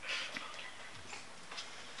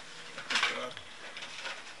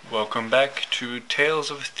Welcome back to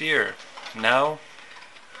Tales of Aether. Now,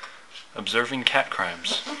 observing cat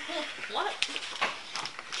crimes. What?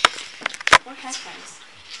 What cat crimes?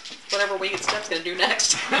 Whatever Winged Step's gonna do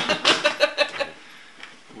next.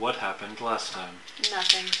 What happened last time?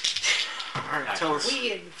 Nothing. Alright, tell us.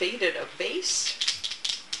 We invaded a base.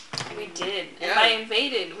 We did. Yeah. And by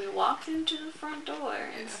invaded, we walked into the front door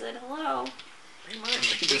and said hello. Pretty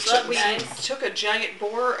much. What's up, We guys? took a giant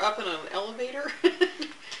boar up in an elevator.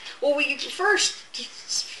 Well, we first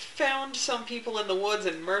found some people in the woods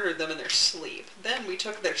and murdered them in their sleep. Then we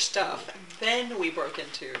took their stuff. And then we broke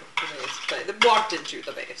into the base. Walked into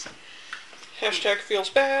the base. Hashtag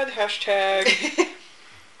feels bad. Hashtag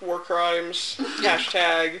war crimes.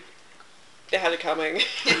 Hashtag it had it coming.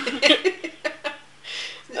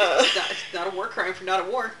 It's not a war crime for not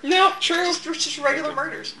a war. No, true. Just regular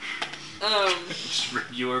murders. Just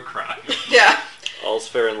regular crime. Yeah. All's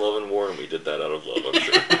fair in love and war, and we did that out of love, I'm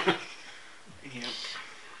sure. Yep.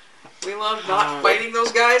 We love not fighting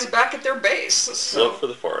those guys back at their base. So. Love for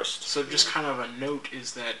the forest. So just kind of a note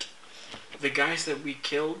is that the guys that we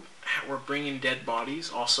killed were bringing dead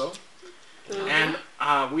bodies also. Mm-hmm.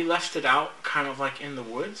 And we left it out kind of like in the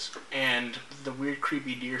woods, and the weird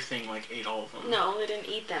creepy deer thing like ate all of them. No, they didn't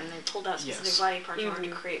eat them. They pulled out specific body parts in order to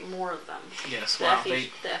create more of them. Yes, The, wow. the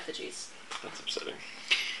effigies. That's upsetting.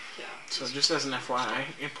 Yeah. So just as an FYI,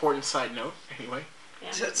 important side note, anyway.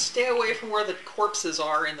 Yeah. So stay away from where the corpses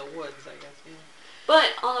are in the woods, I guess. Yeah. But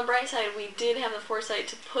on the bright side, we did have the foresight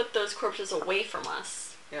to put those corpses away from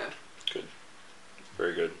us. Yeah. Good.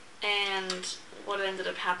 Very good. And what ended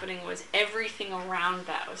up happening was everything around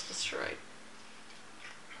that was destroyed.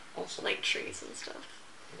 Awesome. Like trees and stuff.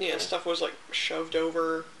 Yeah, stuff was like shoved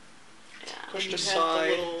over, Yeah. pushed You had the aside,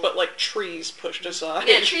 little- but like trees pushed aside.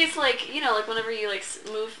 Yeah, trees like, you know, like whenever you like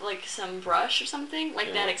move like some brush or something, like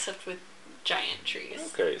Yeah. that except with giant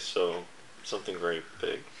trees. Okay, so something very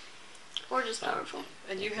big. Or just powerful.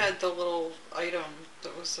 And you had the little item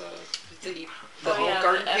that was the Oh, yeah,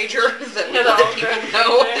 garden the pager that yeah, we the let whole people garden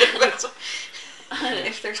know pager.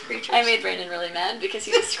 if there's creatures. I made Brandon really mad because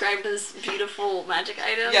he described this beautiful magic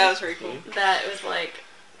item. Yeah, that's very cool. That was like,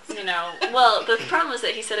 you know, well, the problem was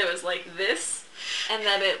that he said it was like this, and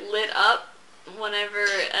that it lit up whenever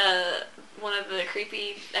one of the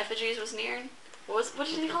creepy effigies was near. What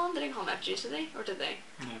did he call them? They didn't call them effigies, did they? Or did they?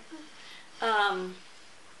 Yeah.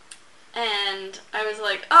 And I was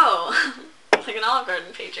like, oh, it's like an Olive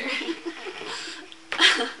Garden pager.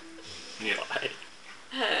 Yeah.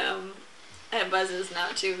 It buzzes now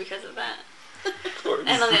too because of that. Of course.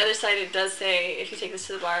 And on the other side, it does say if you take this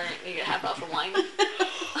to the bar, you get half off of wine.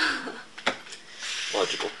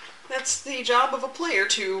 Logical. That's the job of a player,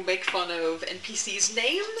 to make fun of NPCs'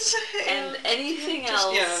 names And anything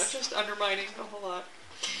else. Yeah, just undermining a whole lot.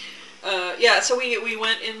 Yeah, so we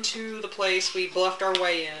went into the place, we bluffed our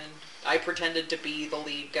way in. I pretended to be the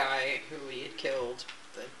lead guy who we had killed,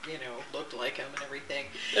 that, you know, looked like him and everything.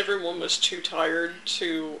 Everyone was too tired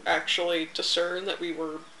to actually discern that we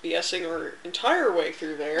were BSing our entire way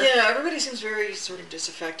through there. Yeah, everybody seems very sort of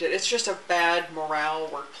disaffected. It's just a bad morale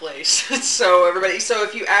workplace. So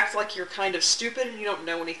if you act like you're kind of stupid and you don't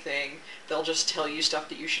know anything, they'll just tell you stuff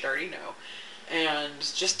that you should already know. And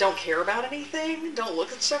just don't care about anything, don't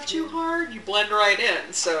look at stuff too hard, you blend right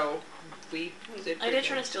in. So we did I did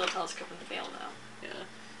try to steal a telescope and fail though. Yeah.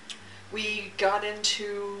 We got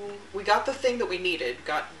the thing that we needed.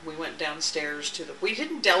 We went downstairs we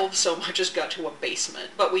didn't delve so much as got to a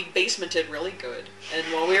basement, but we basemented really good. And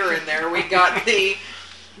while we were in there, we got the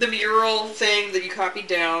mural thing that you copied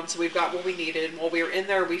down, so we've got what we needed. While we were in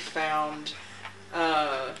there, we found,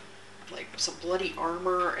 like some bloody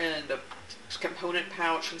armor and a component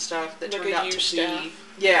pouch and stuff that Like turned a out to used be...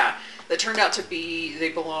 staff? Yeah, that turned out to be, they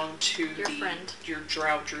belonged to your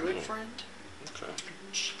drow druid friend. Okay.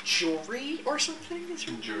 Jewelry or something? Is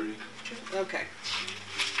her Jury. Okay.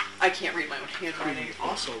 I can't read my own handwriting. We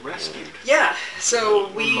also rescued. Yeah, so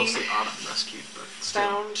Well, we mostly Autumn rescued, but still.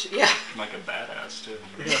 found... Yeah. Like a badass, too.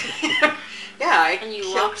 Yeah, And you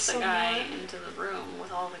killed locked the someone. guy into the room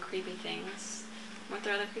with all the creepy things. Weren't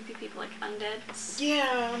there other creepy people, like undeads?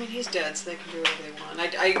 Yeah, I mean, he's dead, so they can do whatever they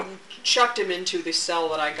want. I chucked him into the cell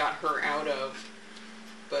that I got her out of,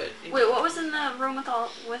 but... Wait, what was in the room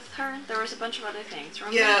with her? There was a bunch of other things,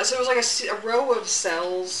 remember? Yeah, so it was like a row of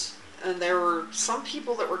cells, and there were some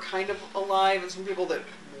people that were kind of alive, and some people that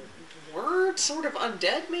were sort of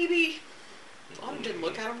undead, maybe? Autumn didn't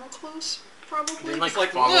look at them real close, probably. They, like, It's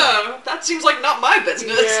like, follow- "Whoa, that seems like not my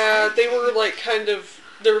business." Yeah, they were like kind of...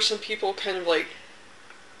 There were some people kind of like...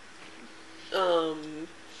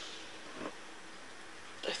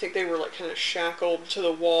 I think they were like kind of shackled to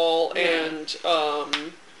the wall, Yeah. and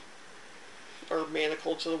or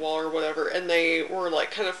manacled to the wall or whatever, and they were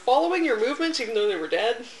like kind of following your movements even though they were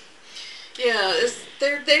dead. Yeah,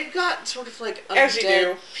 they've got sort of like As you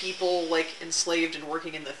undead do. people like enslaved and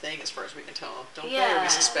working in the thing, as far as we can tell. Don't they? Or Yeah, we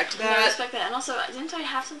suspect yeah, I that. suspect that. And also, didn't I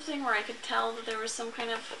have something where I could tell that there was some kind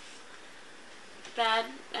of bad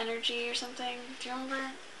energy or something? Do you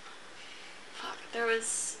remember? Fuck, there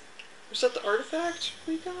was... Was that the artifact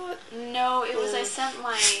we got? No, it was I sent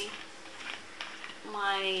my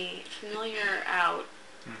familiar out,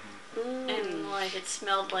 Mm-hmm. and like it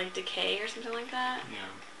smelled like decay or something like that. Yeah.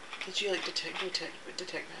 Did you like detect magic?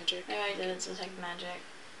 Maybe I did detect magic.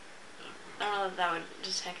 I don't know if that would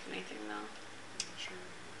detect anything though. Sure.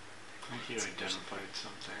 I think you identified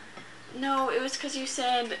something. No, it was because you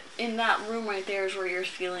said in that room right there is where you're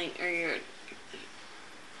feeling or you're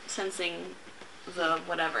sensing the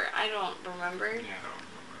whatever. I don't remember Yeah, I don't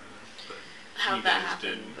remember that, but how you that guys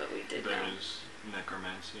happened, did. but we did There know. is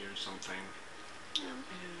necromancy or something. Yeah.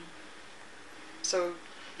 So,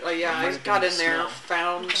 yeah, Might I have got been in there, smell.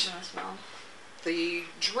 found Something to smell. the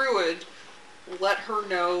druid, let her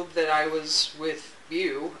know that I was with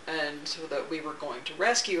you, and so that we were going to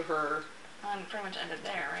rescue her. Well, pretty much ended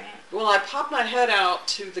there, right? Well, I popped my head out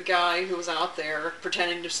to the guy who was out there,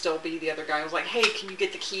 pretending to still be the other guy. I was like, hey, can you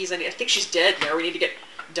get the keys? I think she's dead there. We need to get...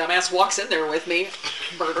 Dumbass walks in there with me.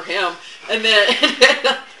 Murder him. And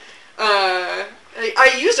then...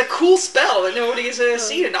 I used a cool spell that nobody's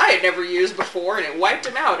seen and I had never used before, and it wiped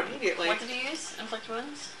him out immediately. What did you use? Inflict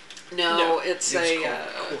wounds? No, it's It's a...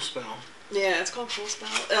 called cool spell. Yeah, it's called Cool Spell.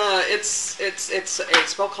 It's a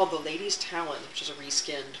spell called the Lady's Talon, which is a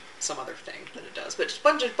reskinned some other thing that it does. But it's a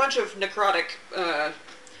bunch of necrotic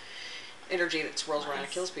energy that swirls around and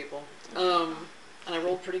kills people. And I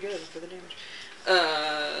rolled pretty good for the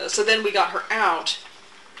damage. So then we got her out,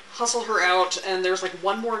 hustled her out, and there's like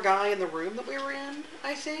one more guy in the room that we were in,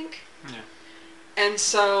 I think. Yeah. And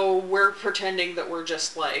so we're pretending that we're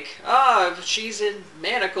just like, she's in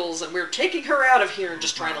manacles, and we're taking her out of here and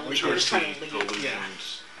just trying to leave. We're just trying to leave.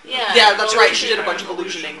 Illusions. Yeah. Yeah, that's right. She did a Yeah, bunch of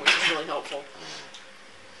illusion. illusioning, which is really helpful.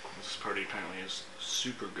 This party apparently is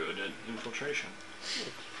super good at infiltration.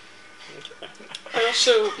 I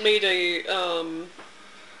also made a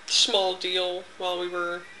small deal while we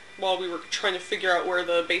were trying to figure out where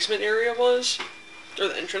the basement area was, or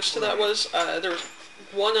the entrance to that was. There was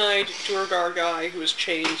one-eyed Durgar guy who was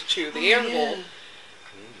chained to the anvil,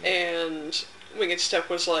 and Winged Step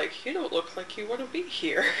was like, "You don't look like you want to be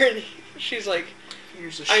here." And she's like,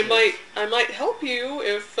 Here's a I shift. might help you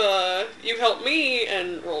if you help me,"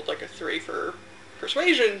 and rolled like a 3 for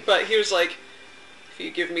persuasion, but he was like, "If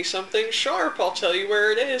you give me something sharp, I'll tell you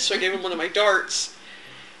where it is." So I gave him one of my darts,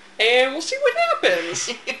 and we'll see what happens.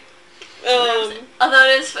 Although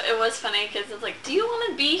it was funny because it's like, do you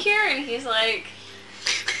want to be here? And he's like,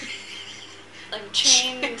 I'm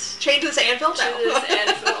chained to Chained to this anvil now. this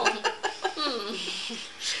anvil.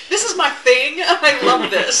 This is my thing. I love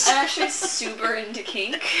this. I'm actually super into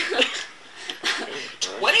kink.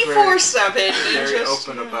 24/7. Very Just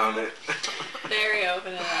open about it. Very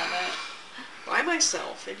open about it. by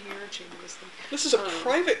myself in here chained to this thing. This is a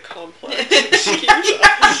private complex. Excuse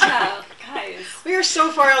us. Yeah, guys. We are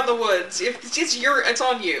so far out in the woods. If it's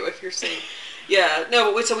on you if you're saying. Yeah,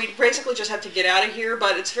 no, so we basically just have to get out of here,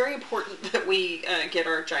 but it's very important that we get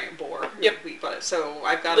our giant boar. Yep. So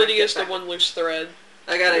I've got to Lydia's the one loose thread.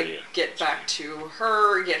 I gotta Lydia. get back to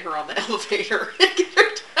her, get her on the elevator, and get her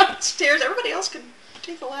downstairs. Everybody else can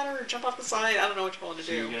take the ladder or jump off the side. I don't know what you want to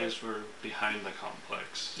So do. you guys were behind the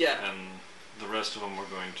complex. Yeah. And the rest of them were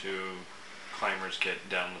going to climbers get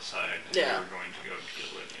down the side. And Yeah. they were going to go to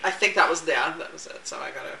get Lydia. I think that was it. So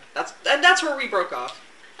I gotta. That's where we broke off.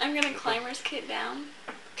 I'm gonna climber's kit down.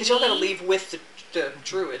 Because y'all gotta leave with the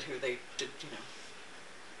druid who they did,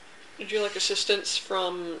 Would you like assistance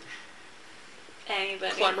from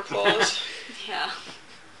Anybody. Climber Claws? Yeah.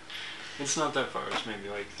 It's not that far. It's maybe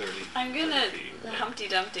like 30. I'm gonna 30 feet. Humpty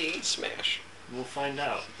Dumpty. Smash. We'll find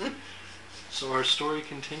out. So our story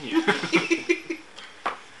continues.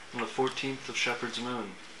 On the 14th of Shepherd's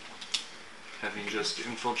Moon, having just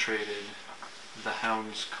infiltrated the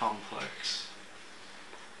Hounds complex,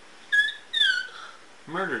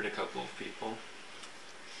 murdered a couple of people,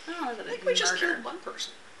 I don't know that I think we just killed one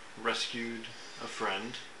person. rescued a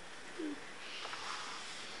friend.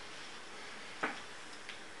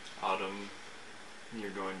 Autumn,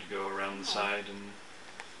 you're going to go around the side and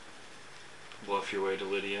bluff your way to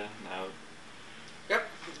Lydia. Now, Yep,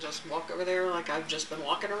 just walk over there like I've just been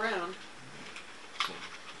walking around. so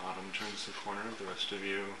Autumn turns the corner. The rest of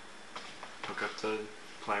you hook up the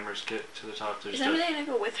climber's kit to the top. There's Is anybody gonna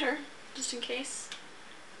go with her, just in case?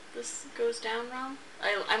 this goes down, Rom?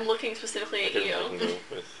 I'm looking specifically I at can you. go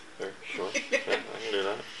with her. Sure. Yeah, I can do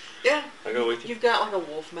that. Yeah. I'll go with you. You've got like a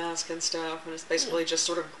wolf mask and stuff, and it's basically just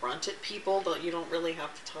sort of grunt at people. You don't really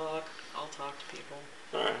have to talk. I'll talk to people.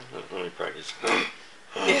 Alright, let me practice. Yeah.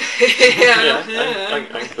 I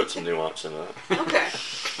can put some nuance in that. Okay.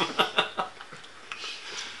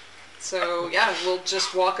 So yeah, we'll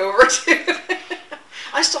just walk over to.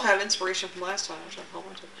 I still have inspiration from last time, which I hold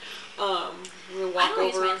on to. We'll I walk don't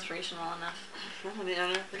use over. my inspiration well enough.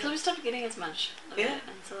 Because we stopped getting as much of Yeah. it,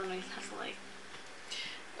 and so then we have to like...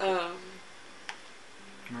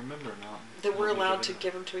 Remember not that we're not to allowed give to it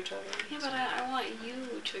give them to each other. Yeah, but I want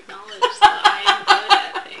you to acknowledge that I am good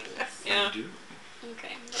at things. Yeah. I do.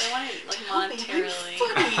 Okay, but I want it like Tell me monetarily.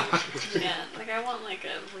 I'm funny. Yeah, like I want like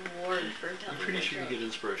a reward for telling I'm pretty me sure you the get truth.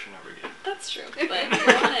 inspiration every game. That's true, but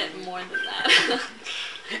I want it more than that.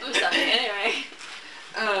 I'm sorry. Anyway,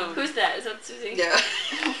 who's that? Is that Susie? Yeah.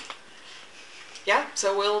 Yeah.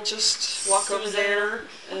 So we'll just walk over Susan. there,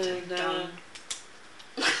 and Done.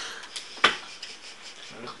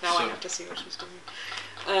 now I So, have to see what she's doing.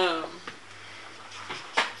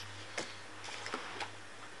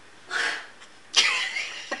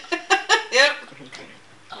 Yep.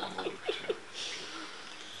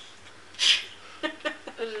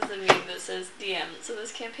 It is a meme that says DM. So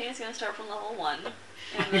this campaign is going to start from level 1.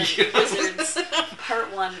 And then Wizards,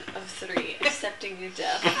 part 1 of 3, accepting your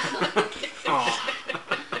death. oh,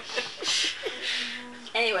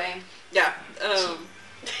 Anyway. Yeah.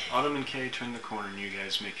 Autumn and Kay turn the corner and you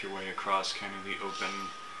guys make your way across kind of the open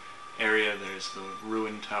area. There's the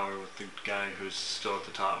ruined tower with the guy who's still at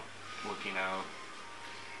the top looking out,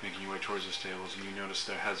 making your way towards the stables, and you notice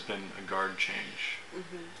there has been a guard change.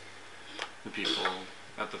 Mm-hmm. The people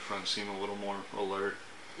at the front seem a little more alert.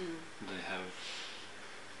 They have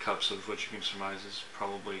cups of what you can surmise is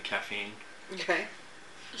probably caffeine. Okay.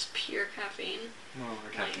 Just pure caffeine. Well,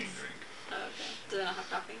 a caffeine Nice. drink. Oh, okay. Do they not have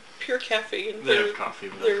coffee? Pure caffeine. They have coffee,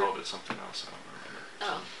 but they they're- called it something else. I don't remember.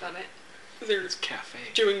 Oh, got it. They're It's cafe.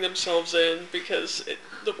 doing themselves in because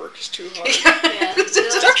the work is too hard. Yeah.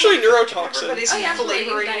 It's actually neurotoxin. Everybody's Oh yeah, absolutely.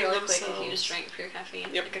 flavoring That real quick themselves. if you just drink pure caffeine.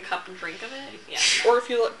 Yep. Like a cup and drink of it. Yeah. Or if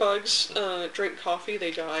you let bugs drink coffee, they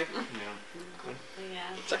die. Yeah.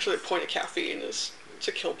 Yeah. It's actually the point of caffeine is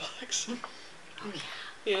to kill bugs.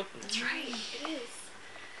 Yeah. That's right. It is.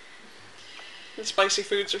 And spicy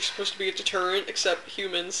foods are supposed to be a deterrent, except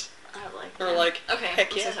humans I like are that. like, Okay,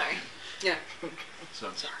 heck I'm yeah. so sorry. Yeah. So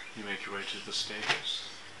you make your way to the stables.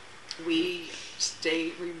 We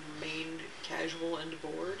remained casual and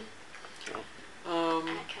bored. I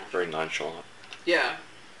can't. Very nonchalant. Yeah.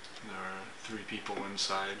 There are 3 people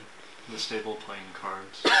inside the stable playing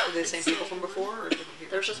cards. Are they the same people from before, or different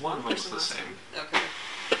people? There's just One one of them's person the last same. time. Okay.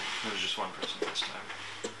 There was just one person this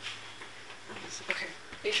time. Okay.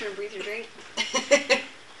 Are you trying to breathe your drink?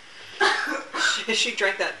 She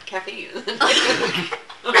drank that caffeine.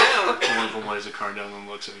 Oh no. One of them lays a card down and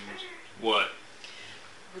looks at you and goes, "What?"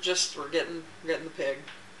 We're getting the pig.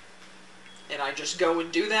 And I just go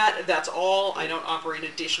and do that. That's all. I don't offer any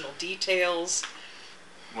additional details.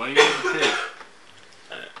 Why do you need the pig?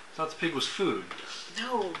 I thought the pig was food.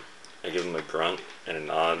 No. I give him a grunt and a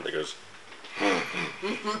nod that goes,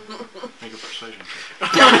 Make a persuasion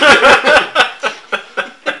check.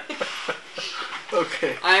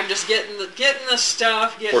 Okay. I'm just getting the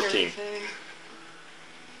stuff, getting 14. everything.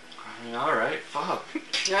 I mean, alright, fuck.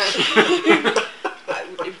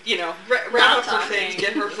 Wrap up her talking. things,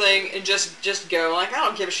 get her thing, and just go. Like, I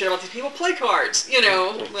don't give a shit about these people. Play cards,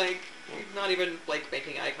 like, not even, like,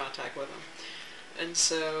 making eye contact with them. And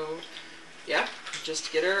so, yeah,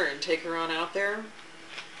 just get her and take her on out there.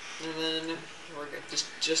 And then we're gonna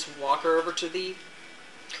just walk her over to the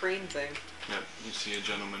crane thing. Yep, you see a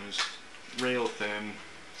gentleman who's rail thin,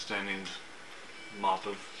 standing mop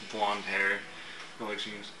of blonde hair. Alex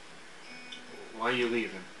goes, "Why are you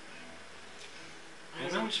leaving?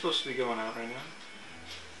 Isn't we supposed to be going out right now?"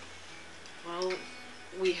 Well,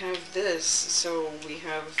 we have this, so we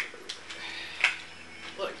have...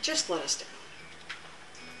 Look, just let us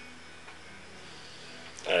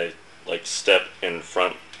down. I step in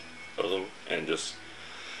front of them and just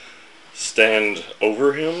stand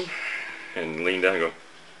over him and lean down and go,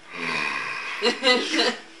 Make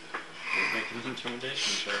an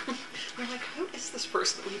intimidation check. We're like, who is this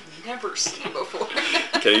person that we've never seen before?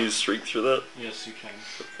 "Can you streak through that?" Yes, you can.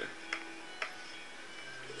 Okay.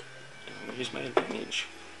 And use my advantage.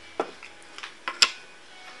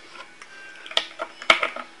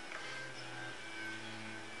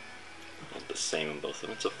 Not the same in both of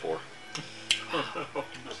them. It's a 4.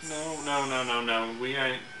 No. We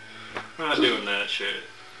ain't. We're not doing that shit.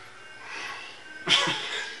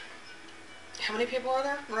 How many people are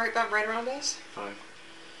there? Right around us? 5.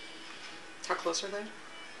 How close are they?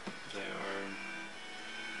 They are.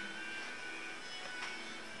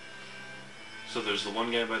 So there's the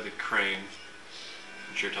one guy by the crane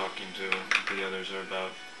that you're talking to. The others are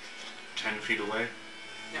about 10 feet away.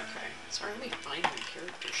 Okay. Sorry, let me find my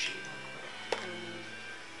character sheet.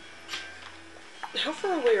 How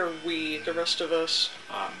far away are we, the rest of us?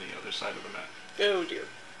 On the other side of the map. Oh dear.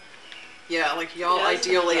 Yeah, like y'all Yeah, it's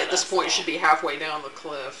ideally not at this that point small. should be halfway down the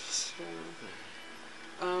cliff.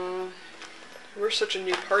 We're such a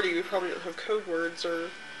new party, we probably don't have code words or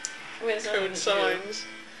Wait, is that code signs.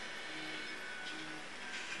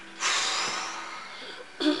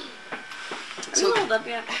 So, rolled up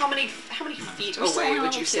yet? how many feet We're still away on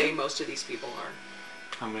would you level say 2. most of these people are?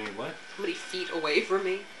 How many what? How many feet away from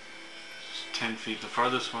me? 10 feet. The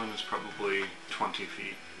farthest one is probably 20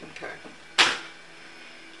 feet. Okay.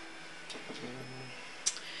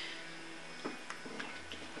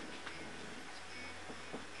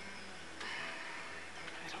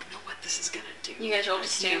 I don't know what this is gonna do. You guys are all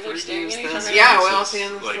just standing there staring at each other? Yeah, This well, is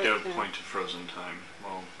seeing this like a yeah. point of frozen time.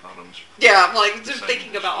 Well, Autumn's. Yeah, I'm like just deciding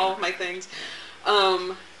thinking to about all share. of my things.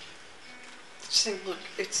 Just think, look,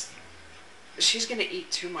 she's gonna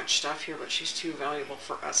eat too much stuff here, but she's too valuable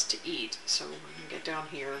for us to eat. So when we get down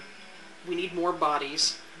here, we need more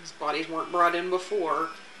bodies. These bodies weren't brought in before.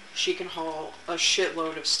 She can haul a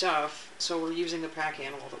shitload of stuff, so we're using the pack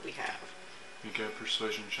animal that we have. You get a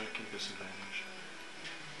persuasion check at disadvantage.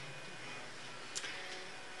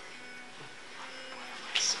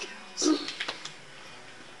 Skills.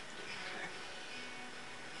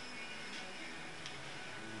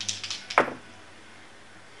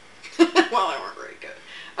 Well, they weren't very good.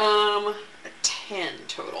 A 10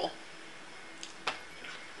 total.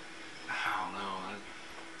 I don't know.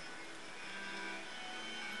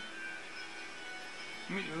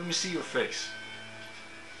 Let me see your face.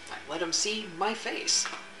 I let him see my face.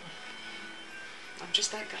 I'm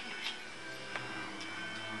just that guy.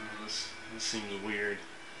 This seems weird.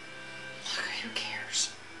 Look, who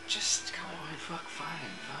cares? Just go Oh, on. fuck, fine.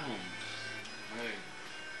 Right.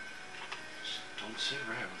 Just don't sit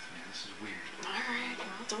right with me. This is weird. Alright, well,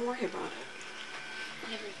 don't worry about it.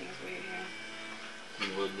 Everything's weird here.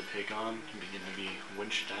 You load the pig on, you begin to be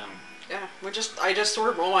winched down. Yeah, I just sort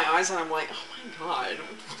of roll my eyes and I'm like, oh my god.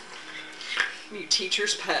 You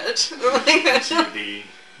teacher's pet. You see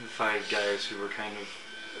the 5 guys who were kind of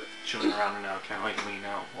chilling around and now kind of like lean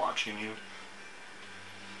out watching you.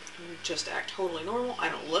 Just act totally normal. I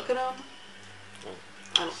don't look at them. Well,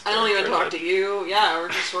 I don't even talk to you. Yeah, we're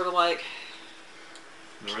just sort of like...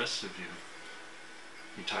 The rest of you,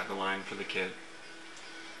 you tie the line for the kid.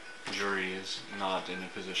 Jury is not in a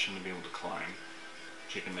position to be able to climb.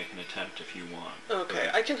 She can make an attempt if you want. Okay,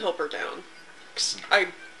 but I can help her down.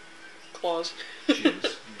 Claws. she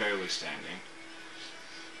is barely standing.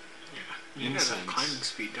 You guys have Incense. climbing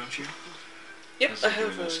speed, don't you? Yep, As I you're have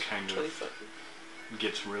doing a this kind of- 20 foot.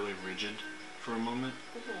 Gets really rigid for a moment.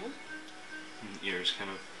 Mhm. And ears kind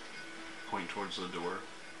of point towards the door.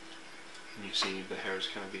 And you see the hairs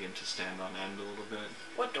kind of begin to stand on end a little bit.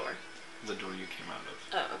 What door? The door you came out of.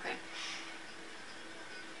 Oh, okay.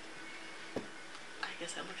 I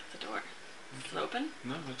guess I look at the door. Is it open?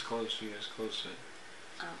 No, it's closed. You guys closed it.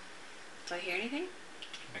 Oh. Do I hear anything?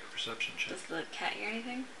 Make a perception check. Does the cat hear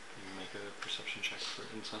anything? You make a perception check for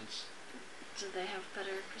incense. Do they have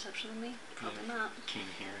better perception than me? Probably Yeah. not. Keen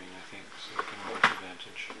hearing, I think, so you can roll with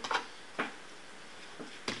advantage.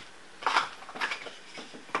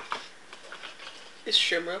 Is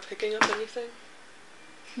Shimra picking up anything?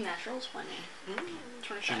 Natural 20.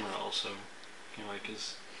 25. Shimmer also,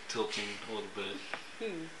 is tilting a little bit.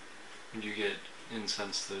 And you get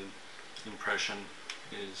incense. The impression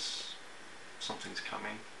is something's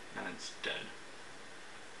coming, and it's dead.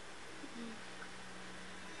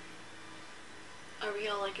 Are we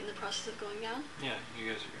all in the process of going down? Yeah, you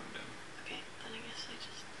guys are going down. Okay, then I guess I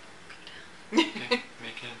just go down. Okay,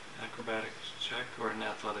 make an acrobatics check or an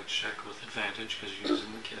athletics check with advantage because you're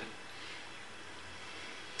using the kid.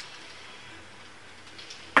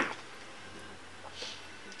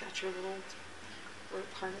 Got your little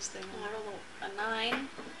rope harness thing I on. rolled a 9,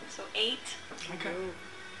 so 8. Okay.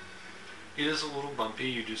 It is a little bumpy.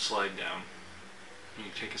 You do slide down. You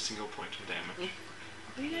take a single point of damage.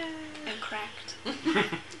 I'm cracked.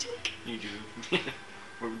 You do.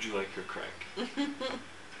 Where would you like your crack? I don't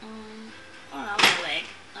know, my leg.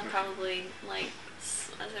 I'll probably,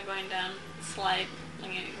 as I'm going down, slide,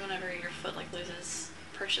 whenever your foot, loses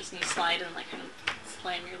purchase and you slide and, kind of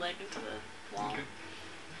slam your leg into the wall. Okay.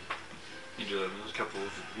 You do that. There's a couple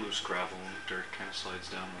of loose gravel and dirt kind of slides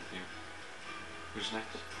down with you. Who's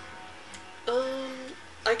next?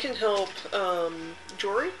 I can help,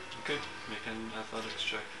 Jory? Okay, make an athletics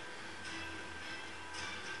check.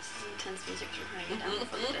 This is intense music you're trying to get down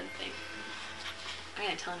before the dead thing. I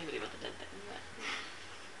didn't tell anybody about the dead thing,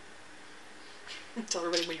 but... Tell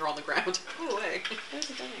everybody when you're on the ground. Go away. There's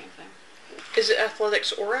a dead thing. Is it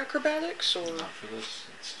athletics or acrobatics, or? Not for this,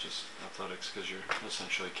 it's just athletics because you're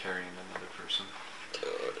essentially carrying another person.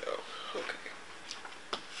 Oh no.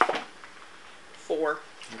 Okay. 4.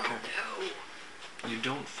 Okay. You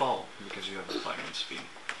don't fall because you have a climbing speed,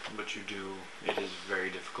 but you do, it is very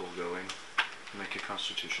difficult going. Make a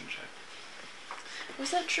constitution check.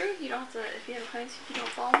 Was that true? You don't have to, if you have climbing, you don't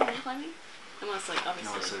fall when you're climbing? Unless, like,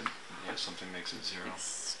 obviously... No, it's a, yeah, something makes it 0.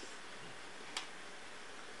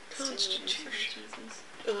 Constitution.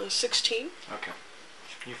 16. Okay.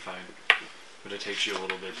 You're fine. But it takes you a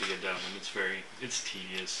little bit to get down, and it's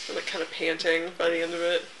tedious. I'm like kind of panting by the end of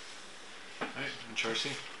it. Alright, and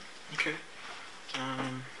Charcy? Okay.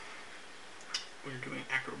 We're doing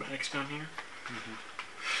acrobatics down here.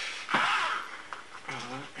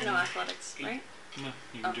 No athletics, right? No,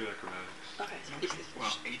 you can do acrobatics. Okay. So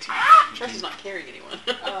Well, 18. Charcy's not carrying anyone.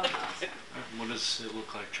 oh, no. Alright, what does it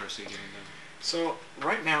look like, Charcy, getting down? So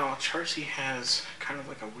right now, Charcy has kind of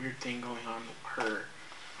like a weird thing going on. Her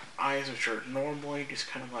eyes, which are normally just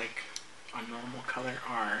kind of like a normal color,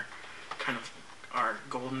 are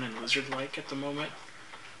golden and lizard-like at the moment.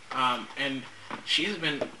 And she has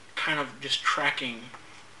been kind of just tracking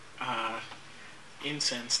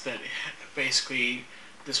incense that basically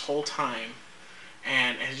this whole time.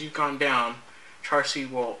 And as you've gone down, Charcy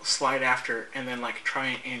will slide after and then like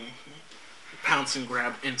try and pounce and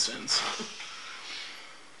grab incense.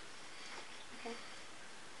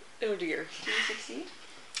 Oh dear. Do you succeed?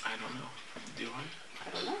 I don't know. Do I?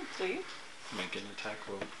 I don't know. Do you? Make an attack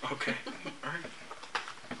roll. Okay. Alright.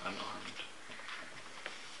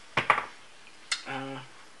 Unarmed.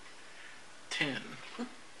 10.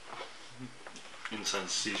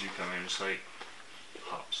 Incense sees you coming and just like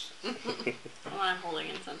hops. Well, I'm holding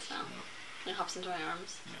incense now. It hops into my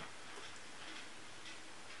arms.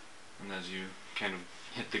 And as you kind of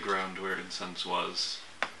hit the ground where incense was,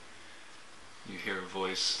 you hear a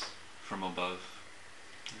voice from above.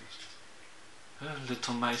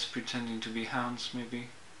 Little mice pretending to be hounds, maybe?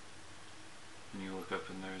 And you look up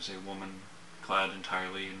and there's a woman clad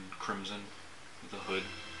entirely in crimson with a hood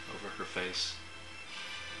over her face.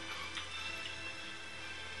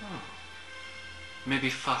 Oh. Maybe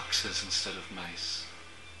foxes instead of mice.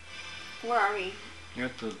 Where are we? You're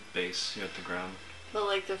at the base, you're at the ground. But,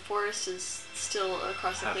 like, the forest is still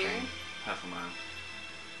across the clearing? Half a mile.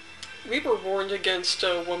 We were warned against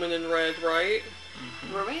a woman in red, right?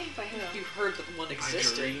 Mm-hmm. Were we? By who? You've heard that one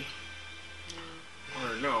existed.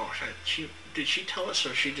 Or no, did she tell us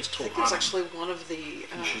or she just I told think it was Autumn? actually one of the...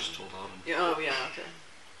 And she's told Autumn. Yeah, oh, yeah, okay.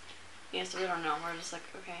 Yeah, so we don't know. We're just like,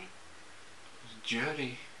 okay.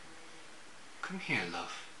 Jury, come here,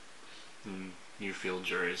 love. And you feel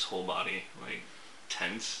Jury's whole body, like,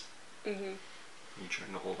 tense. Mm-hmm. You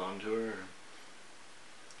trying to hold on to her? Or?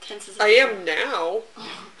 Tense as I am now.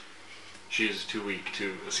 She is too weak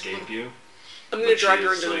to escape you. I'm gonna But she drag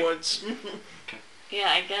her is, into the like- woods. Yeah,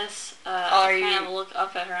 I guess I kind of look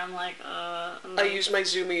up at her. I'm like, I use my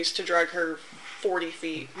zoomies to drag her 40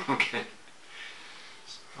 feet. Okay.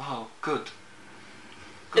 Oh, good.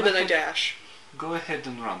 And then I dash. Go ahead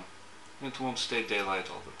and run. It won't stay daylight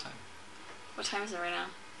all the time. What time is it right now?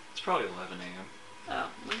 It's probably 11 a.m. Oh,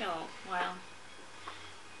 we got a while.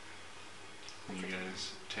 And you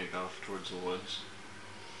guys take off towards the woods.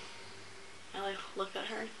 I like look at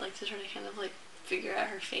her, like to try to kind of like figure out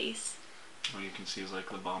her face. All you can see is like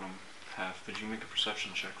the bottom half, but you can make a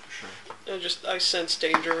perception check for sure. I sense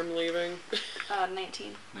danger. I'm leaving.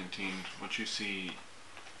 19. 19. What you see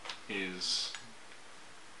is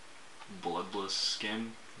bloodless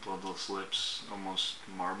skin, bloodless lips, almost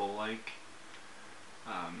marble-like.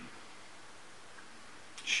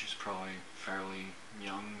 She's probably fairly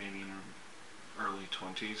young, maybe in her early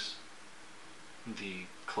 20s. The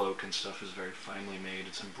cloak and stuff is very finely made.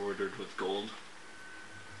 It's embroidered with gold.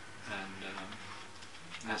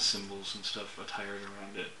 And has symbols and stuff attired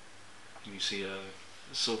around it. And you see a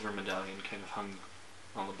silver medallion kind of hung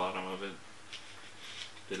on the bottom of it.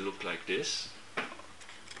 They look like this.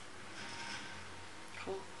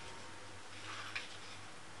 Cool.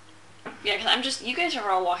 Yeah, because I'm just, you guys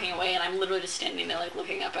are all walking away and I'm literally just standing there like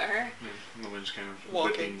looking up at her. Yeah, the wind's kind of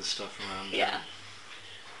Walking. whipping the stuff around. Yeah.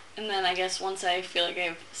 And then I guess once I feel like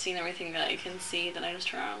I've seen everything that I can see, then I just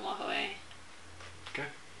turn around and walk away. Okay.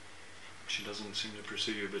 She doesn't seem to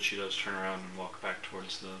pursue you, but she does turn around and walk back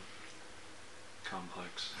towards the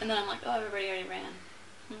complex. And then I'm like, oh, everybody already ran.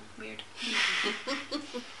 Weird.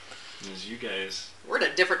 As you guys, We're in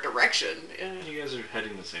a different direction. you guys are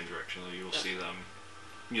heading the same direction. Though you'll see them.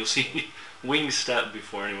 You'll see Wing step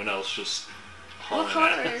before anyone else. Just What hauling color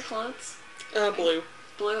at are it. your clothes? Blue.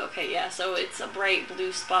 Blue? Okay, yeah, so it's a bright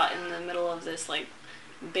blue spot in the middle of this, like,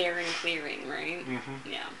 barren clearing, right? Mm-hmm.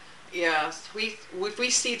 Yeah. Yeah, if we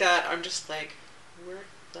see that, I'm just like,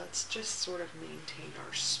 let's just sort of maintain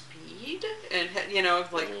our speed, and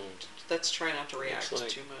like, let's try not to react Looks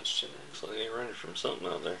like- too much to that. Looks like they're running from something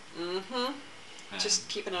out there. Mm-hmm. And Just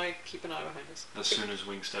keep an eye behind us. as soon as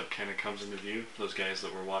Wingstep kind of comes into view, those guys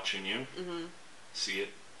that were watching you Mm-hmm. see it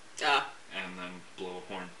Ah. and then blow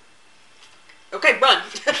a horn. Okay, run.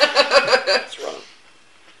 Let's run.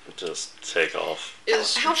 Just take off.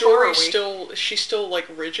 Is How far Jory are we? still? Is she still like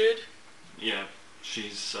rigid? Yeah,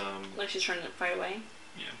 she's Like she's trying to fight away?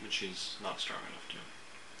 yeah, but she's not strong enough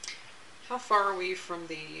to. How far are we from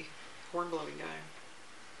the horn blowing guy?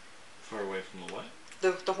 Far away from the what?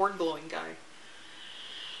 The horn blowing guy.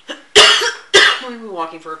 We've been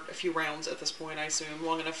walking for a few rounds at this point, I assume,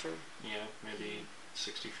 long enough for. Yeah, maybe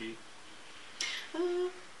 60 feet.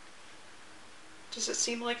 Does it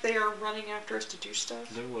seem like they are running after us to do stuff?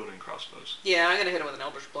 They're loading crossbows. Yeah, I'm gonna hit him with an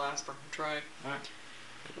Eldritch Blast for him to try.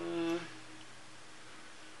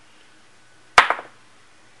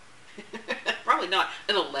 Probably not.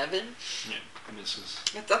 An 11? Yeah, misses.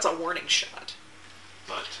 That's a warning shot.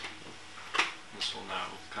 But this will now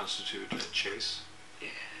constitute a chase. Yeah.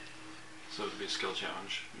 So it'll be a skill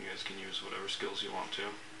challenge. You guys can use whatever skills you want to.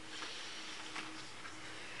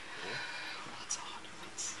 That's odd.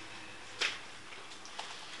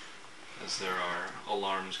 As there are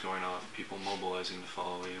alarms going off, people mobilizing to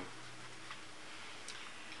follow you.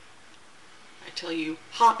 I tell you,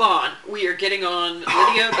 hop on. We are getting on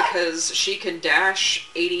Lydia because she can dash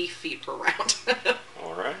 80 feet per round.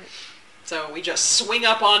 Alright. So we just swing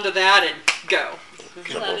up onto that and go. Is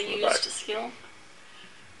Jump that off a the used back. skill?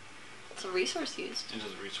 It's a resource used. It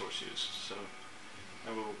is a resource use, so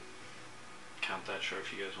I will count that. Sure,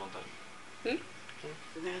 if you guys want that.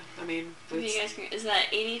 Yeah, I mean, You it's- guys can, is that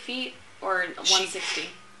 80 feet or 160?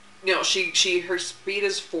 no, her speed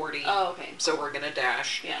is 40. Oh, okay. So we're gonna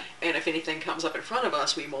dash. Yeah. And if anything comes up in front of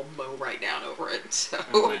us, we will mow right down over it. So.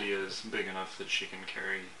 And Lydia is big enough that she can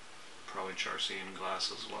carry probably Charcy and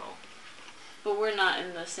Glass as well. But we're not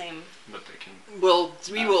in the same. But they can.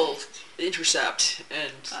 We will intercept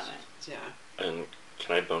and Got it. yeah. And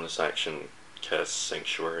can I bonus action cast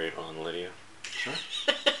Sanctuary on Lydia? Sure.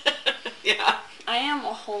 Yeah. I am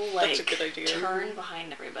a whole That's a good idea. turn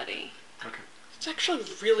behind everybody. Okay. It's actually a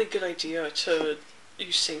really good idea to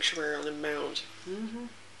use Sanctuary on a mound. Mm-hmm.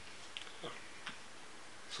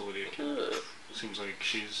 So Lydia Good. seems like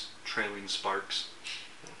she's trailing sparks.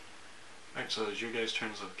 Alright, so as your guys'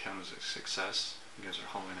 turns will count as a success. You guys are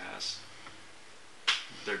hauling ass.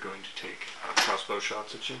 They're going to take crossbow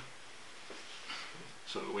shots at you.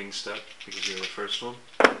 So wing step, because you're the first one.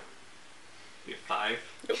 Be a 5.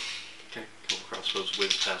 Nope. Okay, couple crossbows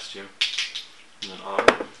whiz past you. And then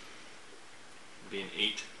auto. Be an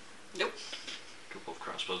 8. Nope. Couple of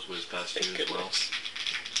crossbows whiz past Thank you as well. goodness.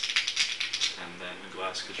 And then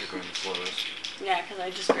Glass, because you're going the slowest. Yeah, because I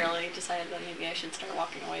just barely decided that maybe I should start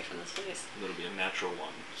walking away from this place. That'll be a natural 1.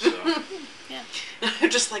 So, Yeah.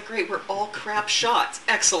 Just like, great, we're all crap shots.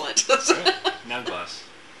 Excellent. alright, now Glass.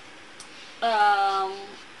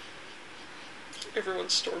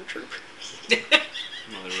 Everyone's stormtroopers.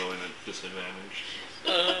 No, they're rolling at disadvantage.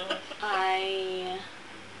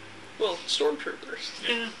 Well, stormtroopers.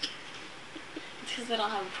 Yeah. Because they don't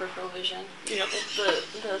have peripheral vision. Yep. The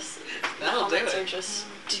That'll do helmets it. are just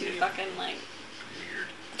too Yeah. fucking, like, Weird.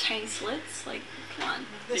 tiny slits. Like, come on.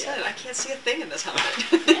 They said, I can't see a thing in this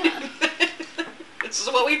helmet. Yeah. This is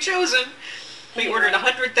what we've chosen. We Anyway. ordered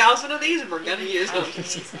 100,000 of these and we're gonna use them.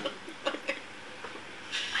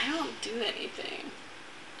 I don't do anything.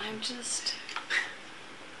 I'm just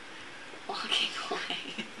walking away.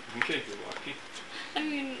 Okay, you're walking. I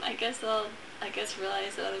mean, I guess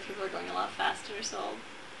realize that other people are going a lot faster, so I'll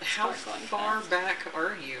How start going far fast. back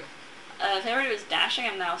are you? If everybody was dashing,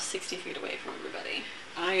 I'm now 60 feet away from everybody.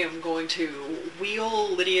 I am going to wheel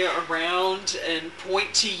Lydia around and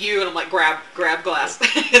point to you, and I'm like, grab Glass.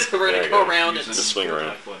 So we're There gonna you go go. around Use and an swing around.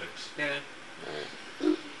 athletics. yeah.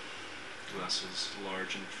 Alright. Glass is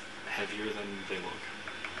large and heavier than they look.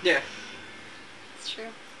 Yeah. It's true.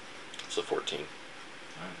 It's a 14.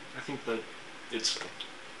 Alright, I think that it's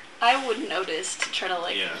I would notice to try to,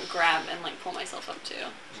 like, Yeah. grab and, like, pull myself up, too.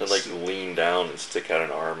 So like lean down and stick out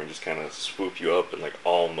an arm and just kind of swoop you up and like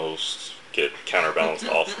almost get counterbalanced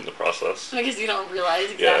off in the process. Because you don't realize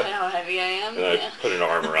exactly Yeah. how heavy I am. And I Yeah. put an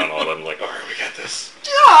arm around all of them like, alright, we got this.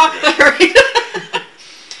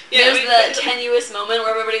 There's the tenuous moment where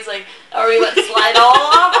everybody's like, are we about to slide all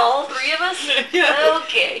off? All three of us? Yeah.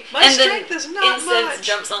 Okay. My and strength then is not Incense much.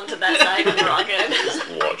 jumps onto that side and we're all good. Just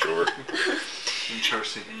watch over. And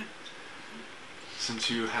Charcy, since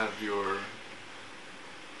you have your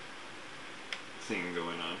thing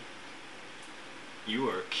going on, you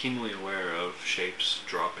are keenly aware of shapes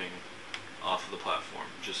dropping off of the platform,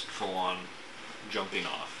 just full on jumping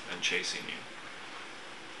off and chasing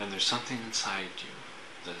you. And there's something inside you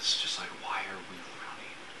that's just like, why are we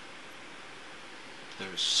running?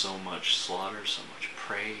 There's so much slaughter, so much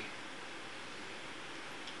prey.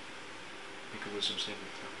 Make a wisdom saving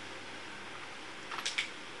throw.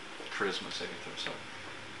 Charisma saving throw, sorry.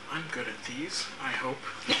 I'm good at these, I hope.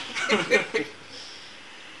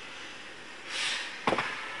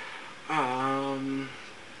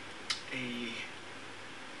 A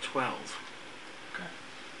 12. Okay.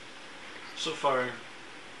 So far,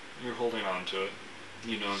 you're holding on to it.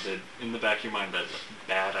 You know that in the back of your mind that's a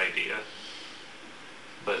bad idea,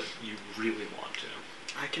 but you really want to.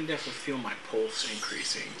 I can definitely feel my pulse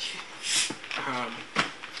increasing.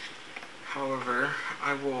 However,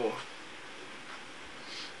 I will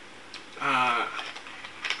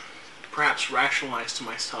perhaps rationalize to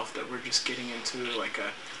myself that we're just getting into like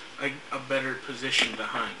a better position to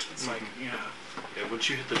hunt. It's like, Yeah, once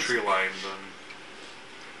you hit the tree line, then...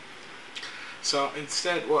 So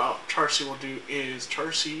instead, what Charcy will do is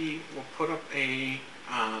Charcy will put up a,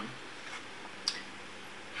 I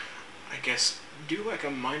guess, do like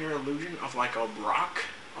a minor illusion of like a rock,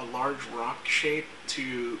 a large rock shape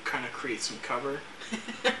to kind of create some cover.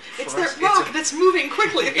 It's for us. that rock that's moving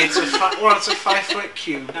quickly. It's a 5-foot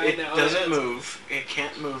cube. I It know, doesn't it is. move. It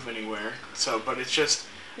can't move anywhere. So, but it's just.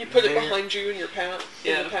 You put it there. behind you in your path.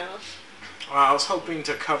 In Yeah. the path. Well, I was hoping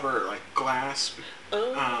to cover like glass,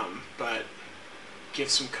 Oh. but give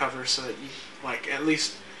some cover so that you, like, at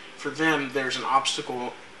least for them, there's an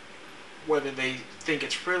obstacle. Whether they think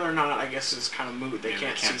it's real or not, I guess is kind of moot. They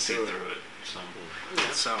can't see through it. So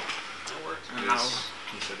So, That works. and it I'll, is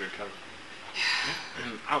considered cover.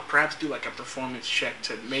 and I'll perhaps do like a performance check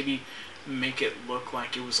to maybe make it look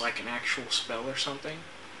like it was like an actual spell or something,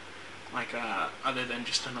 like other than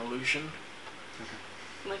just an illusion,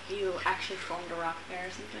 Like you actually formed a rock there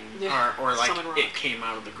or something. Yeah. or like Summon rock. it came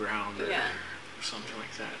out of the ground or Yeah. something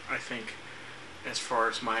like that. I think, as far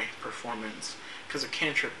as my performance, because a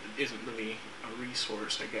cantrip isn't really a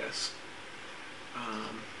resource, I guess,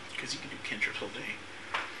 because you can do cantrips all day.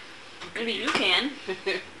 Maybe you can.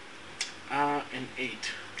 An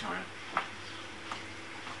 8. Alright.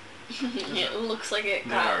 It looks like it They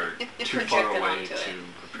got are too far projected away onto to it.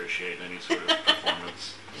 appreciate any sort of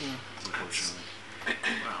performance, unfortunately.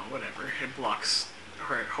 Well, whatever. It blocks,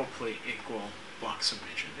 or hopefully it will block some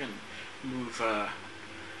vision and move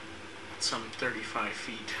some 35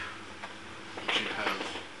 feet. You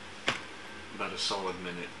have about a solid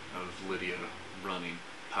minute of Lydia running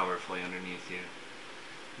powerfully underneath you.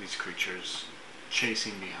 These creatures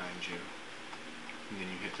chasing behind you. And then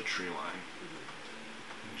you hit the tree line.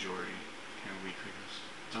 Majority, kind of weakly goes,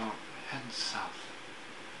 don't, head south.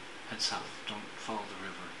 Head south. Don't follow the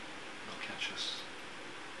river. They'll catch us.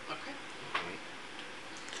 Okay.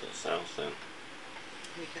 To the south then.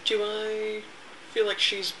 Do I feel like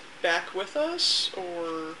she's back with us,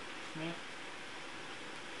 or? Yeah.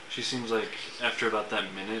 She seems like after about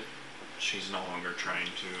that minute, she's no longer trying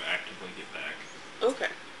to actively get back.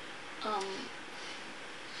 Okay.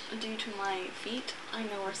 Due to my feet, I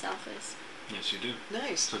know where south is. Yes, you do.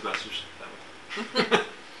 Nice. So Glasser's that way.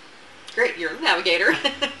 Great, you're the navigator.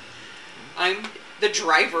 I'm the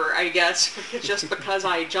driver, I guess, just because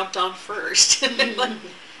I jumped on first.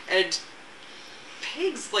 And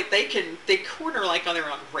pigs, like they corner like on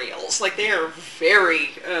their own rails. Like they are very,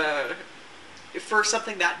 for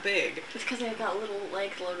something that big. It's because they've got little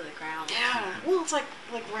legs low to the ground. Yeah, well, it's like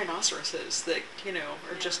rhinoceroses that,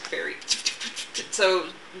 are just very... So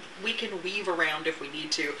we can weave around if we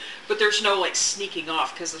need to, but there's no, sneaking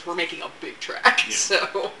off because we're making a big track, Yeah.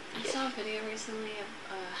 so... I saw a video recently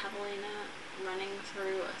of Javelina running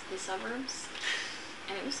through the suburbs,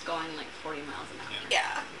 and it was going 40 miles an hour.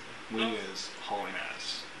 Yeah. Lydia is hauling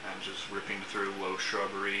ass and just ripping through low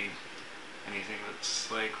shrubbery, anything that's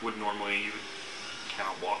would normally you would kind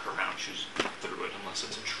of walk around, she's through it unless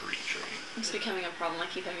it's a tree. It's becoming a problem. I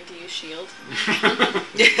keep having to use shield.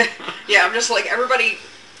 Yeah, I'm just everybody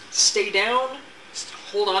stay down,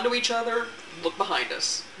 hold on to each other, look behind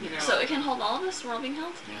us, So it can hold all of us. We're all being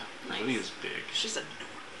held. Yeah, Nice. Lydia's big, She's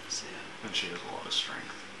enormous, yeah. and she has a lot of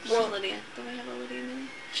strength. Well, Lydia. Do we have a Lydia mini?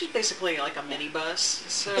 She's basically like a minibus,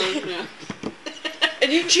 so, yeah.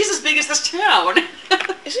 And you, She's as big as this town.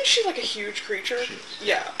 isn't she like a huge creature? She is.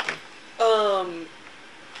 Yeah.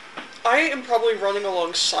 I am probably running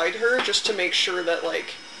alongside her just to make sure that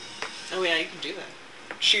like Oh yeah, you can do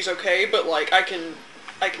that. she's okay, but like I can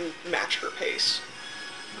match her pace.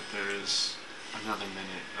 But there is another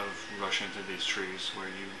minute of rushing through these trees where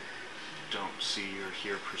you don't see or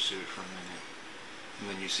hear pursuit for a minute. And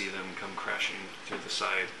then you see them come crashing through the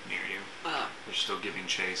side near you. They're still giving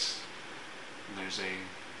chase. And there's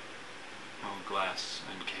Glass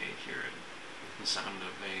and Kay hear it. The sound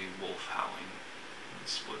of a wolf howling. It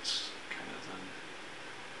splits kind of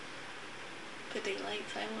The daylight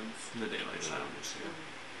silence. the daylight silence,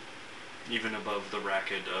 yeah. Even above the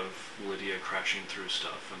racket of Lydia crashing through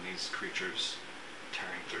stuff and these creatures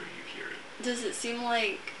tearing through, you hear it. Does it seem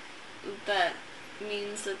like that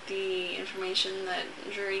means that the information that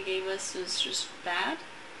Jury gave us is just bad?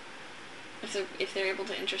 If they're able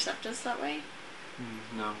to intercept us that way?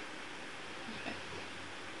 No. Okay.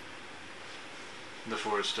 The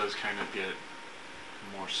forest does kind of get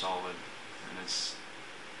more solid, and it's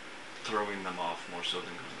throwing them off more so than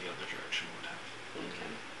going the other direction would have.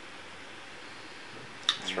 Okay.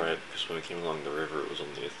 That's right, because when we came along the river, it was on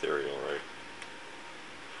the ethereal, right?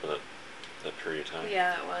 For that period of time.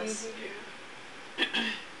 Yeah, it was.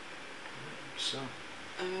 So,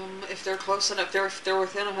 If they're close enough, if they're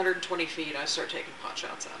within 120 feet, I start taking pot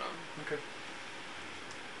shots at them. okay.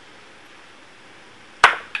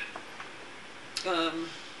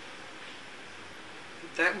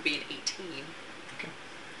 That would be an 18. Okay.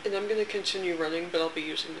 And I'm gonna continue running, but I'll be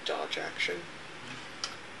using the dodge action.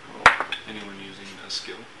 Anyone using a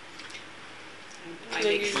skill? I Can I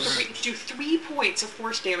make use- do 3 points of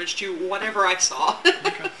force damage to whatever I saw.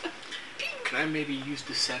 Okay. Could I maybe use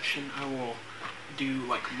deception? I will do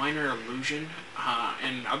like minor illusion,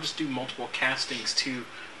 and I'll just do multiple castings to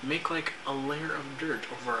make like a layer of dirt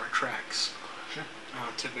over our tracks. Sure.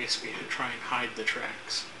 To basically try and hide the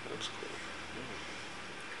tracks. That's cool.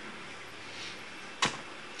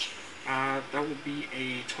 That will be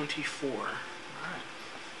a 24. Alright.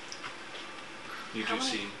 You How do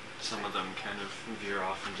many- see some of them kind of veer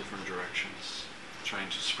off in different directions, trying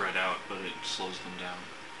to spread out, but it slows them down.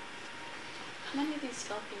 How many of these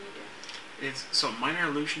spells can you do? It's so minor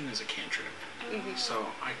illusion is a cantrip, Mhm.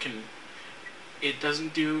 so I can. It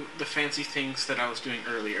doesn't do the fancy things that I was doing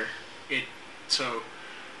earlier.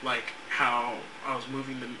 Like how I was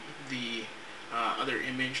moving the other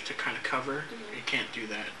image to kind of cover. Mhm. It can't do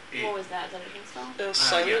that. What was that? Is that a hidden spell? A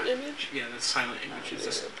silent yeah. image? Yeah, the silent image Oh, is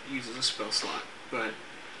just uses a spell slot, but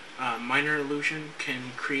minor illusion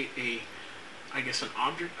can create an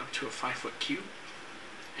object up to a 5-foot cube,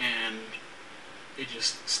 and it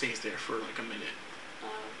just stays there for like a minute.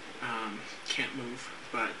 Oh, Can't move,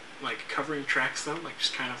 but like covering tracks though, like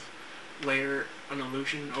just kind of layer an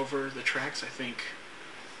illusion over the tracks, I think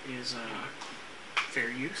is fair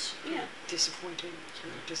use. okay. Yeah. Disappointing.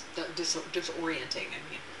 Disorienting, I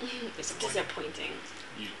mean. It's disappointing.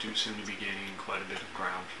 You do seem to be gaining quite a bit of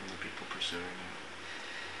ground from the people pursuing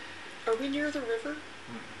you. Are we near the river?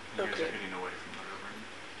 You guys Okay. are getting away from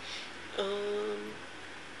the river.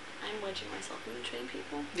 I'm wedging myself in between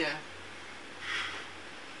people. Yeah.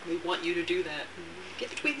 We want you to do that. Get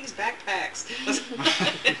between these backpacks.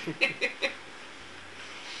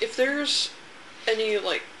 If there's any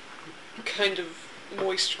like kind of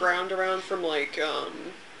moist ground around from like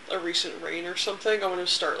a recent rain or something, I want to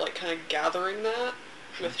start like kind of gathering that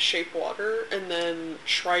with shape water and then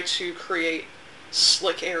try to create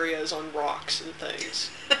slick areas on rocks and things.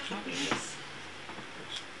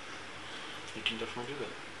 You can definitely do that.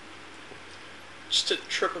 Just to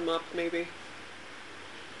trip them up maybe.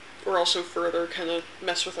 Or also further kind of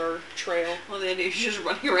mess with our trail. Well, then you're just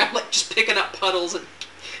running around like just picking up puddles and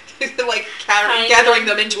like Hiding gathering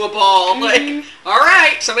them. them into a ball. Mhm. Like, all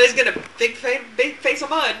right, somebody's gonna big face of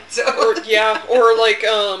mud. So Or yeah, or like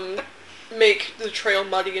make the trail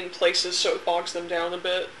muddy in places so it bogs them down a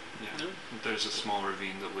bit. Yeah. There's a small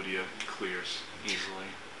ravine that Lydia clears easily.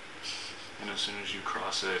 And as soon as you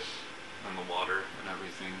cross it and the water and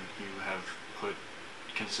everything, you have put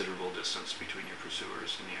considerable distance between your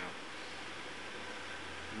pursuers and you.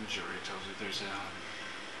 And Jury tells you there's an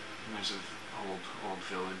old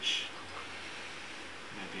village,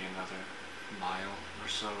 maybe another mile or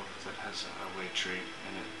so, that has a way tree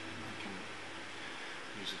in it. You can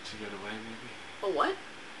use it to get away, maybe. A what?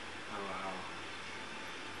 Oh, wow.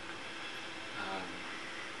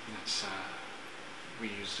 We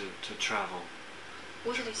used it to travel.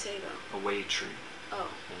 What did he say though? A way tree. Oh.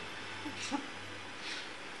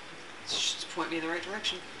 just point me in the right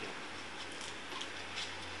direction.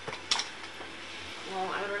 Well,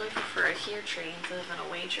 I would really prefer a here tree instead of an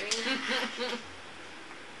away tree.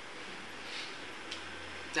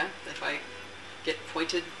 Yeah, if I get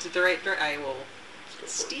pointed to the right direction, I will Let's go for it.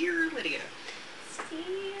 steer Lydia.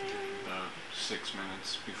 See ya. About 6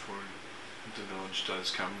 minutes before the village does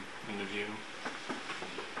come into view,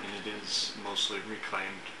 and it is mostly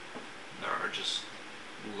reclaimed. There are just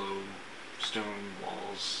low stone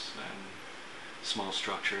walls and small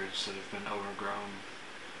structures that have been overgrown.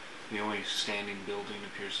 The only standing building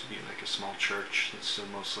appears to be like a small church that's still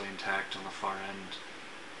mostly intact on the far end.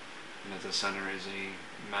 And at the center is a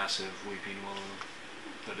massive weeping willow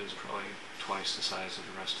that is probably twice the size of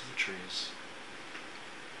the rest of the trees.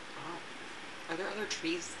 Wow. Are there other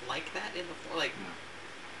trees like that in the like?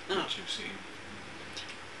 No, Oh, that you've seen.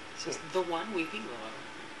 it's just the one weeping willow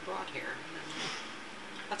brought here.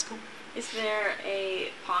 That's cool. Is there a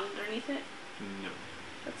pond underneath it? No.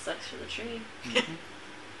 That sucks for the tree. Mhm.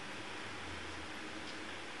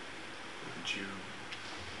 And you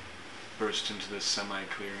burst into this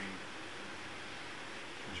semi-clearing.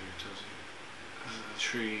 Andrew tells you, the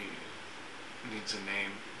tree needs a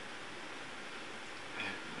name.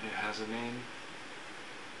 It has a name.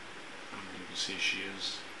 You can see she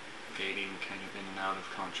is fading kind of in and out of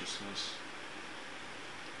consciousness.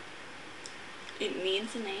 It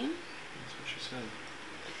needs a name? That's what she said.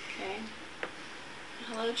 Okay.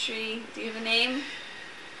 Hello, tree. Do you have a name?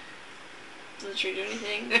 Does the tree do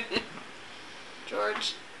anything?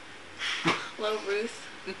 George. Hello, Ruth.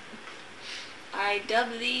 I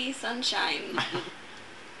dub thee Sunshine.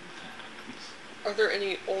 Are there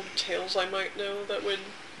any old tales I might know that would...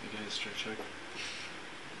 You guys start check.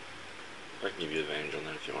 I can give you advantage on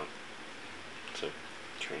that if you want. So,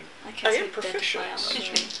 train. I I am cast proficient, Identify on the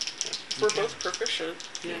so- tree. We're Okay. both proficient.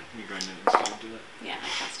 Yeah. You grind it instead do that? Yeah, I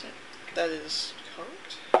cast it. That is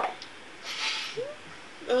correct.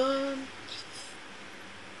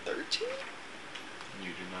 13? You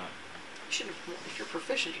do not You should have. If you're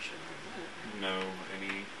proficient, you should have. know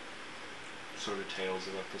any sort of tales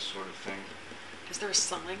about this sort of thing. Is there a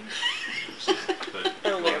sign? But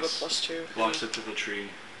I only have a Glass +2. walks up to the tree,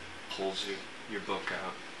 pulls your book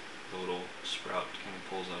out. The little sprout kind of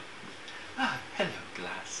pulls up. Ah, hello,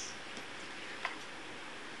 Glass.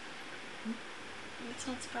 It's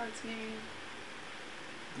not sprouts, Miriam.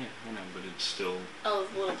 Yeah, I know, but it's still Oh,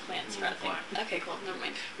 the little plant sprout thing. plant. Okay, cool. Never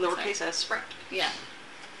mind. Lowercase Sorry. s sprout. Yeah.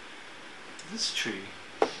 This tree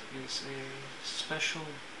is a special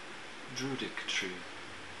druidic tree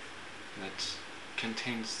that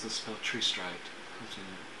contains the spell tree stride within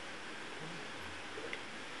it.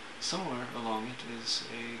 Somewhere along it is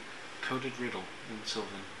a coded riddle in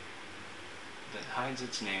Sylvan that hides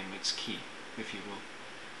its name, its key, if you will.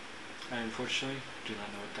 I unfortunately do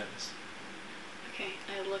not know what that is. Okay,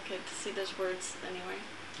 I look at to see those words anywhere.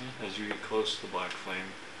 Yeah, as you get close to the black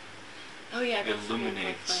flame, Oh yeah, I it got the little black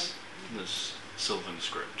illuminates flame, this Sylvan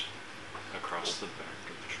script across the back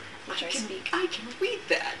of the tree. which I speak. I can read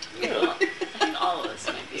that. Well, I think all of us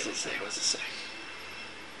might be What's able it to. say? What's it say?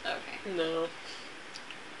 Okay. No.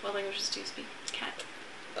 What languages do you speak? Cat.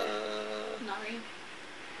 Nari.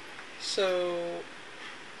 So...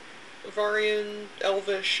 Varian,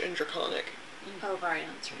 Elvish, and Draconic. Oh, Varian,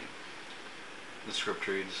 that's right. The script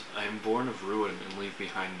reads, I am born of ruin and leave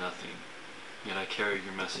behind nothing, yet I carry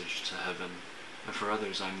your message to heaven, and for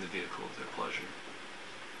others I am the vehicle of their pleasure.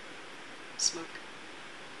 Smoke.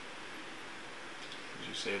 As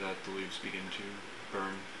you say that, the leaves begin to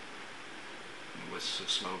burn, and wisps of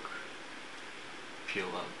smoke peel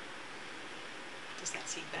up. Does that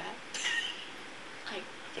seem bad? I think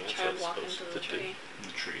that's try what to it's walk supposed into the to do. tree. And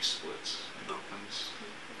the tree splits and opens,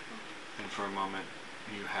 and for a moment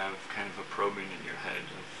you have kind of a probing in your head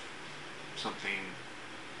of something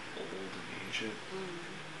old and ancient,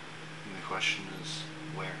 and the question is,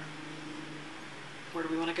 where? Where do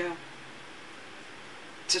we want to go?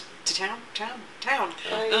 To town? Town.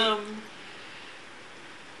 I-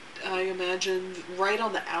 I imagine right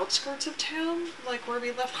on the outskirts of town, like where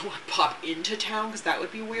we left. I want to pop into town because that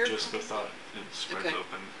would be weird. Just the thought, it spreads Okay.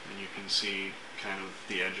 open, and you can see kind of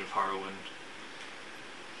the edge of Harrowland.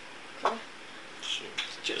 Cool. Shoot.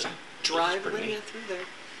 Just Yeah. drive That's pretty Lydia neat. through there.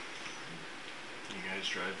 You guys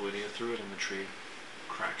drive Lydia through it, and the tree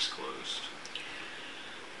cracks closed.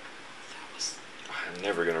 That was I'm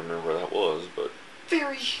never gonna remember where that was, but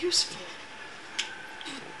very useful.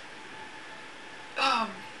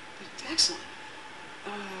 Excellent.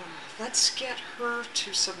 Let's get her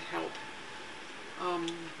to some help.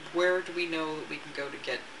 Where do we know that we can go to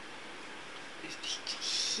get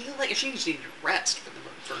healing? If she needs to rest for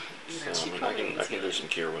so, I can do some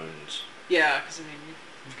cure wounds. yeah, because I mean,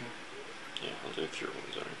 Okay. Yeah, I'll do cure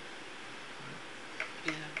wounds. Alright.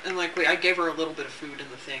 And like I gave her a little bit of food in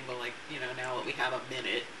the thing, but like now that we have a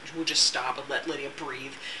minute, we'll just stop and let Lydia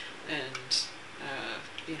breathe, and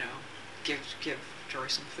give Jory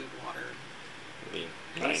some food, water. Maybe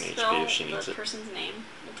How 9 do you HP spell if she needs the it. person's name?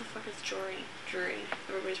 What the fuck is Jory? Drury.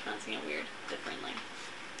 Everybody's pronouncing it weird, differently.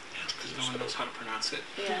 Because no one knows how to pronounce it.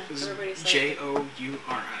 Yeah, It's everybody's Jouri. Oh.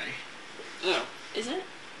 Is it?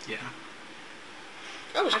 Yeah.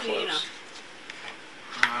 I was How do you know?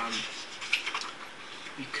 close.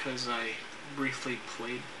 Because I briefly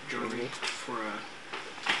played Jory for a.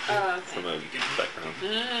 Oh, From okay. a background.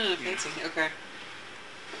 Fancy. Okay.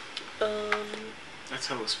 That's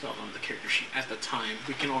how it was spelled on the character sheet at the time.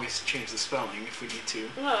 We can always change the spelling if we need to.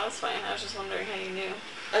 No, that's fine. I was just wondering how you knew.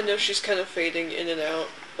 I know she's kind of fading in and out,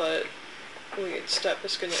 but Step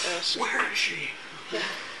is going to ask. Where is she?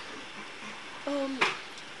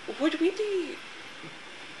 Would we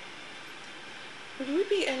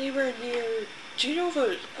be anywhere near? Do you know of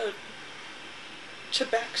a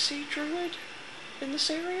tabaxi druid in this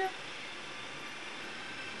area?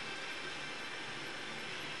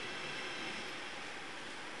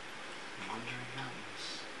 Wandering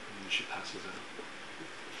mountains. And she passes out.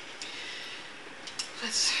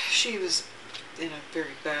 She was in a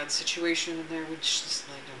very bad situation in there. We just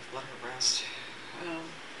let her rest. And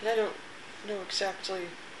I don't know exactly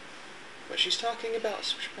what she's talking about,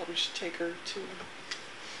 so we should probably just take her to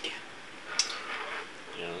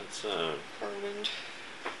Yeah, Harland.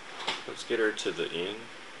 let's get her to the inn,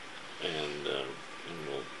 and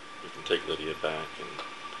we can take Lydia back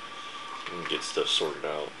and get stuff sorted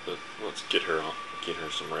out. But let's get her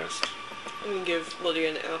some rest. We can give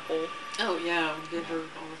Lydia an apple. Oh yeah, give her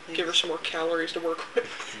all the things. Give her some more calories to work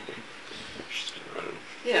with. She's been running.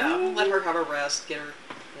 Yeah, let her have a rest. Get her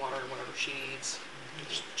water, whatever she needs.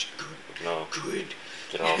 No, Good.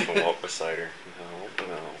 get off and walk beside her. No, go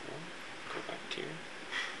back to you.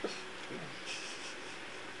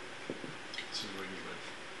 This is where you live.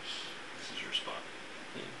 This is your spot.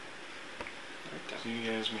 Right So you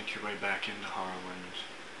guys make your way back into Harland.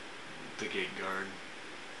 The gate guard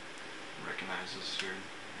recognizes your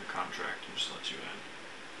contract and just lets you in.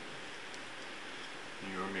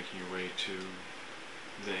 You are making your way to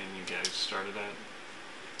the inn you guys started at.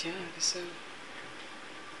 Yeah, I guess so.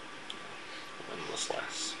 Endless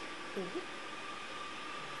lass.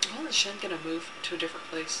 Well, is Shen gonna move to a different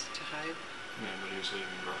place to hide? Yeah, but he was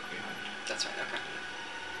leaving Brock behind. That's right. Okay.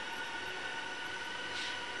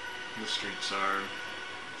 The streets are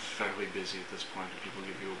fairly busy at this point. People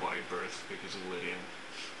give you a wide berth because of Lydia.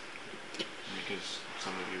 Because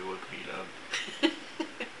some of you look beat up.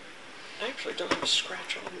 I actually don't have a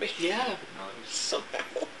scratch on me. Yeah. No, it was, Somehow.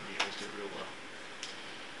 you guys did real well.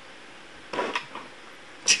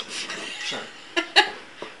 Sorry.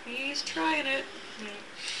 He's trying it.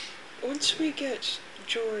 Once we get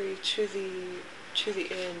Jory to the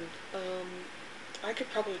inn, I could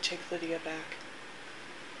probably take Lydia back.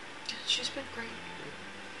 She's been great.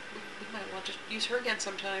 We might want to use her again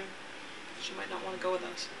sometime. She might not want to go with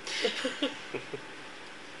us.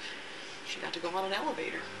 She got to go on an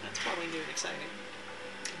elevator. That's probably new and exciting.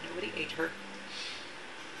 And nobody ate her.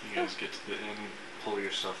 You guys get to the inn, pull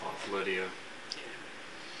your stuff off Lydia.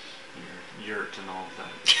 Your yurt and all of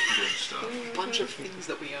that good stuff. A bunch of things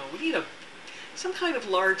that we own. We need some kind of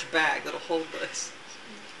large bag that'll hold this.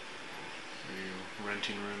 Are you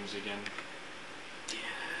renting rooms again? Yeah,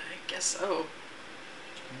 I guess so.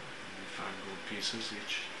 5 gold pieces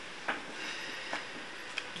each.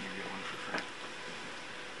 You get one for free.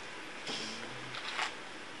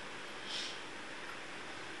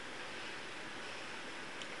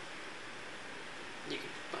 You can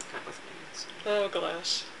buck up with me. So. Oh,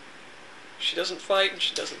 Glass. She doesn't fight and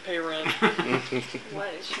she doesn't pay rent.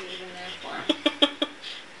 What is she even there for?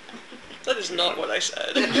 That is not what I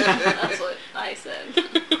said. That's what I said. You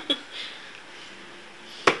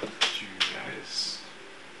guys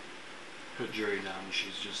put Jerry down.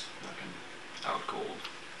 She's just fucking out cold.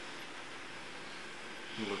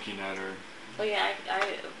 Looking at her. Oh yeah,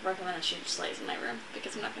 I recommend that she just lays in my room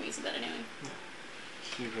because I'm not going to use the bed anyway.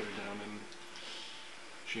 You put her down and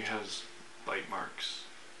she has bite marks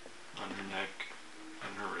on her neck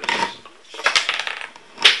and her wrists.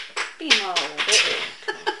 Bimo.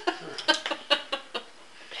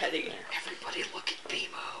 Petty. Everybody look at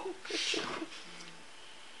Bimo.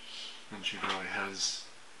 And she probably has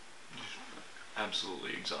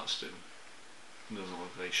absolutely exhausted. Doesn't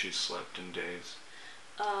look like she's slept in days.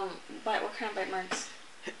 What kind of bite marks?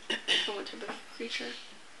 From what type of creature?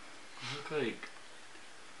 Look like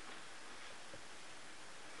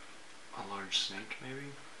a large snake,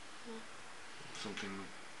 maybe? Something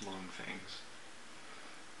with long fangs.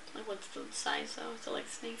 Like, what's the size though? Is it like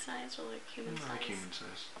snake size or like human size? Like human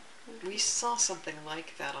size. We saw something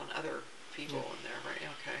like that on other people in there, right?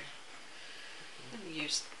 Okay. And you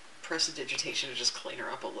use prestidigitation to just clean her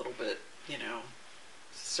up a little bit,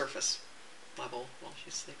 surface level while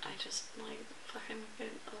she's sleeping. I just like fucking get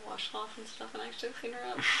a washcloth and stuff and actually clean her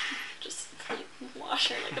up. Just like wash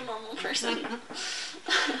her like a normal person.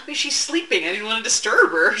 I mean, she's sleeping. I didn't want to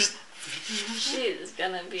disturb her. She's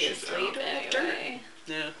gonna be She's asleep out. anyway.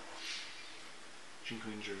 Yeah. She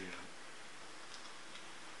cleans her,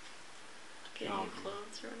 Get new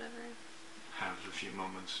clothes or whatever. have a few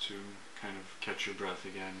moments to kind of catch your breath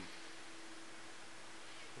again.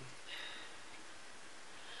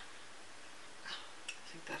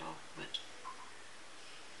 I think that all went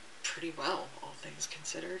pretty well, all things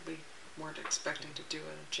considered. We weren't expecting to do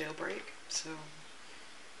a jailbreak, so...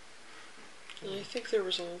 And I think there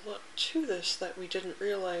was a lot to this that we didn't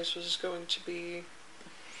realize was going to be...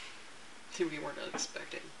 We weren't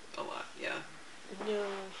expecting a lot, yeah. No.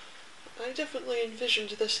 I definitely envisioned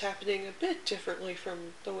this happening a bit differently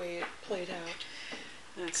from the way it played out.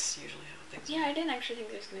 That's usually how things Yeah, I didn't actually think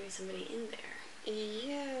there was gonna be somebody in there.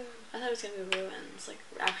 Yeah. I thought it was gonna be ruins, like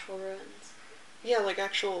actual ruins. Yeah, like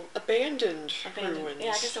actual abandoned ruins.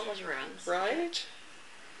 Yeah, I guess it was ruins. Right?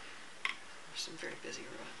 There's some very busy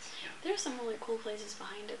ruins, yeah. There's some really cool places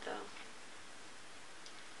behind it, though.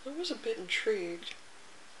 I was a bit intrigued.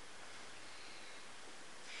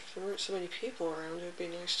 If there weren't so many people around, it would be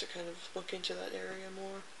nice to kind of look into that area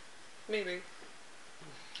more. Maybe.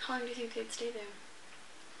 How long do you think they'd stay there?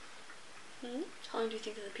 Hmm? How long do you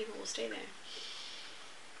think that the people will stay there?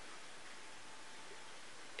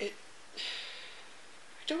 I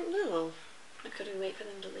don't know. Like, could we wait for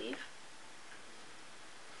them to leave?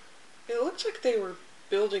 It looked like they were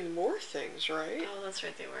building more things, right? Oh, that's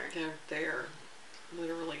right, they were. They're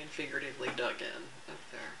literally and figuratively dug in up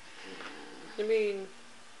there. I mean,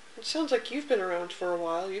 it sounds like you've been around for a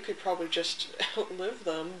while. You could probably just outlive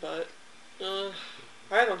them, but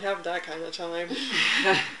I don't have that kind of time.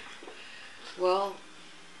 Well,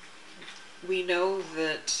 we know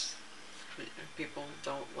that people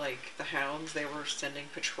don't like the hounds. They were sending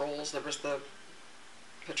patrols. There was the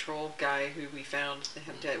patrol guy who we found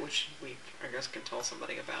him dead, which we, I guess, can tell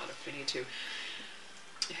somebody about if we need to.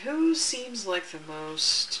 Who seems like the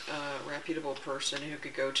most reputable person who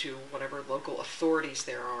could go to whatever local authorities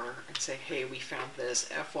there are and say, hey, we found this,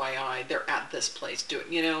 FYI, they're at this place, do it,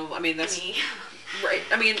 I mean, that's... Me. Right,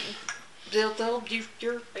 I mean, they'll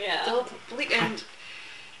Yeah. believe, and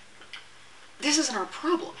this isn't our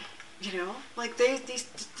problem, like,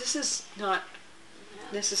 this is not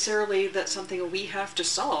necessarily that something we have to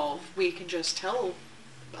solve. We can just tell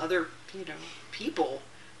other, people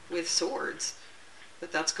with swords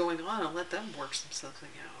that that's going on and let them work something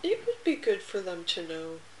out. It would be good for them to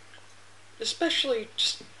know. Especially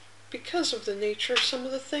just because of the nature of some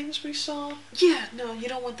of the things we saw. Yeah, no, you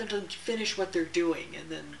don't want them to finish what they're doing and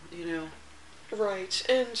then, Right,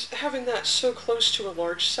 and having that so close to a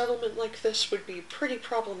large settlement like this would be pretty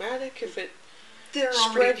problematic if it they're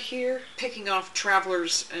spread already here. picking off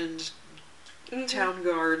travelers and town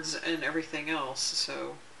guards and everything else,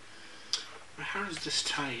 so... How does this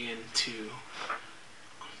tie into...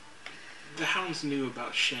 The hounds knew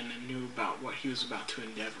about Shen and knew about what he was about to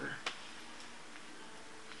endeavor.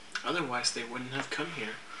 Otherwise, they wouldn't have come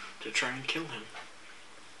here to try and kill him.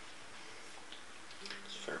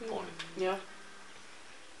 It's a fair point. Yeah.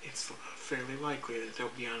 It's fairly likely that they'll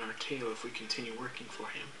be on our tail if we continue working for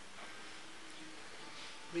him.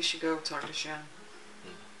 We should go talk to Shen.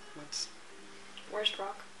 Where's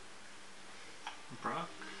Brock? Brock?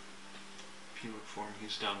 If you look for him,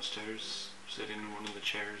 he's downstairs, sitting in one of the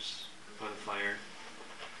chairs by the fire.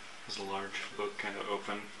 Has a large book kind of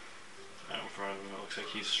open out in front of him. It looks like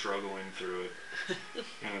he's struggling through it.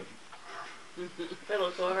 Kind of, We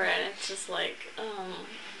look over and it's just like,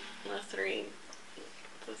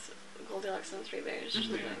 this Goldilocks and the Three Bears.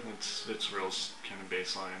 yeah, it's real kind of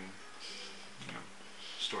baseline,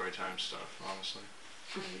 story time stuff, honestly.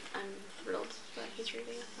 I'm thrilled that he's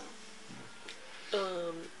reading it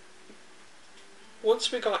though.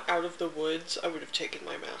 Once we got out of the woods, I would have taken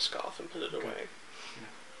my mask off and put it away.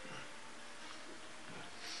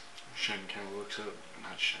 Shen kind of looks up.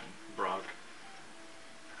 Not Shen. Brock.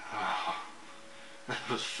 Oh, that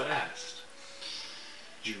was fast.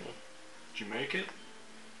 Did you make it?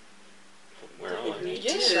 Where are they?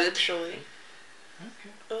 Yes, did. actually.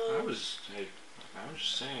 Okay. I was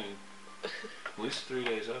just saying, at least 3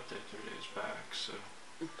 days up there, 3 days back, so.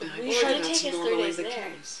 I'm We sure did that's take us 3 normally days the there.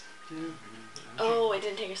 case. Yeah. Oh, it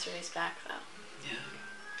didn't take us 3 days back though.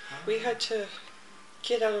 Yeah. We had to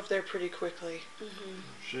get out of there pretty quickly. Mm-hmm.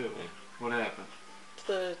 Shit, what happened?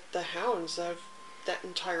 The hounds have that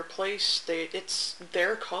entire place. It's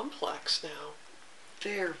their complex now.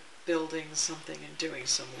 They're building something and doing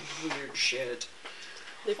some weird shit.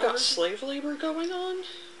 They've got slave labor going on.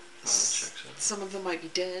 That checks out. Some of them might be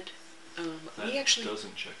dead. That We actually,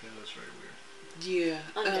 doesn't check out. That's very weird. yeah,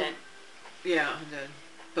 Undead. yeah, undead.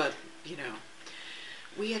 But you know,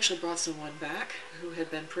 we actually brought someone back who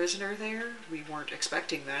had been prisoner there. We weren't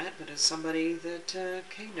expecting that, but as somebody that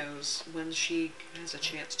Kay knows, when she has a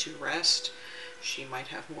chance to rest, she might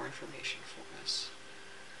have more information for us.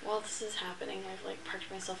 While this is happening, I've like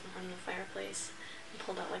parked myself in front of the fireplace and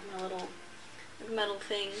pulled out like my little metal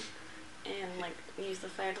thing and like used the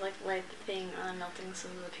fire to like light the thing on melting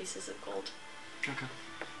some of the pieces of gold. Okay.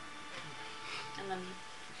 And then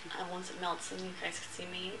once it melts, and you guys can see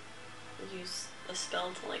me use a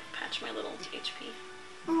spell to like patch my little HP.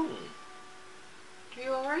 Oh,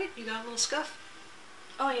 you all right? You got a little scuff?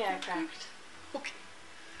 Oh yeah, I cracked. Okay.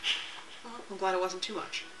 Well, I'm glad it wasn't too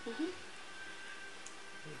much. Mhm.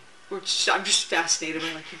 I'm just fascinated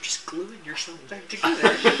by like you're just gluing yourself back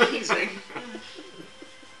together. Amazing.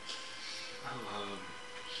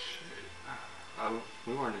 Shit.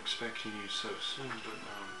 We weren't expecting you so soon, but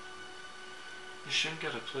you should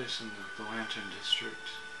get a place in the Lantern District.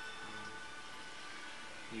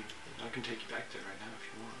 I can take you back there right now if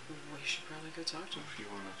you want. We should probably go talk to him. If you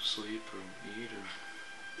want to sleep or eat or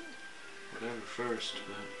whatever first,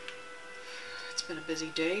 but It's been a busy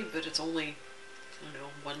day, but it's only, I don't know,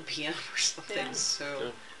 1 p.m. or something, Yeah.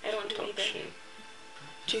 so... I don't do Talk either. shit.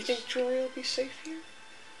 Do you think Jory will be safe here?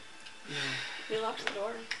 yeah. We locked the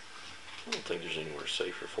door. I don't think there's anywhere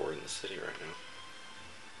safer for her in the city right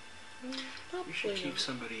now. We should keep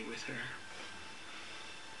somebody with her.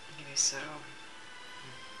 Maybe so.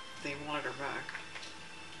 They wanted her back.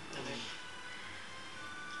 And they...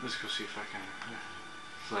 Let's go see if I can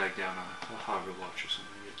flag down a harbor watch or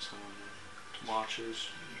something. Get someone to watch us.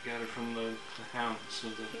 You got her from the hounds, so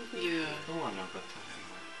Yeah, I want to know about that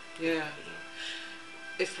anyway. yeah.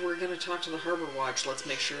 If we're going to talk to the Harbor Watch, let's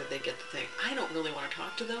make sure that they get the thing. I don't really want to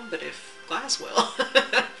talk to them, but if Glass will.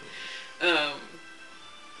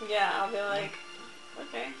 Yeah, I'll be like,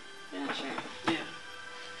 okay, yeah, sure. Yeah.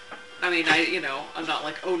 I mean, I'm not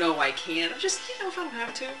like, oh no, I can't. I'm just, if I don't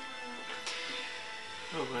have to.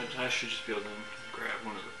 Oh, but I should just be able to grab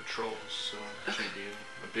one of the patrols, so it shouldn't be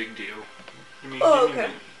a big deal. Give me a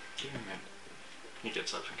minute. Give me a minute. He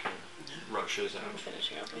gets up and kind of rushes I'm out.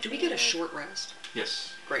 finishing up. Do we get a short rest?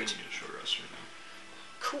 Yes. Great. You can get a short rest right now.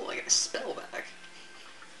 Cool, I get a spell back.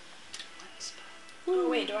 Oh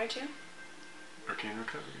wait, do I too? Arcane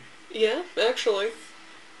recovery. Yeah, actually.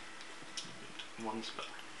 One spell.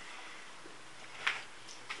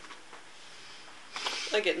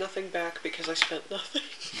 I get nothing back because I spent nothing.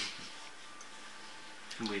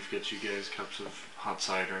 Leaf gets you guys cups of hot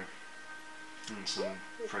cider and some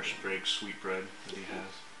fresh baked sweetbread that he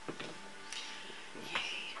has.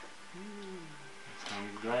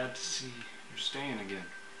 I'm glad to see you're staying again.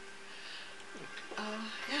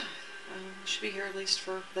 Yeah. Should be here at least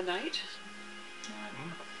for the night.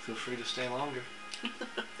 Feel free to stay longer.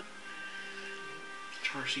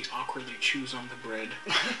 Charcy awkwardly chews on the bread.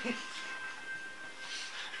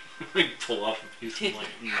 We pull off a piece of like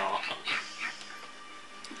gnaw.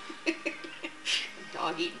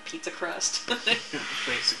 Dog eating pizza crust.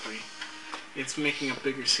 Basically. It's making a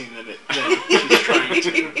bigger scene than she's trying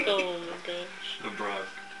to. Oh my gosh. The Brock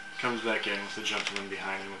comes back in with the gentleman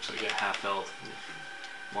behind him, looks like a half-elf.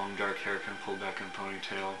 Long dark hair kind of pulled back in a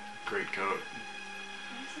ponytail, great coat.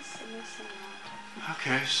 This is so missing.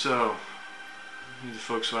 Okay, so, you the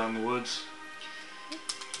folks out in the woods?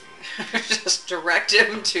 Just direct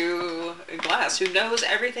him to Glass, who knows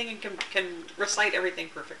everything and can recite everything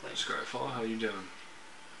perfectly. Skyfall, how you doing?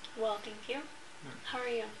 Well, thank you. How are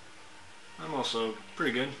you? I'm also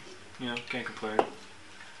pretty good. Can't complain.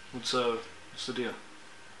 What's the deal?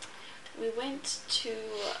 We went to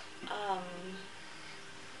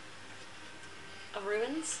a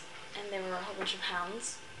ruins, and there were a whole bunch of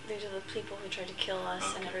hounds. These are the people who tried to kill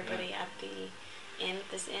us and everybody at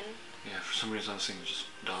this inn. Yeah, for some reason I was thinking just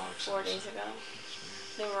dogs. 4 days ago.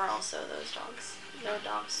 There were also those dogs. There were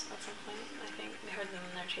dogs at some point, I think. We heard them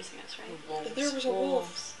and they're chasing us, right? Wolves. There was a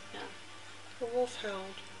wolf. Yeah. A wolf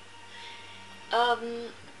hound.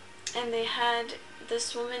 And they had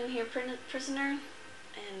this woman here prisoner,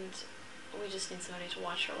 and we just need somebody to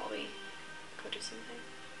watch her while we go do something.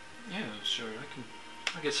 Yeah, sure.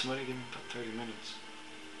 I'll get somebody. Give me about 30 minutes.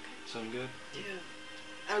 Sound good? Yeah.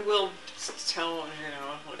 I will tell,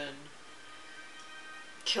 when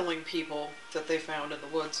killing people that they found in the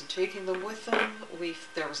woods and taking them with them.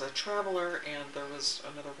 There was a traveler and there was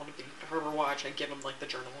another one of the Harbor Watch. I give him like the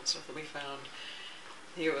journal and stuff that we found.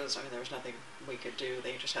 There was nothing we could do.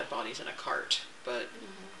 They just had bodies in a cart. But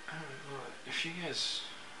well, if you guys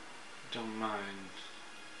don't mind,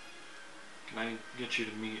 can I get you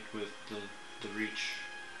to meet with the Reach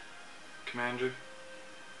commander?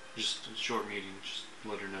 Just a short meeting. Just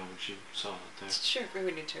let her know what you saw out there. sure,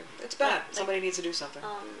 we need to. It's bad. Somebody needs to do something.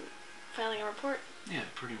 Filing a report. Yeah,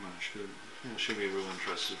 pretty much. But, she'll be real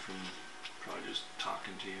interested from probably just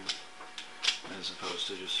talking to you, as opposed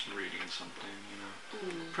to just reading something.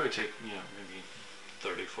 Probably take maybe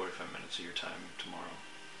 30, 45 minutes of your time tomorrow.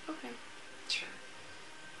 Okay. Sure.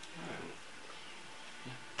 Alright.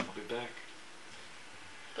 Yeah, I'll be back.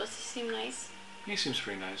 Does he seem nice? He seems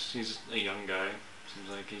pretty nice. He's a young guy. Seems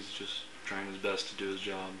like he's just trying his best to do his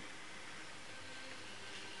job.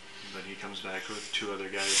 But he comes back with two other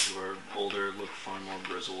guys who are older, look far more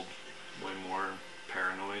grizzled, way more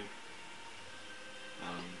paranoid.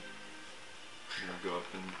 Go up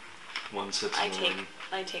and one sits in the room.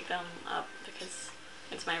 I take them up because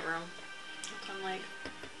it's my room. So I'm like,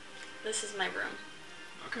 this is my room.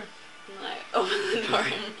 Okay. And then I open the door.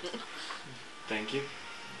 Thank you.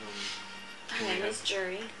 Her name is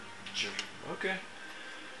Jury. Okay.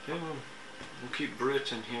 Yeah, we'll keep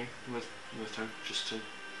Britt in here with her, just to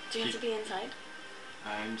Do you have to be inside?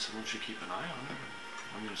 someone should keep an eye on her.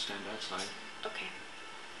 I'm gonna stand outside. Okay.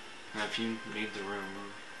 And if you need the room or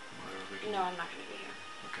whatever, we can... No, I'm not gonna be here.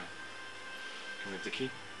 Okay. Can we have the key?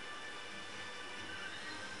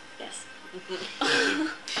 Yes.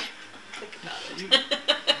 Think about it.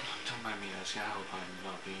 Don't mind me asking. I hope I'm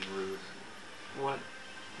not being rude. What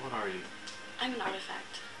are you? I'm an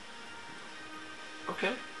artifact.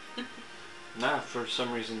 Okay. Nah, for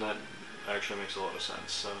some reason that actually makes a lot of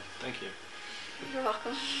sense, so thank you. You're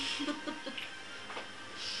welcome.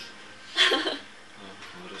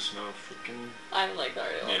 Let us know if we can... I'm like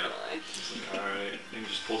already walking Yeah. away. He's like, alright. And he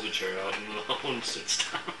just pulls a chair out and the other one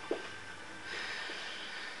sits down.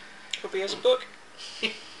 Hope he has a book. Or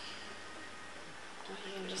you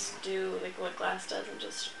can just do like what Glass does and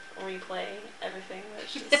just replay everything that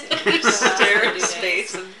she's seen. for the last Stare 30 into days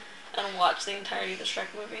space and and watch the entirety of the Shrek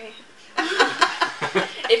movie.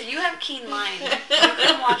 If you have keen mind, you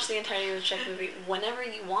can watch the entirety of the Shrek movie whenever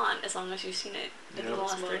you want, as long as you've seen it in the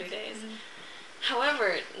last 30 days.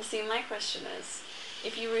 However, see, my question is,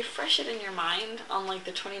 if you refresh it in your mind on like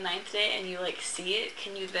the 29th day and you like see it,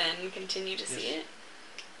 can you then continue to see it?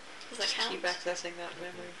 Does that just count? keep accessing that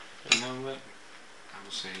memory. You know what? I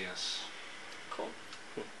will say yes. Cool.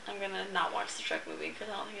 I'm gonna not watch the Shrek movie because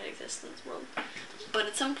I don't think it exists in this world. But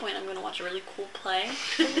at some point, I'm gonna watch a really cool play.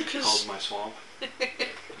 Called My Swamp.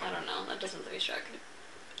 I don't know. That doesn't have to be Shrek.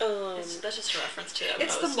 That's just a reference to it.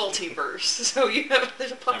 It's the multiverse, so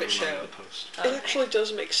there's a puppet I remember show. the post. Okay. It actually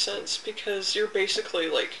does make sense because you're basically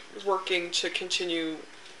like working to continue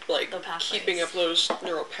like The pathways. keeping up those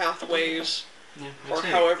neural pathways Yeah, or I'd say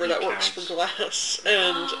however it that works for counts. Glass.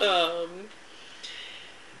 And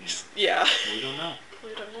yeah. We don't know.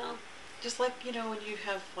 We don't know. Just like, when you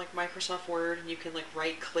have like Microsoft Word and you can like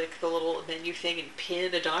right click the little menu thing and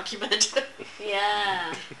pin a document.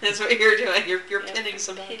 Yeah. That's what you're doing. You're Yep, pinning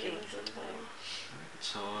some pinning documents. something.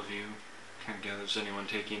 So all of you can't gather. Is anyone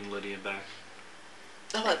taking Lydia back?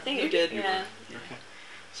 Oh, I think you did. Yeah. Okay.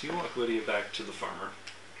 So you walk Lydia back to the farmer,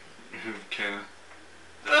 who kind of...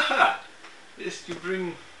 Aha! Yes, you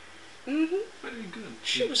bring... Mm-hmm. Very good.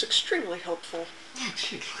 She was extremely helpful. Oh,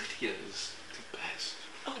 gee, Lydia is the best.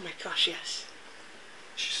 Oh my gosh, yes.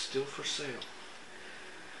 She's still for sale.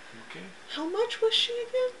 Okay? How much was she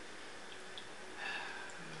again?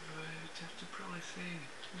 I'd have to probably say,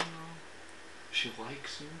 if she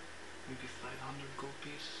likes you, maybe 500 gold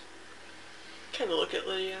pieces. Kind of look at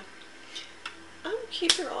Lydia.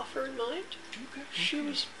 Keep her offer in mind. Okay. She okay.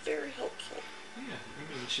 was very helpful. Yeah,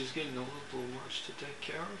 I mean, she's getting a little much to take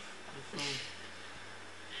care of.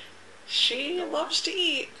 She loves to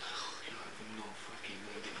eat. You have no fucking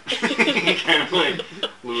idea. He kind of like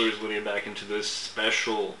lures Lydia back into this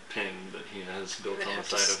special pen that he has built We're on gonna the have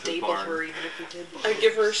to side of his staple barn. her even if we did. I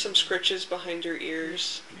give her some scritches behind her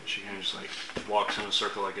ears. And she kind of just like walks in a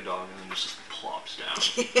circle like a dog and then just plops down.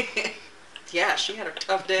 Yeah, she had a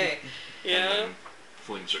tough day. And Yeah. then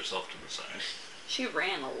flings herself to the side. She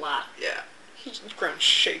ran a lot. Yeah. The ground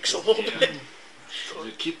shakes a little Yeah. bit. So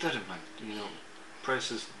keep that in mind.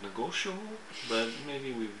 Price is negotiable, but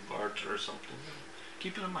maybe we barter or something.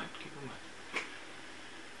 Keep it in mind. Keep it in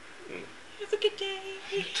mind. Have a good day.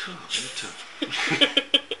 You too. You too.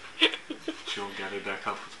 She'll gather back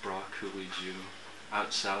up with Brock, who leads you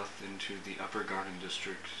out south into the Upper Garden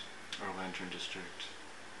District, or Lantern District,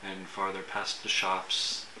 and farther past the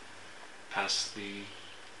shops, past the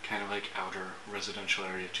kind of like outer residential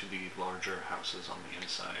area to the larger houses on the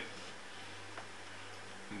inside.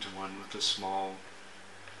 Into one with a small,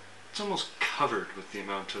 it's almost covered with the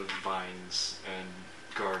amount of vines and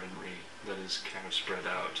gardenry that is kind of spread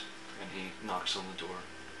out. And he knocks on the door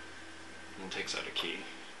and takes out a key,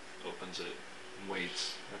 opens it, and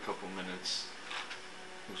waits a couple minutes.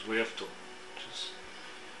 Goes, we have to just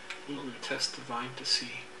We'll test the vine to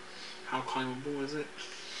see how climbable is it.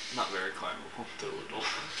 not very climbable, a little.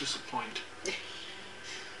 Disappoint.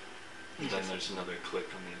 And then there's another click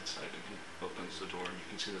on the inside, and he opens the door, and you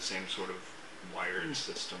can see the same sort of wired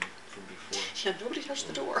system from before. Yeah, nobody touched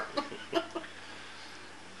the door.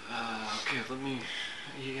 Okay,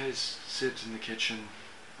 you guys sit in the kitchen.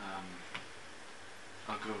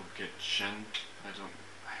 I'll go get Shen. I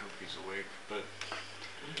hope he's awake, but...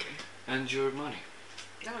 Okay. And your money.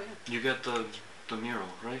 Oh, yeah. You got the mural,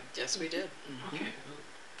 right? Yes, we did. Mm-hmm. Okay, well,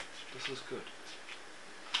 this is good.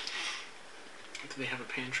 Do they have a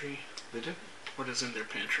pantry? They do. What is in their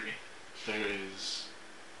pantry? There is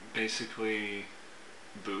basically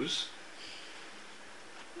booze,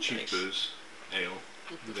 cheap Nice. booze, ale.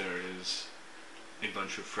 There is a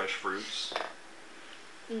bunch of fresh fruits.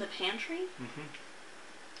 In the pantry? Mm-hmm.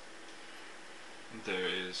 There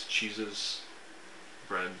is cheeses,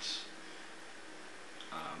 breads,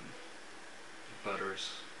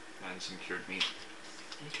 butters, and some cured meat.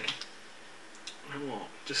 Okay. I will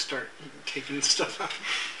just start taking the stuff out.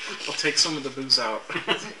 I'll take some of the booze out.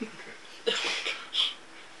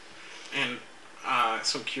 And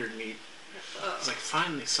some cured meat. It's like,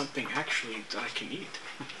 finally, something actually that I can eat.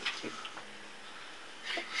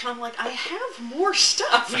 And I'm like, I have more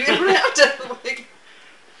stuff. You don't have to, like...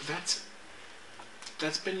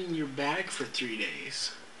 That's been in your bag for 3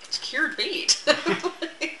 days. It's cured meat. This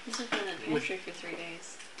has been in the pantry for 3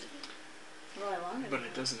 days. Really longer But than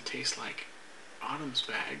it that. doesn't taste like Autumn's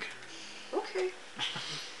bag. Okay.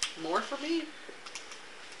 More for me.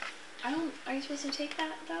 Are you supposed to take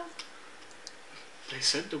that, though? They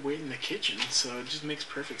said to wait in the kitchen, so it just makes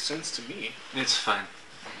perfect sense to me. It's fine.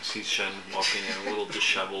 You see Shen walking in a little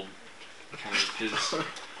disheveled, kind of his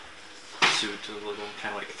suit a little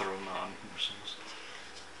kind of like thrown on or something.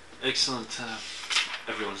 Excellent.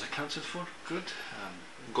 Everyone's accounted for. Good.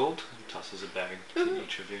 Gold. He tosses a bag to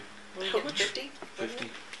each of you. Will you How get much? 50? 50.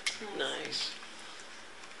 Nice.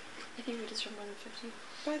 I think we just from 150.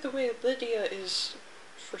 By the way, Lydia is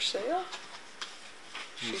for sale.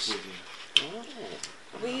 Who's She's- with you? Oh.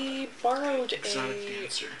 We borrowed Exotic a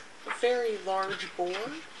dancer. very large boar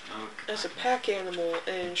Okay. as a pack animal,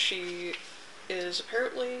 and she is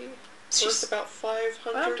apparently She's- worth about Why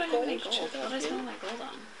 500 don't I have any gold. gold? What is 2,000. all my gold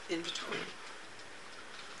on? Inventory.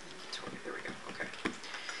 There we go.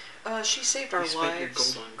 Okay. She saved our You spent your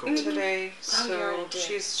lives gold on gold. today, you so already did.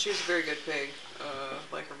 she's a very good pig.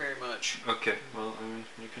 Like her very much. Okay. Well, I mean,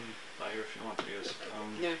 you can buy her if you want to. Yes.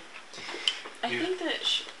 Yeah. I You- think that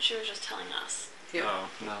she was just telling us. Yeah. Oh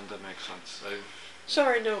no, that makes sense.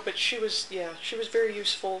 Sorry, no, but she was very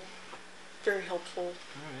useful, very helpful. All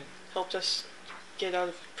right. Helped us get out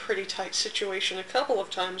of a pretty tight situation a couple of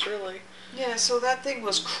times, really. Yeah. So that thing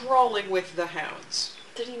was crawling with the hounds.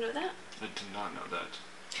 Did you know that? I did not know that.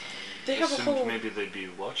 They have a assumed whole- maybe they'd be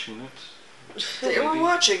watching it. They were Maybe.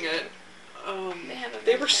 watching it. They have a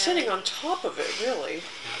They were vampire- sitting on top of it, really.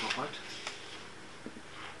 What?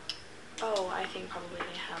 Oh, I think probably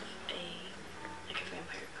they have a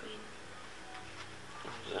vampire queen.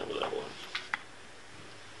 Is that what that was?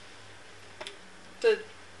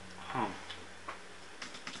 Huh.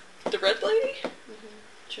 The red lady.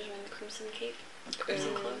 She was wearing the crimson cape,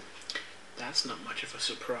 crimson Uh, cloak. That's not much of a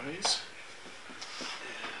surprise.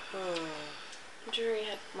 The jury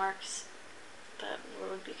had marks that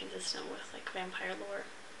would be consistent with like vampire lore.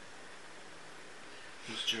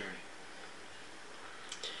 Who's Jerry?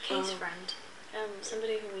 Kate's friend,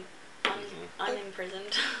 somebody who we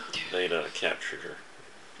unimprisoned. Mm-hmm. They'd captured her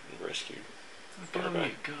and rescued. Got Got me her a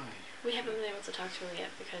back. guy. We haven't been able to talk to her yet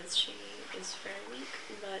because she is very weak,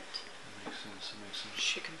 but That makes sense. That makes sense.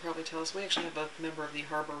 She can probably tell us. We actually have a member of the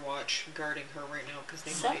Harbor Watch guarding her right now because they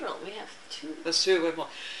several. We have two. might. That's two.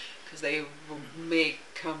 Because they may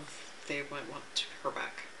come. They might want her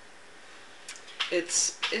back.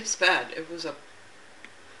 It's bad. It was a.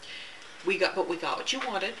 We got what you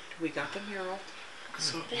wanted. We got the mural.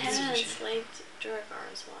 So, They had an enslaved Duragar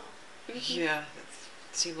as well. Yeah,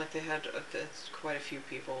 it seemed like they had quite a few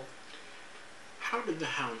people. how did the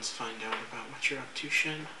hounds find out about what you're up to,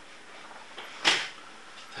 Shen?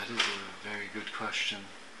 That is a very good question.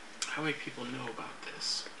 How many people know about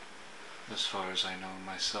this? As far as I know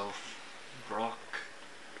myself, Brock,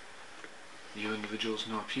 you individuals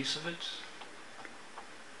know a piece of it,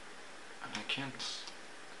 and I can't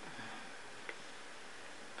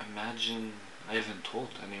imagine I haven't told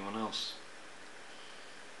anyone else.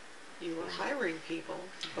 You were hiring people,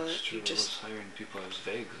 but It's true, you just... I was hiring people. I was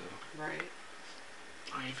vague, though. Right.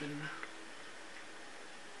 Ivan.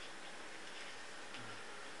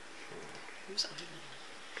 Who's Ivan?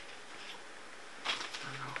 I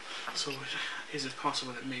don't know. So, is it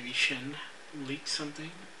possible that maybe Shen leaked something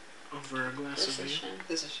over a glass This of is ale? Shen.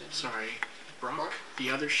 This is Shen. Sorry, Brock? Brock? The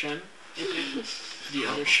other Shen? The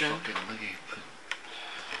Oh, other Shen? fucking late,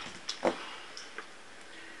 but...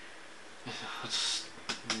 It's...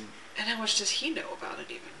 And how much does he know about it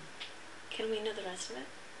even? Can we know the rest of it?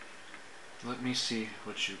 Let me see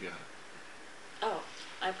what you got. Oh,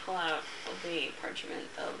 I pull out the parchment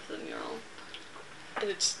of the mural. And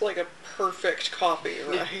it's like a perfect copy,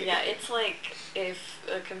 right? Yeah, it's like if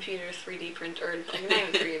a computer 3D print, or like not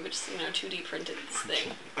even 3D, but just 2D printed this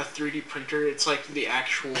thing. A 3D printer, it's like the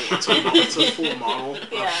actual, it's a full model of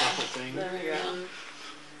the Yeah. whole thing. There we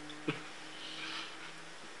go.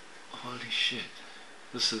 Holy shit.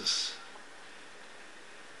 This is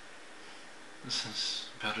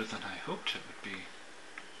better than I hoped it would be.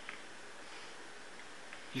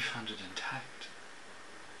 You found it intact.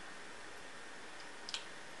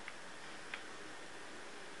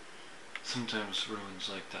 Sometimes ruins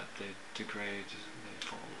like that, they degrade, they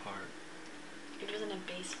fall apart. It was in a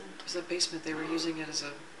basement. It was a basement. They were using it as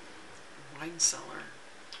a wine cellar.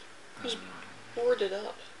 I Was- don't know. Boarded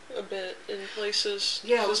up a bit in places.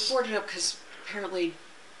 Yeah, it was boarded up because apparently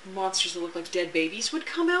monsters that looked like dead babies would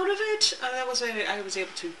come out of it. I was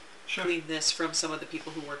able to Sure. glean this from some of the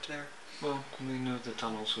people who worked there. Well, we knew the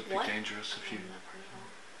tunnels would be What? dangerous if you I'm not part of all.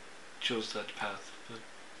 chose that path, but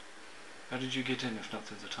how did you get in if not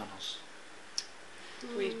through the tunnels?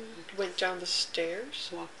 We went down the stairs.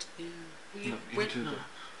 Walked. Yeah. We No, went. into the...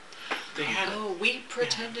 They had Oh, we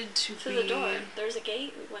pretended to Through be the door. There's a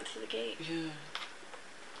gate. We went through the gate. Yeah.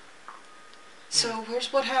 So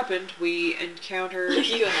here's what happened. We encountered.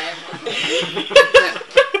 You and I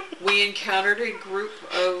have We encountered a group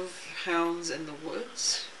of hounds in the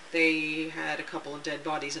woods. They had a couple of dead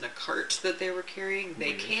bodies in a cart that they were carrying. They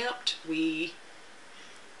Weird. camped. We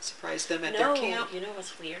surprised them at No, their camp. you know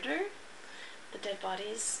what's weirder? The dead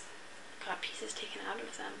bodies got pieces taken out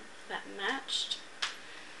of them that matched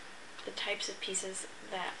the types of pieces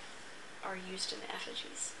that are used in the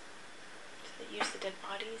effigies. So they use the dead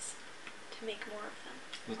bodies to make more of them.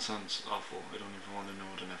 That sounds awful. I don't even want to know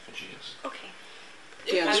what an effigy is. Okay.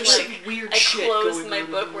 Yeah, I'm there's like- some weird I shit closed going my on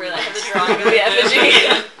book in where the I have woods. the drawing of the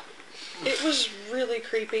effigy. It was really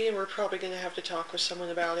creepy, and we're probably going to have to talk with someone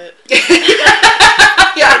about it.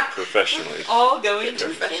 Yeah. Professionally. All going to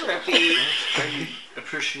Professional. therapy. I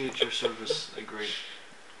appreciate your service a great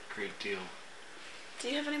deal. Do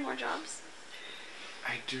you have any more jobs?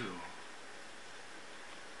 I do.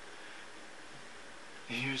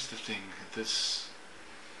 Here's the thing. This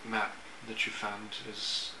map that you found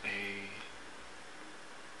is a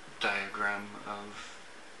diagram of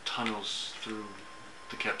tunnels through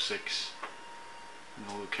the Kep 6 and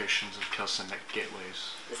the locations of Kelsonek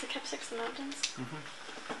gateways. Is the Kep 6 the mountains?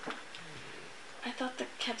 Mm-hmm. I thought the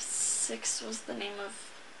Kep 6 was the name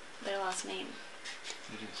of their last name.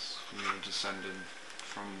 It is. We are descended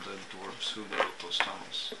from the dwarves who built those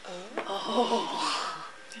tunnels. Oh.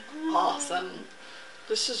 Awesome.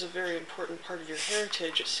 This is a very important part of your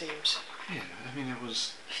heritage, it seems. Yeah, I mean it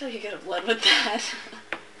was, I feel like you could have led with that.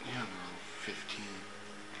 I don't know,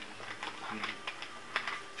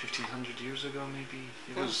 1500 years ago maybe?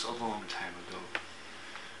 It was a long time ago.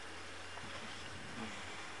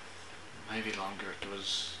 Maybe longer. It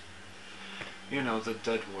was, the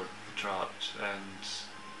dead ward dropped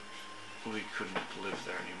and we couldn't live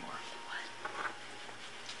there anymore.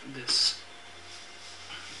 this.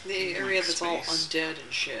 The area that's all Space. undead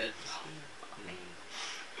and shit.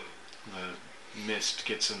 The mist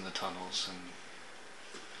gets in the tunnels and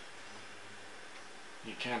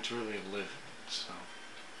you can't really live in it, so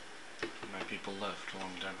my people left a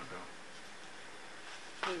long time ago.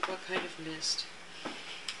 Wait, what kind of mist?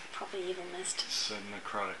 Probably evil mist. It's a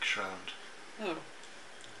necrotic shroud. Oh.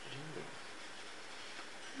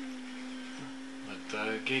 But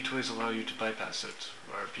the gateways allow you to bypass it.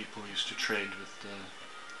 Our people used to trade with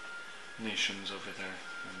the nations over there,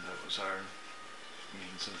 and that was our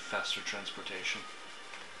means of faster transportation.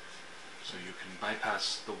 So you can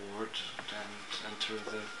bypass the ward and enter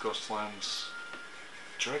the Ghostlands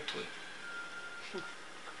directly.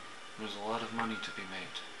 There's a lot of money to be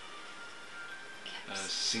made. a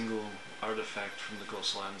single artifact from the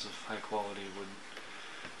coastlands of high quality would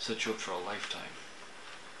set you up for a lifetime.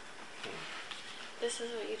 This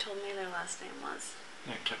is what you told me their last name was.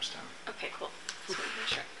 Yeah, Capstown. Okay, cool. Just making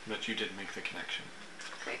sure. But you did make the connection.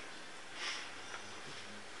 Great.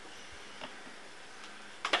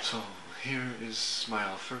 So, here is my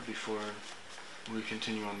offer before we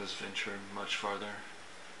continue on this venture much farther.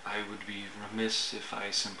 I would be remiss if I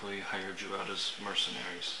simply hired you out as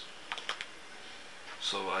mercenaries.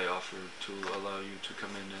 So I offer to allow you to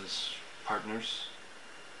come in as partners.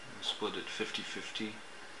 We'll split it 50-50.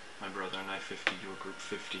 My brother and I 50, your group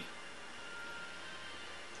 50.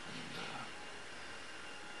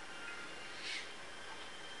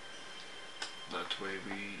 And that way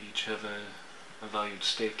we each have a valued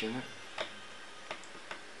stake in it.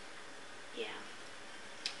 Yeah.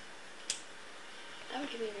 That would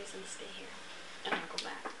give me a reason to stay here. And not go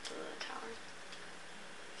back to the tower.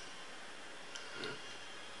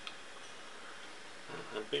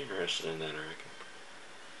 I'd be interested in that, I reckon.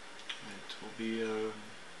 It will be a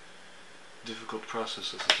difficult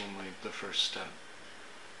process. This is only the first step.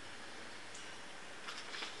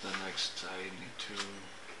 The next, I need to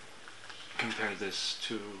compare this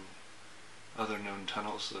to other known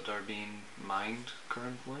tunnels that are being mined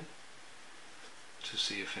currently to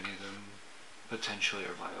see if any of them potentially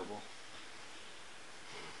are viable.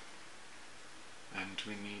 And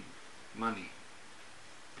we need money.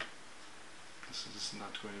 This is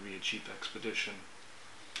not going to be a cheap expedition.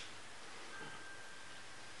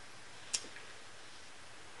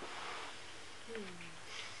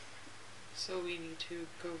 So we need to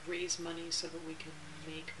go raise money so that we can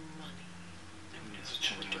make money. That's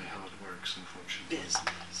generally how it works, unfortunately.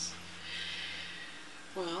 Business.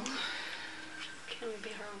 Well, Can we be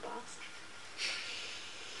our own boss?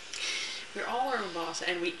 we're all our own boss,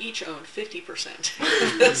 and we each own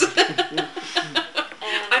 50%.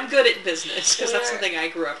 And I'm good at business because that's We're- something I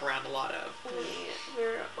grew up around a lot of.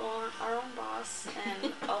 we're our own boss,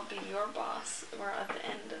 and I'll be your boss. We're at the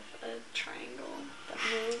end of a triangle that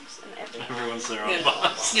moves, and Everyone's their own Yeah.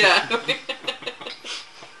 boss. Yeah.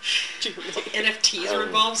 NFTs are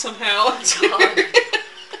involved somehow. God.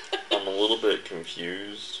 I'm a little bit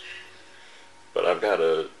confused, but I've got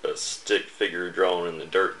a stick figure drawn in the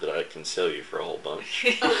dirt that I can sell you for a whole bunch.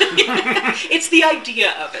 It's the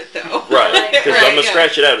idea of it, though. Right, because Right, I'm going to yeah.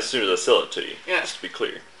 scratch it out as soon as I sell it to you, Yeah. just to be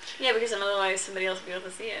clear. Yeah, because otherwise somebody else will be able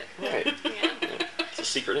to see it. Right. Yeah. It's a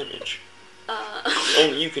secret image. Uh,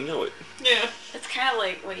 Only you can know it. Yeah. it's kind of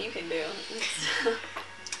like what you can do.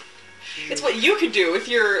 It's what you can do with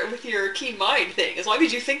your key mind thing. As long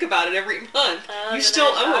as you think about it every month, you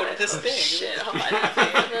still own this thing. Shit, I hope I don't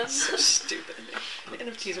pay them. So stupid.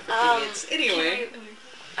 NFTs are for idiots. can Anyway.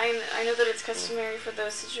 I know that it's customary for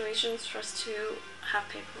those situations for us to have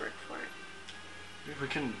paperwork for it. We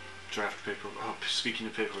can draft paperwork. Oh, speaking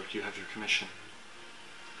of paperwork, you have your commission.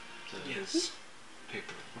 The Yes.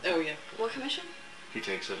 paper. Oh, yeah. What commission? He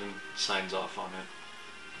takes it and signs off on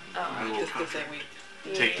it. Oh. I will The thing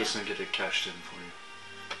we... take this and get it cashed in for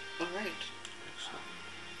you. All right.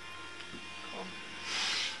 Cool.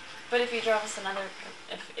 But if you draw us another,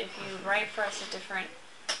 if you write for us a different,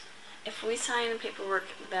 if we sign paperwork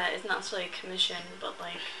that is not necessarily a commission, but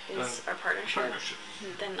like is our partnership, Partnership.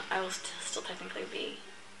 then I will still technically be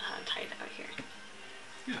tied out here.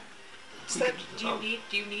 Yeah. So that,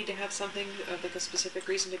 do you need to have something of like a specific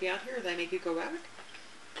reason to be out here? Or that make you go back?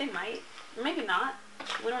 They might, maybe not.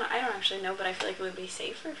 I don't actually know, but I feel like it would be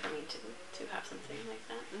safer for me to have something like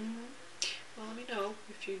that. Mm-hmm. Well, let me know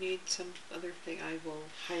if you need some other thing. I will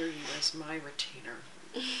hire you as my retainer.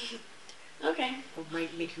 Okay. I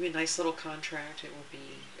might make you a nice little contract. It will be,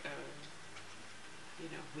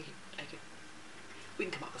 we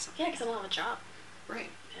can come up with something. Yeah, because I don't have a job. Right.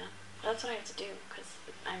 Yeah, that's what I have to do because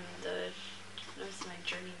I'm this is my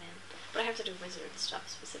journeyman. But I have to do wizard stuff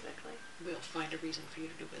specifically. We'll find a reason for you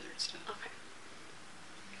to do wizard stuff. Okay.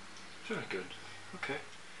 Very good. Okay.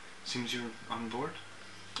 Seems you're on board.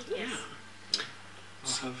 Yes.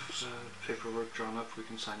 I'll have paperwork drawn up. We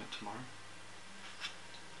can sign it tomorrow.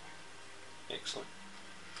 Excellent.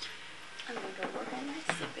 I'm gonna go work on my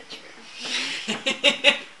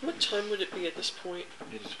signature. What time would it be at this point?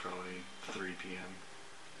 It is probably 3 p.m.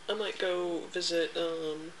 I might go visit,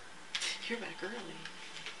 You're back early.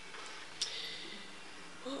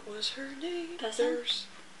 what was her name? Tessa? There's,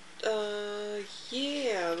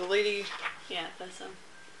 yeah, the lady, Yeah, that's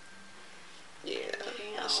yeah,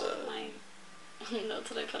 looking at Tessa. all of my notes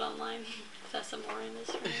that I put online. Tessa Morin is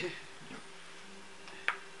her name.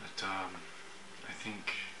 But I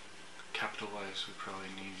think capital-wise, we probably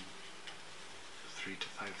need 3,000 to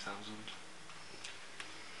 5,000.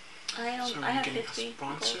 I don't. So are I we have getting 50. a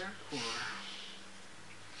sponsor, or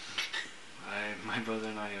My brother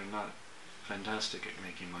and I are not fantastic at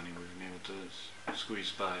making money. We've been able to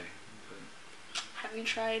squeeze by. But Have you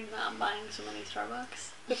tried not buying so many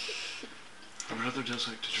Starbucks? my brother does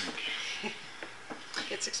like to drink.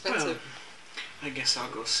 It's expensive. I guess I'll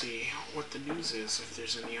go see what the news is, if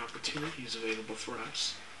there's any opportunities available for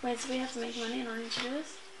us. Wait, so we have to make money in order to do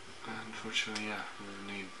this? Unfortunately, yeah,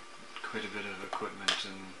 we need quite a bit of equipment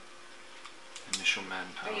and initial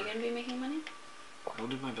manpower. Are you going to be making money? I'll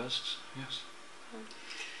do my best, yes.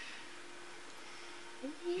 Yeah,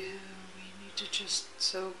 we need to just...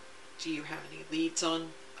 So, do you have any leads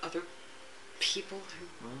on other people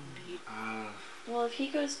who need... Well, if he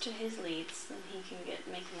goes to his leads, then he can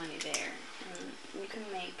make money there. And you can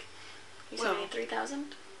make... You said Well- we need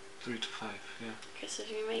 3,000? 3 to 5, yeah. Okay, so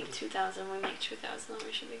if you make 2,000, we make 2,000, then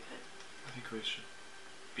we should be good. I think we should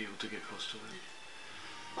be able to get close to that.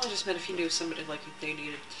 Well, I just meant if you knew somebody like if they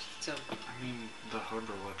needed some... I mean, the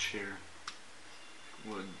Harbor Watch here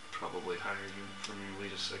would probably hire you from your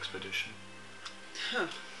latest expedition. Huh.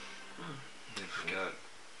 They've got...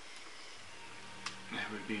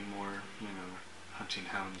 It would be more, hunting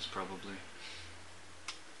hounds probably.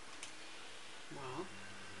 Well,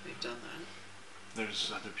 they've done that.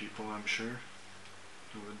 There's other people, I'm sure,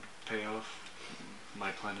 who would pay off.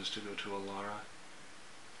 My plan is to go to Alara,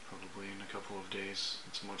 probably in a couple of days.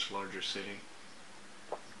 It's a much larger city.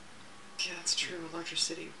 Yeah, that's true. A larger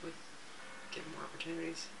city would give more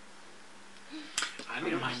opportunities. I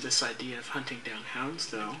don't mind this idea of hunting down hounds,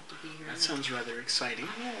 though. To be here. That sounds rather exciting.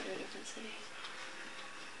 I'm going to do a different city.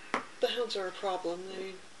 The hounds are a problem.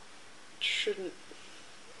 They shouldn't...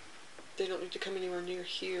 They don't need to come anywhere near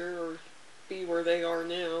here or be where they are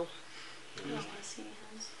now. I don't want to see any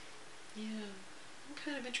hounds. Yeah. I'm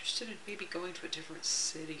kind of interested in maybe going to a different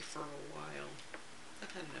city for a while.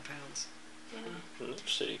 I've had enough hounds. Yeah. Another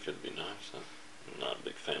city could be nice. I'm not a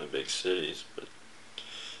big fan of big cities, but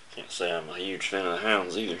can't say I'm a huge fan of the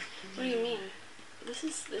hounds either. What do you mean? This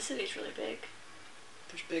city's really big.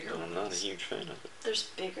 There's bigger I'm not a ones. huge fan of it. There's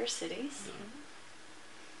bigger cities.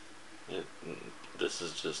 This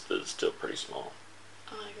is just that it's still pretty small.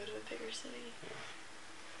 I want to go to a bigger city.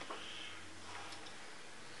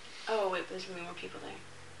 Oh wait, there's gonna be more people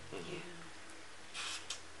there. Mm-hmm. Yeah.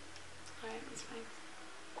 Alright, that's fine.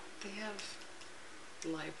 They have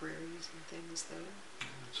libraries and things, though.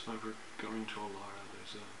 That's why we're going to Alara.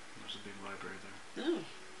 There's a big library there. Oh.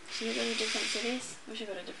 Should we go to different cities? We should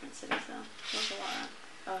go to different cities though. There's a lot.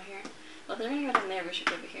 Oh, here. Well, if they're gonna go down there, we should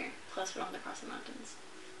go over here. Plus, we don't have to cross the mountains.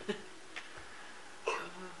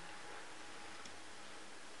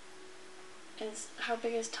 How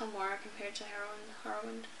big is Tomwara compared to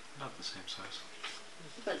Harrowwind? About the same size.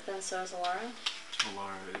 But then so is Alara.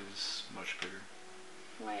 Alara is much bigger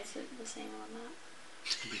Why is it the same on that?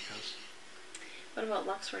 because What about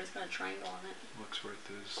Luxford? It's got a triangle on it.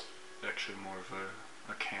 Luxworth is actually more of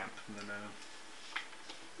a camp than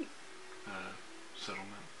a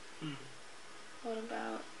settlement. What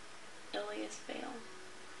about Ilias Vale?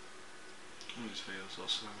 This Vale is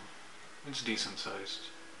also it's decent sized.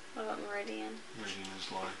 What about Meridian? Meridian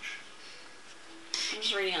is large. I'm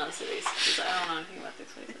just reading all the cities because I don't know anything about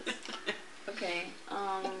these places. Okay,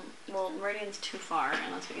 well, Meridian's too far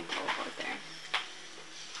unless we can teleport there.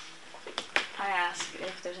 I ask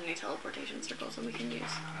if there's any teleportation circles that we can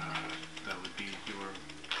use. That would be your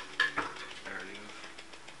area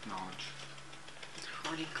of knowledge.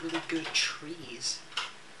 Running really good trees.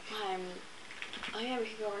 Oh yeah, we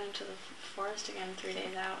could go run into the forest again 3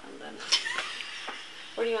 days out and then...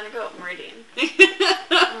 Where do you want to go? Meridian.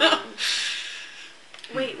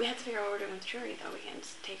 Wait, we have to figure out what we're doing with Jury though. We can't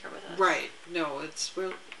just take her with us. Right. No,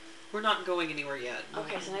 we're not going anywhere yet.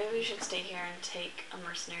 Okay, so maybe we should stay here and take a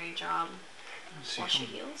mercenary job while she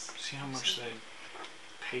heals. See how much they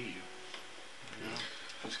pay you.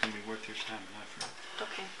 If it's going to be worth your time and effort.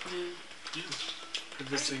 Okay. Yeah. For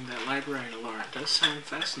visiting that library in Alara, it does sound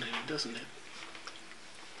fascinating, doesn't it?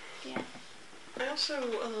 Yeah. I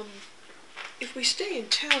also, if we stay in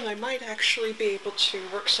town, I might actually be able to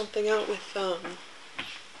work something out with,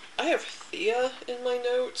 I have Thea in my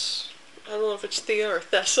notes. I don't know if it's Thea or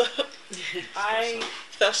Thessa.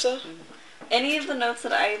 Thessa? Any of the notes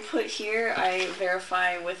that I put here, I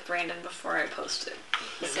verify with Brandon before I post it.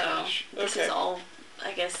 So this is all,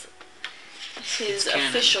 I guess, his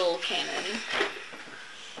official canon.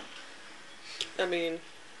 I mean,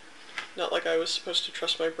 not like I was supposed to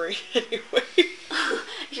trust my brain anyway.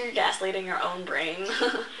 You're gaslighting your own brain.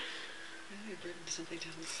 I've written something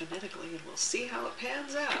down phonetically, and we'll see how it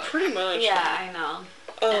pans out. Pretty much. Yeah, I know.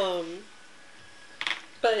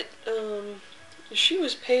 She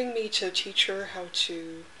was paying me to teach her how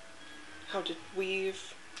to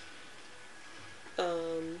weave,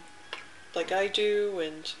 like I do,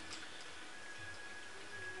 and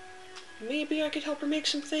maybe I could help her make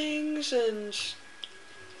some things and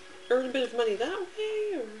earn a bit of money that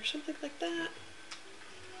way, or something like that.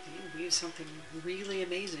 You weave something really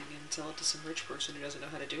amazing and sell it to some rich person who doesn't know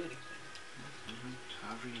how to do anything.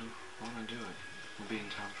 However you want to do it. We'll be in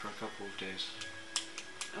town for a couple of days.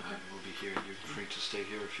 Okay. We'll be here. You're free to stay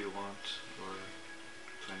here if you want, or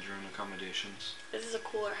find your own accommodations. This is a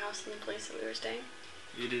cooler house than the place that we were staying.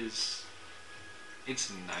 It is. It's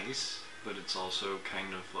nice, but it's also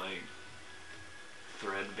kind of like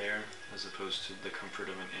threadbare as opposed to the comfort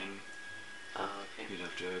of an inn. Oh, okay. You'd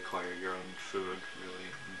have to acquire your own food,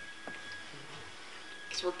 really.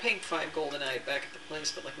 Because we're paying 5 gold a night back at the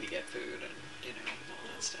place, but like we get food and all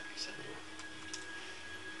that stuff. So.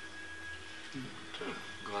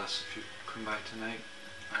 Glass, if you come by tonight,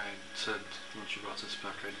 I said once you brought this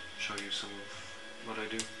back, I'd show you some of what I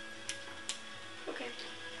do. Okay.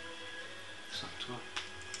 So,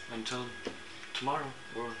 until tomorrow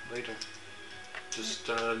or later. Just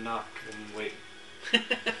knock and wait.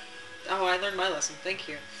 Oh, I learned my lesson. Thank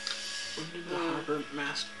you. When did the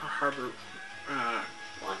harbor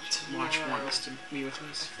watch want us to meet with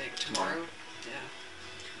I us? think tomorrow. Yeah.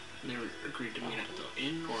 They agreed to meet at the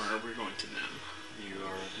inn, or are we going to them? You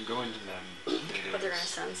are going to them. But they're gonna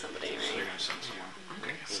send somebody, So right? they're going to send someone.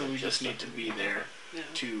 Okay, so we just need to be there Yeah.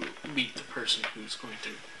 to meet the person who's going to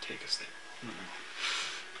take us there.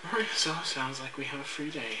 Mm-hmm. Alright, so sounds like we have a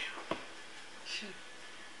free day.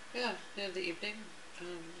 Yeah. Yeah. The evening.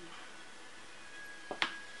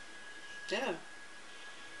 Yeah.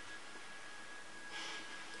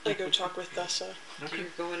 I go talk with Thessa. Okay.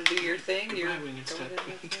 You're going to do your thing. Goodbye, You're Winged going Step.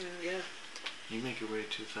 to do your yeah. You make your way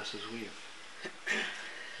to Thessa's weave.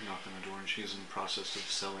 Knock on the door, and she's in the process of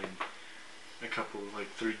selling a couple, like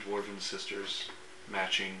 3 dwarven sisters,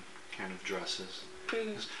 matching kind of dresses.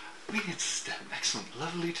 Winged Step, excellent,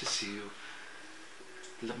 lovely to see you.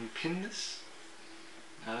 Let me pin this.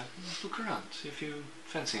 Look around, see if you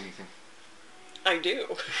fancy anything. I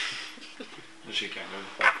do. And she kind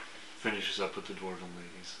of finishes up with the dwarven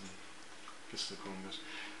ladies and gets the coin and goes,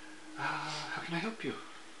 how can I help you?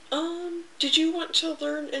 Did you want to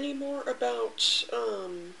learn any more about,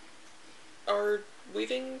 our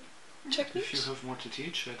weaving techniques? If you have more to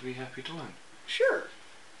teach, I'd be happy to learn. Sure.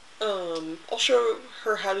 I'll show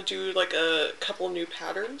her how to do, like, a couple new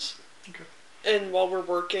patterns. Okay. And while we're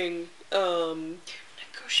working,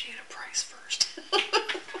 Negotiate a price first.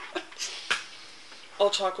 I'll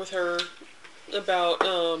talk with her about,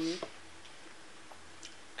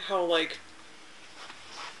 how, like,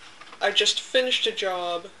 I just finished a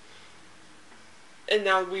job, and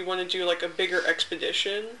now we want to do, like, a bigger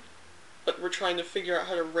expedition, but we're trying to figure out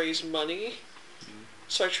how to raise money.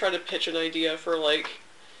 So I try to pitch an idea for, like,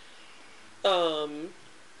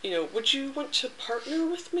 would you want to partner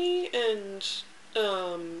with me and,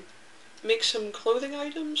 make some clothing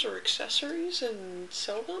items or accessories and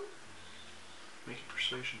sell them? Make a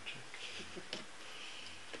persuasion check.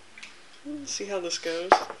 Let's see how this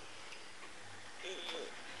goes.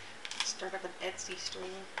 Start up an Etsy store.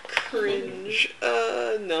 Cringe.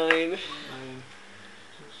 9.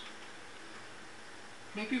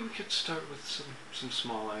 Maybe we could start with some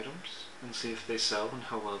small items and see if they sell and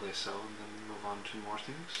how well they sell, and then move on to more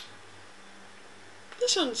things.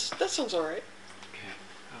 That sounds alright. Okay.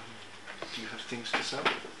 Do you have things to sell?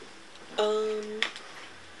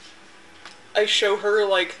 I show her,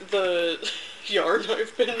 like, the yarn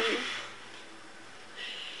I've been...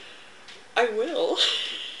 I will.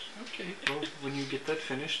 Okay. Well, when you get that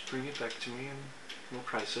finished, bring it back to me and we'll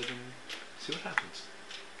price it and see what happens.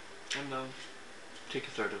 And take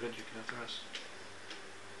a third of it. You can have the rest.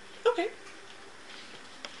 Okay.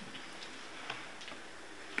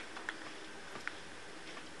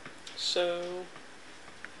 So...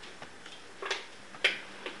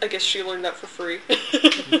 I guess she learned that for free.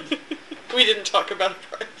 We didn't talk about a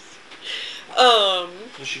price.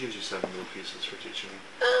 And she gives you 7 gold pieces for teaching me.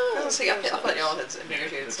 Oh, see, I thought y'all had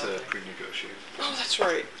negotiated It's something. pre-negotiated. Oh, that's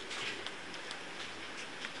right.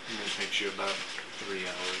 And it takes you about 3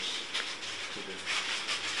 hours to do.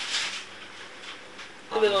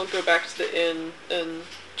 And then I'll go back to the inn and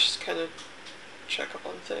just kind of check up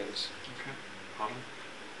on things. Okay.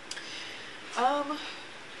 Autumn?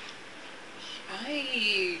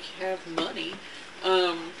 I have money.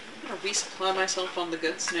 I'm gonna resupply myself on the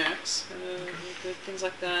good snacks, good things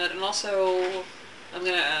like that, and also I'm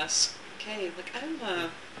gonna ask, okay, like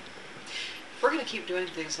if we're gonna keep doing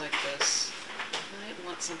things like this, I might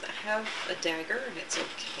want something. I have a dagger, and it's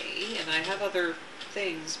okay, and I have other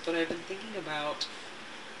things, but I've been thinking about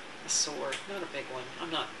a sword. Not a big one.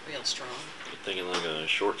 I'm not real strong. You're thinking like a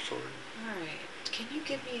short sword? Alright. Can you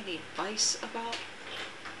give me any advice about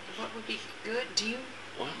what would be good? Do you...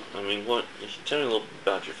 Well, I mean, what? You can tell me a little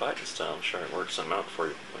about your fighting style. I'm sure I can work something out for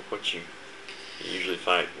you. Like, what you usually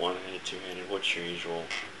fight one-handed, two-handed? What's your usual?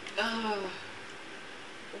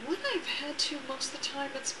 When I've had to, most of the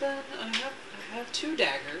time it's been, I have 2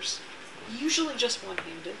 daggers. Usually just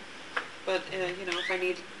one-handed. But, you know, if I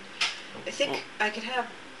need... I think I could have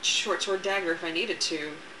short sword dagger if I needed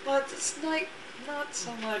to. But it's like, not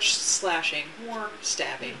so much slashing, more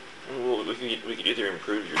stabbing. Well, we could either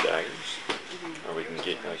improve your daggers, or I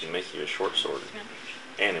can make you a short sword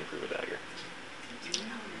and improve a dagger.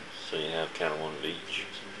 So you have kind of one of each.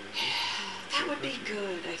 That would be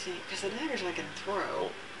good, I think, because the daggers I can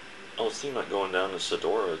throw. I was thinking about going down to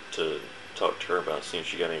Sedora to talk to her about seeing if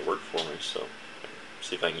she got any work for me, so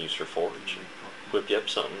see if I can use her forge and whip you up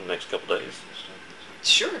something in the next couple days.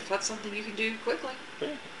 Sure, if that's something you can do quickly.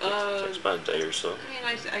 Yeah, takes about a day or so.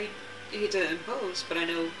 I mean, I hate to impose, but I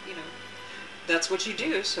know, you know, that's what you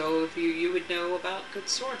do, so if you would know about good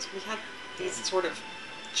swords. We had these sort of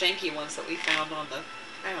janky ones that we found on the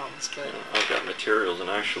hounds, but... I've got materials, and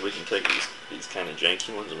actually we can take these kind of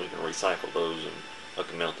janky ones and we can recycle those, and I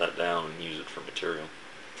can melt that down and use it for material.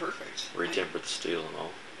 Perfect. Retemper the steel and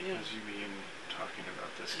all. Yeah. As you begin talking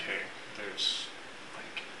about this, Kay, there's,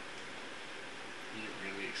 like, you get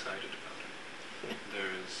really excited about it.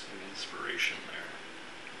 There's an inspiration there.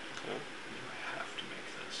 Okay. You have to make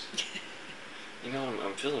this. You know,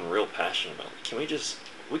 I'm feeling real passionate about it. Can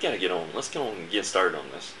we gotta get on. Let's get on and get started on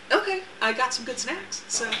this. Okay, I got some good snacks,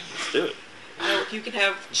 so... Let's do it. You can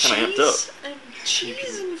have Kinda amped up.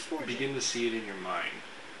 cheese and fortune. Begin to see it in your mind,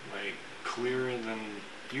 like clearer than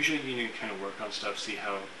usually. You need to kind of work on stuff, see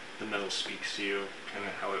how the metal speaks to you, kind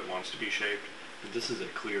of how it wants to be shaped. But this is a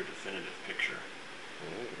clear, definitive picture.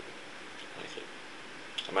 Ooh, I like it.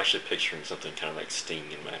 I'm actually picturing something kind of like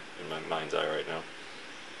Sting in my mind's eye right now.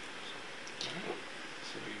 So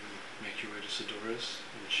you make your way to Sedora's,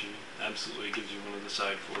 and she absolutely gives you one of the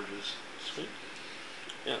side forges. Sweet.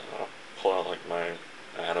 Yeah, I'll pull out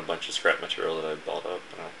I had a bunch of scrap material that I bought up,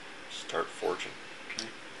 and I'll start forging. Okay.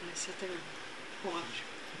 I sit there and watch,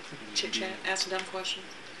 chit chat, ask dumb questions.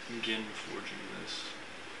 Begin forging this.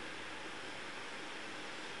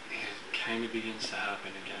 It kind of begins to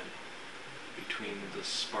happen again. Between the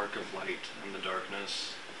spark of light and the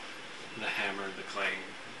darkness, the hammer, the clang,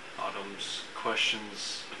 Autumn's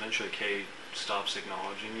questions. Eventually Kay stops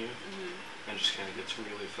acknowledging you and just kind of gets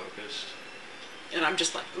really focused. And I'm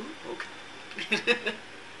just like, ooh, okay. But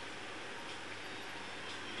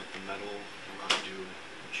the metal will not do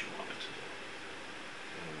what you want it to do.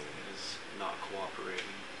 It is not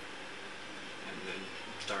cooperating. And the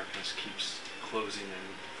darkness keeps closing in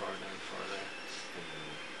farther and farther.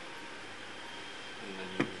 And then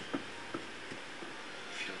you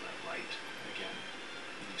feel that light again.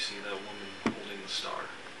 And you see that woman holding the star.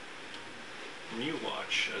 And you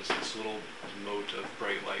watch as this little mote of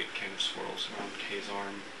bright light kind of swirls around Kay's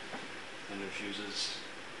arm and infuses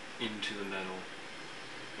into the metal,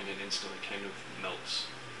 and it instantly kind of melts.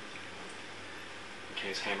 And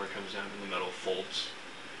Kay's hammer comes down and the metal folds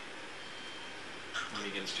and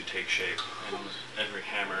begins to take shape. And every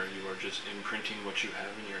hammer, you are just imprinting what you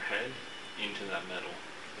have in your head into that metal.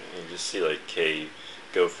 And you just see like Kay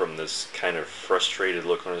go from this kind of frustrated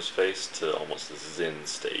look on his face to almost a zen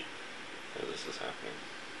state as this is happening.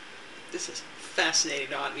 This is fascinating.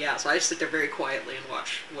 Yeah, so I just sit there very quietly and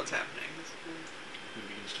watch what's happening. It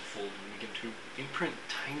begins to fold and begin to imprint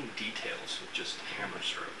tiny details with just hammer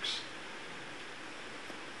strokes.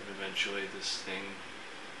 And eventually this thing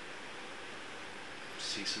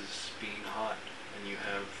ceases being hot and you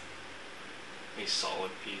have a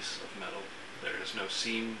solid piece of metal. There is no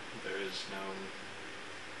seam, there is no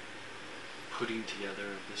putting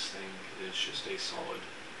together of this thing. It is just a solid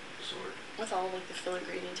sword. With all like the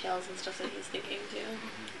filigree details and stuff that he's thinking too.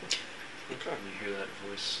 Okay. And you hear that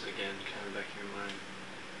voice again, kind of back in your mind.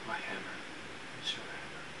 My hammer is your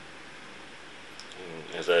hammer.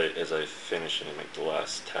 And as I finish and I make the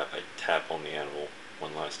last tap, I tap on the anvil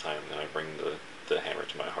one last time, then I bring the hammer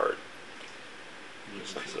to my heart. And you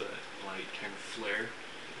can feel that light kind of flare,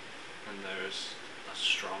 and there's a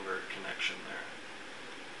stronger connection there.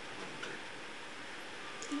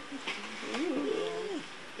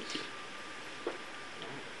 Thank you.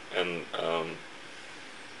 And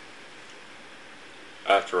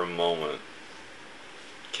after a moment,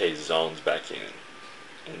 Kay zones back in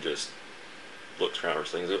and just looks around for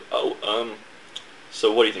things. Oh,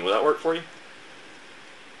 so what do you think? Will that work for you?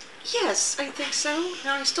 Yes, I think so.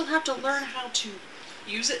 Now I still have to learn how to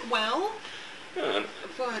use it well, And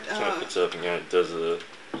but kind of puts up and kind of does a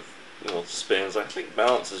spins. I think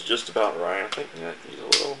balance is just about right. I think he's a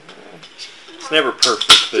little. It's never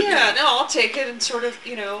perfect, but yeah, no, I'll take it and sort of,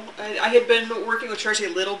 I had been working with Tracy a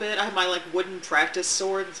little bit. I have my like wooden practice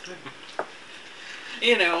sword.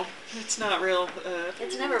 It's not real.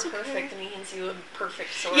 It's never okay. perfect, and he hands you a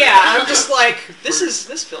perfect sword. Yeah, I'm just like, this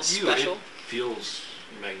feels special. It feels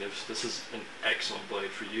magnificent. This is an excellent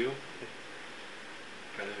blade for you.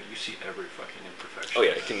 You see every fucking imperfection. Oh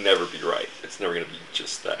yeah, it can never be right. It's never gonna be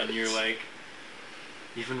just that. And you're like,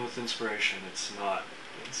 even with inspiration, it's not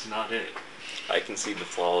it. I can see the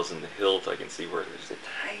flaws in the hilt. I can see where there's a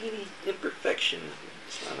tiny imperfection.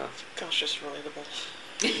 It's not enough. Gosh, just relatable.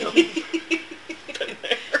 Been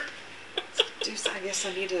there. I guess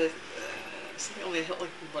I need to something on the hilt,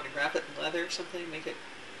 like wrap it in leather or something, make it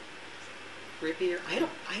grippier. I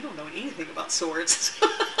don't know anything about swords.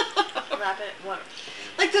 Wrap it, what?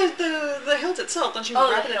 Like the hilt itself, don't you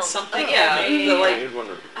Oh, wrap the it in hilt. something? Oh, yeah. okay. The, like, You'd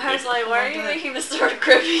wonder- I was like, why are you Okay. making the sword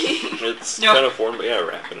grippy? It's No. kind of formed, but yeah,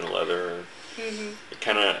 wrap it in leather. Mm-hmm. It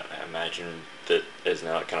kind of, I imagine that as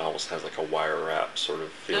now it kind of almost has like a wire wrap sort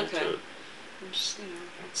of feel Okay. to it. I'm just,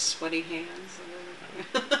 sweaty hands.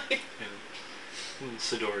 And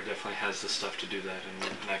Sidora definitely has the stuff to do that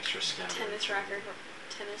and an extra scabbard. Tennis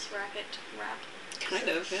racket wrap. Kind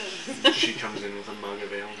of, yeah. She comes in with a mug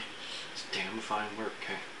of ale. It's damn fine work,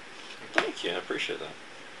 okay? Thank you, I appreciate that.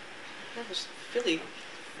 That was really,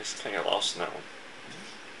 I just kind of got lost in that one.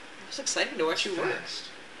 it was exciting to watch you work. Fast.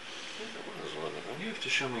 It was one of them. You have to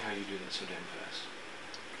show me how you do that so damn fast.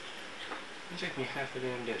 It take me half a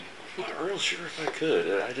damn day. I'm not real sure if I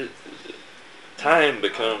could. I did. Time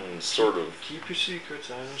becomes sort of. Keep your secrets,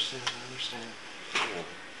 I understand.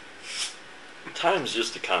 Time's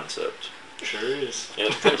just a concept. Sure is. And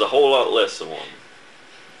it becomes a whole lot less than one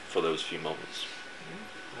for those few moments.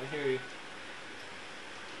 I hear you.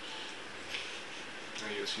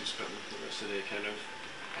 I guess you spent the rest of the day kind of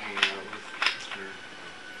hanging out with her.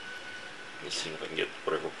 Just seeing if I can get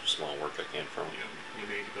whatever small work I can from her. You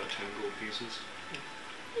made about 10 gold pieces.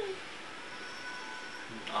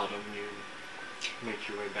 Autumn, you make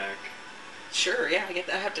your way back. Sure, yeah.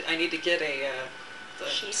 I need to get a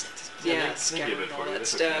Sheet. yeah, they scout give it and for all you. that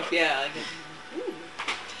They hook stuff. you up. Yeah. Ooh,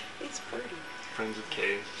 it's pretty. Friends of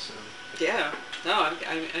Cave, so. Yeah. No,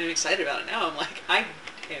 I'm excited about it now. I'm like, I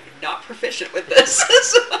am not proficient with this.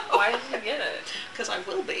 Why did you get it? Because I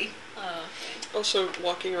will be. Oh, okay. Also,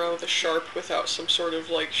 walking around with a sharp without some sort of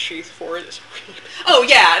like sheath for it is really bad. Oh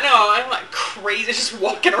yeah, no, I'm like crazy, just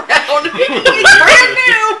walking around. It's brand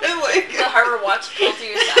new. And like, The harbor watch pulled to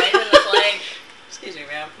your side and was like, excuse me,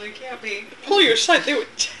 ma'am, we can't be. Pull you aside, they would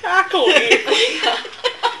tackle you.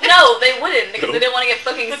 no, they wouldn't because they didn't want to get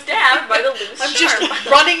fucking stabbed by the loose I'm sharp. just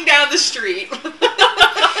running down the street.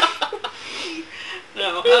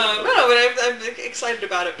 No, but I'm excited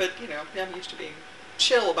about it. But I'm used to being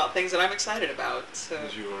chill about things that I'm excited about. So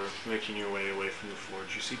As you are making your way away from the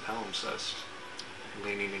forge, you see Palimpsest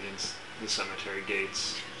leaning against the cemetery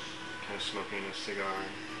gates, kind of smoking a cigar,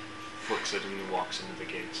 flicks it and walks into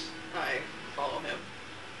the gates. I follow him.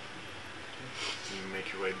 You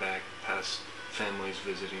make your way back past families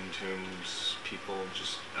visiting tombs, people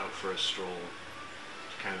just out for a stroll,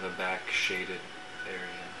 kind of a back shaded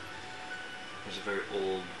area. There's a very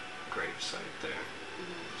old gravesite there.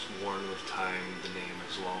 It's worn with time, the name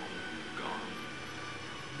is long gone.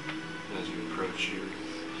 And as you approach, you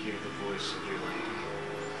hear the voice of your lady.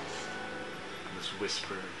 And this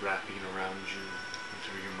whisper wrapping around you and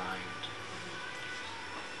through your mind.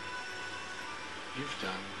 You've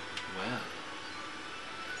done well.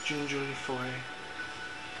 Did you enjoy your foray?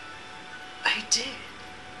 I did.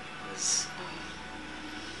 It was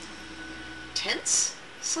tense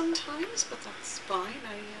sometimes, but that's fine.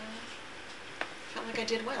 I felt like I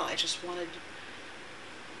did well. I just wanted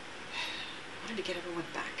to get everyone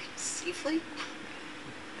back safely,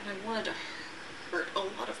 and I wanted to hurt a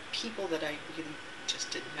lot of people that I really just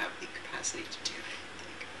didn't have the capacity to do. I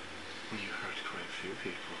think. You hurt quite a few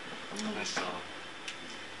people. I saw.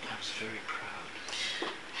 I was very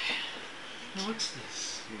proud. Now what's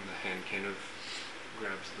this? And the hand kind of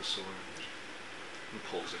grabs the sword and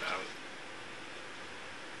pulls it out.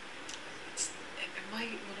 One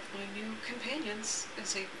of my new companions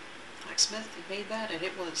is a blacksmith. He made that, and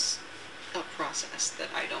it was a process that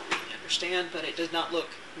I don't really understand, but it does not look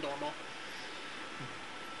normal.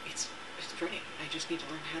 It's pretty. I just need to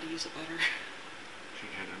learn how to use it better. She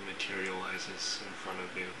kind of materializes in front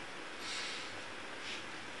of you,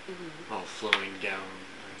 all flowing down,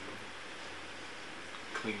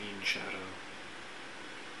 clinging shadow.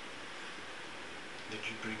 Did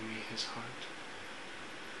you bring me his heart?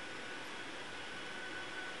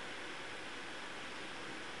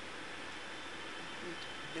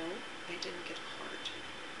 No, I didn't get a heart.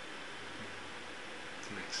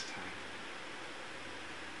 Next time.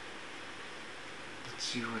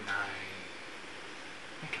 Let's you and I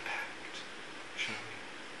make a pact, shall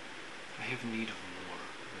we? I have need of more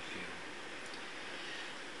with you.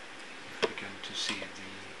 You've begun to see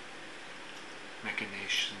the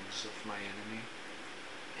machinations of my enemy.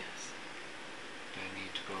 Yes. I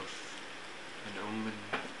need both an omen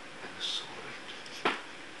and a sword. Well,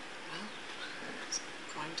 I was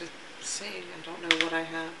going to say, I don't know what I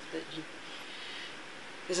have that you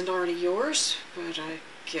isn't already yours, but I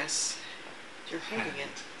guess you're holding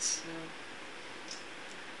Hand. it, so...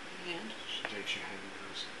 And? She takes your hand and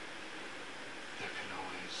goes, there can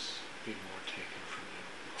always be more taken from you,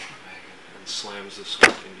 Megan, and slams the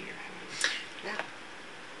sword into your hand. Yeah.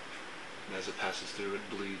 And as it passes through, it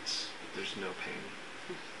bleeds, but there's no pain.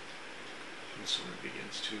 And the sword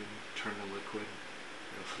begins to turn to liquid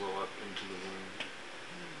and flow up into the wound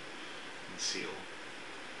and seal.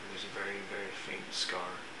 And there's a very, very faint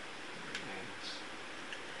scar that remains.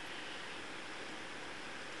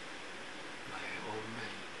 My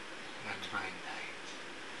omen and my knight.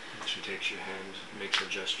 And she takes your hand, makes a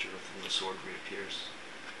gesture, and the sword reappears.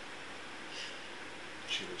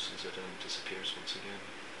 She loosens it and disappears once again.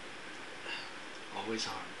 Always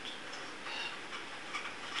armed.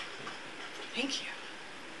 Thank you.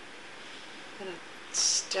 I'm gonna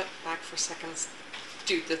step back for a second,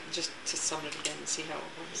 do the, just to summon it again and see how it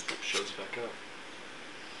was. It shows back up.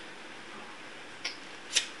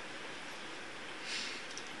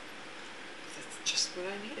 That's just what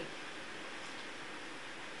I needed.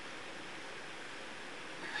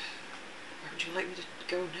 Where would you like me to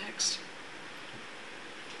go next?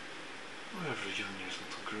 Wherever you and your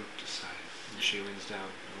little group decide. And she leans down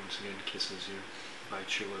and once again kisses you,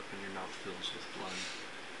 bites your lip, and your mouth fills with blood.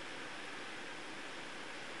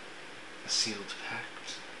 A sealed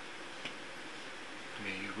pact.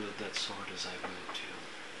 May you wield that sword as I willed you.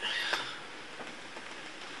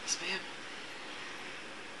 Yes, ma'am.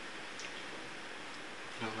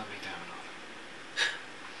 Don't let me down on it.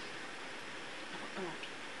 I won't.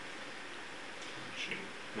 She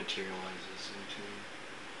materializes into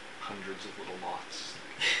hundreds of little moths.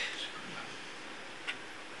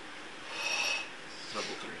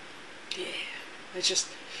 Level 3. Yeah. I just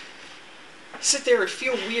sit there and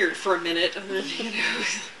feel weird for a minute, and then,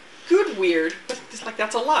 good weird, but it's like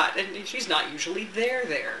that's a lot, and she's not usually there,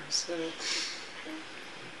 so...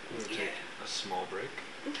 We'll take a small break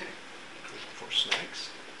Okay. for snacks.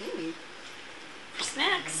 Mm. For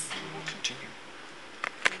snacks. And we'll continue.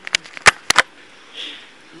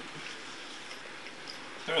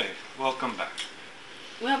 Alright, welcome back.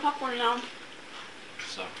 We have popcorn now.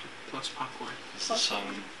 So, Plus popcorn. as the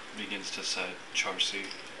sun begins to set, Charcy,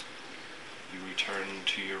 you return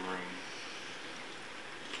to your room.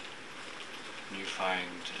 And you find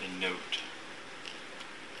a note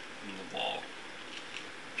in the wall,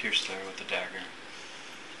 pierced there with a dagger.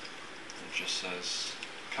 It just says,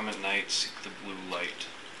 "Come at night, seek the blue light."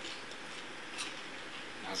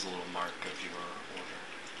 It has a little mark of your order.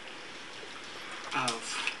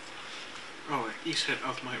 Oh, you said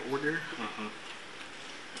of my order? Mm-hmm.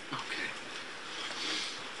 Okay.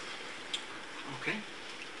 Okay.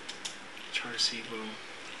 Charcy will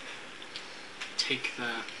take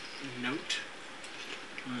the note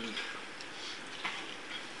and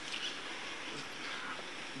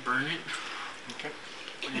burn it, Okay.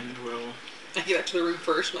 and will... I get back to the room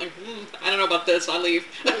first, I'm like, I don't know about this, I leave.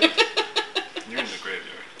 You're in the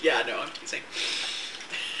graveyard. Yeah, no, I'm teasing.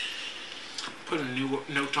 put a new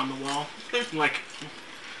note on the wall. like,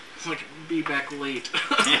 be back late.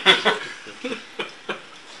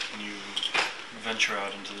 You venture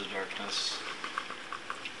out into the darkness.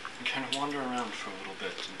 You kind of wander around for a little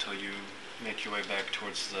bit until you make your way back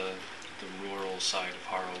towards the rural side of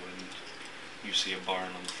Harrow, and you see a barn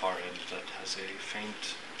on the far edge that has a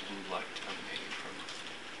faint blue light emanating from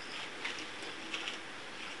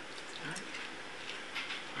it.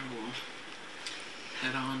 I will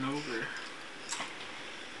head on over.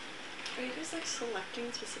 Are you guys like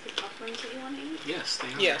selecting specific popcorns that you want to eat? Yes,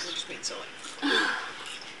 they are. Yes. We're just being silly.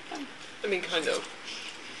 I mean, kind of.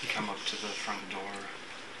 You come up to the front door,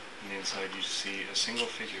 and inside you see a single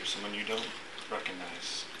figure, someone you don't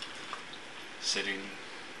recognize, sitting.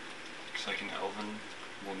 Looks like an elven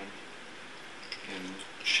woman in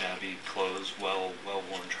shabby clothes,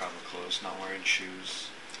 well-worn travel clothes, not wearing shoes.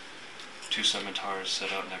 Two scimitars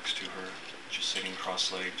set out next to her, just sitting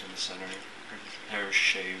cross-legged in the center. Her hair is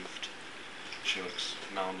shaved. She looks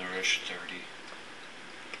malnourished, dirty.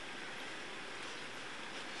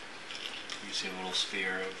 You see a little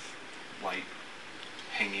sphere of light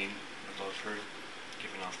hanging above her,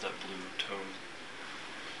 giving off that blue tone.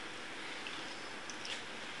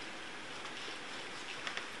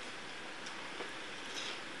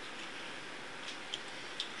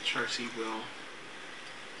 Charcy will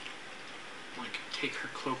like take her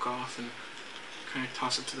cloak off and kind of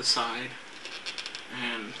toss it to the side,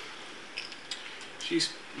 and she's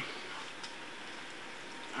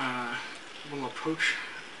will approach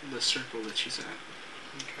the circle that she's at.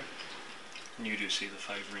 Okay. And you do see the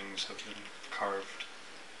 5 rings have been carved.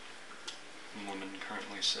 The woman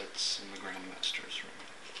currently sits in the Grand Master's room.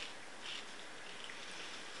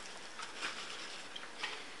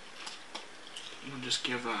 We'll just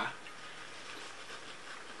give I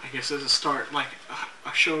guess as a start, like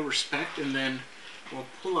a show of respect, and then we'll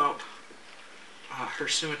pull out her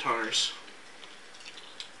scimitars,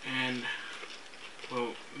 and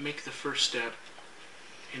we'll make the first step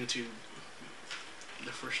into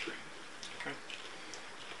the first ring. Okay.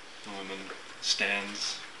 The woman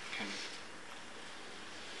stands, kind of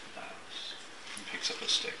bows, and picks up a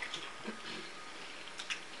stick.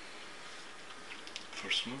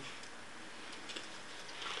 First move.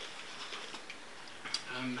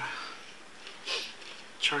 And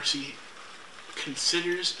Charcy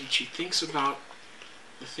considers and she thinks about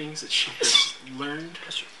the things that she has learned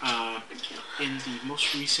in the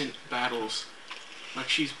most recent battles. Like,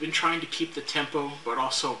 she's been trying to keep the tempo, but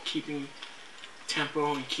also keeping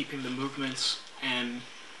tempo and keeping the movements, and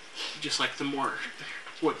just like the more,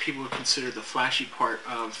 what people would consider the flashy part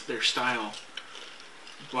of their style.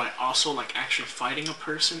 But also, like, actually fighting a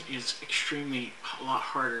person is extremely a lot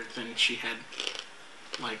harder than she had.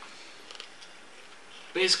 Like,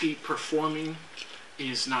 basically performing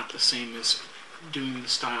is not the same as doing the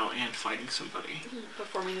style and fighting somebody.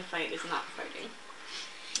 Performing the fight is not fighting.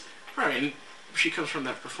 Right, and she comes from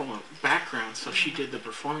that performing background, so she did the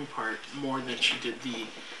performing part more than she did the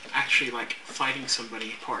actually, like, fighting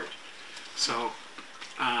somebody part. So,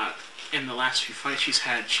 in the last few fights she's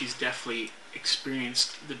had, she's definitely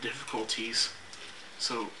experienced the difficulties.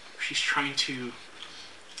 So she's trying to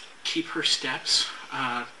keep her steps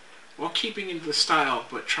while keeping into the style,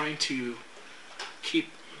 but trying to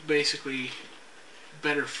keep basically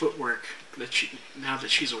better footwork that now that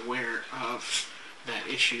she's aware of that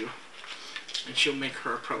issue. And she'll make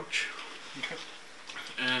her approach. Okay.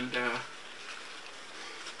 And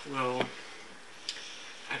will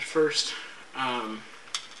at first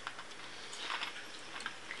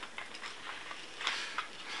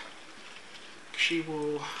she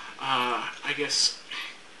will I guess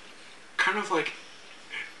kind of like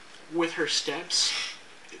with her steps,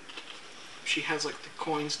 she has like the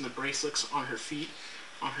coins and the bracelets on her feet,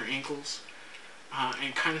 on her ankles,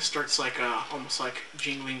 and kind of starts like almost like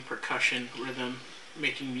jingling percussion rhythm,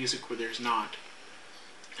 making music where there's not.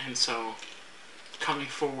 And so coming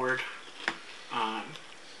forward,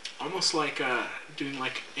 almost like doing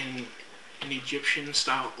like in an Egyptian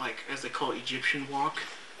style, like as they call it, Egyptian walk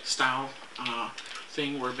style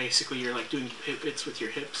thing, where basically you're like doing pivots with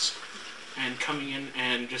your hips and coming in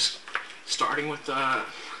and just starting with I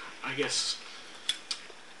guess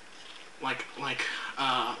like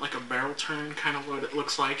a barrel turn, kind of what it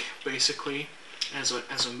looks like basically as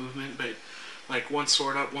a movement, but like one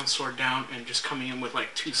sword up, one sword down, and just coming in with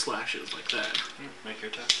like 2 slashes like that. Make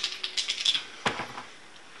your attack.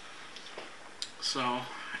 So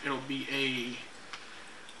it'll be a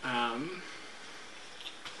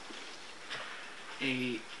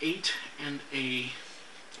 8 and a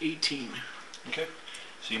 18. Okay.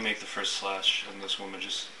 So you make the first slash, and this woman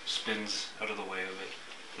just spins out of the way of it.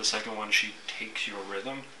 The second one, she takes your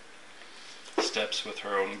rhythm, steps with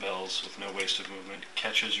her own bells with no waste of movement,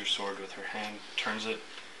 catches your sword with her hand, turns it,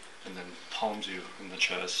 and then palms you in the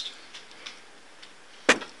chest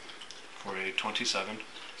for a 27.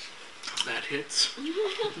 That hits.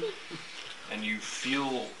 And you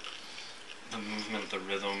feel the movement, the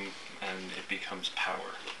rhythm, and it becomes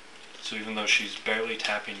power. So even though she's barely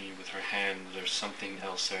tapping you with her hand, there's something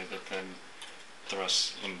else there that then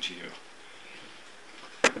thrusts into you.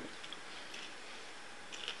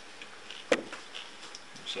 You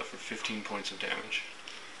suffer 15 points of damage.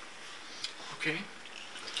 Okay.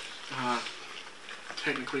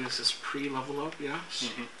 Technically this is pre-level up, yes?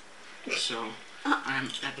 Mm-hmm. So I'm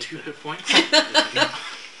at 2 hit points.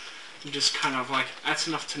 I'm just kind of like, that's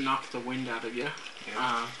enough to knock the wind out of you.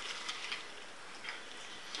 Yeah.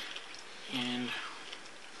 And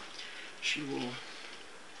she will...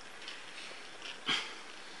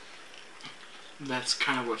 That's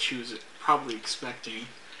kind of what she was probably expecting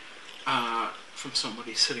from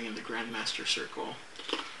somebody sitting in the Grandmaster Circle.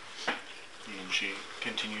 And then she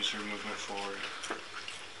continues her movement forward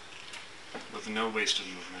with no wasted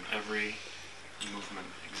movement. Every movement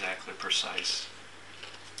exactly precise.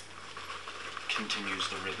 Continues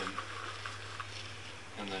the rhythm.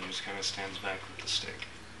 And then just kind of stands back with the stick.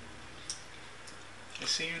 I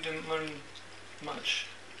see you didn't learn much.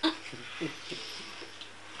 I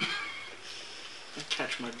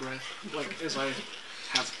catch my breath, like as I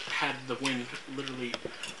have had the wind literally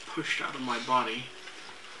pushed out of my body.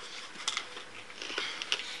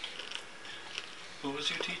 Who was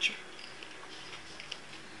your teacher?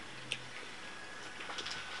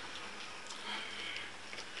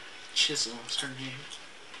 Chisel is her name.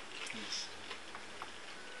 Yes.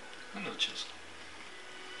 I know Chisel.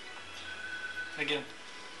 Again.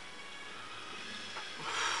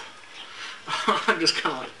 I'm just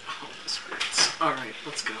kind of like, oh, this hurts. Alright,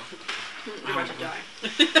 let's go. You're about to die.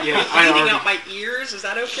 Yeah, Bleeding out my ears, is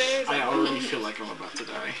that okay? I already feel like I'm about to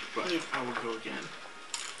die, but I will go again.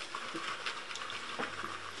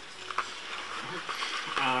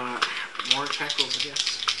 More attack rolls, I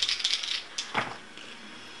guess.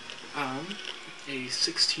 A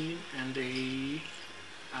 16 and a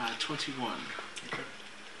 21. Okay.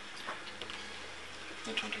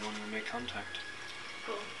 The 21 will make contact.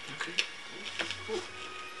 Cool. Okay.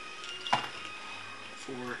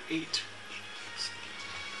 For 8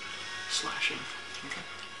 slashing. Okay.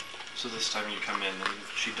 So this time you come in and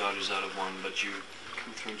she dodges out of one, but you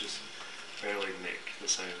come through and just barely nick the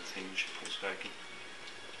side of the thing. She pulls back and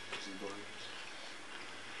is blind.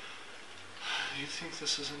 You think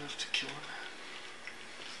this is enough to kill him?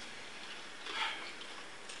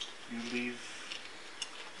 You leave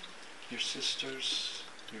your sisters,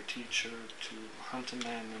 your teacher, to hunt a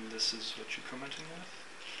man, and this is what you come at him with?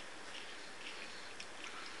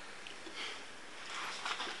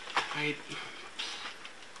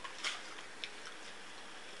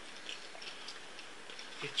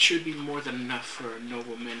 It should be more than enough for a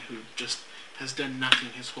nobleman who just has done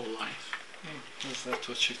nothing his whole life. Is that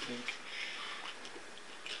what you think?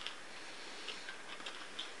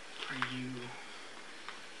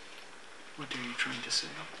 What are you trying to say?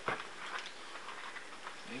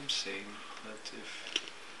 I'm saying that if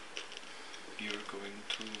you're going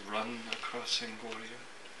to run a crossing warrior,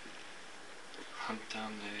 hunt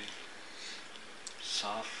down a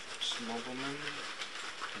soft nobleman,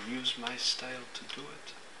 and use my style to do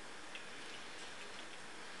it,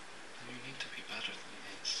 then you need to be better than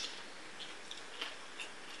this.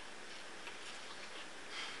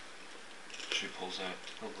 She pulls out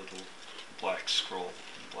a little black scroll,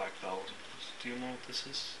 black vellum. Do you know what this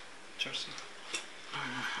is, Charcy?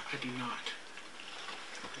 I do not.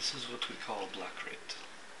 This is what we call black rate.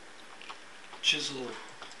 Chisel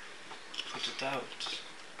put it out.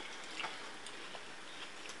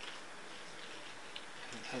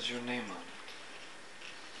 And it has your name on it.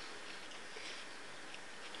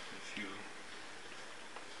 If you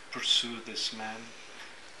pursue this man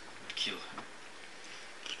and kill him,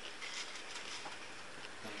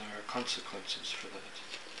 then there are consequences for that.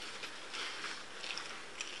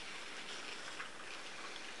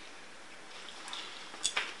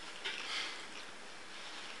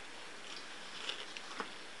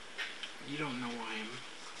 You don't know why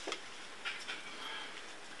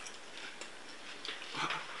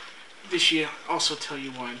Did she also tell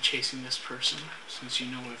you why I'm chasing this person, since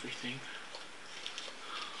you know everything?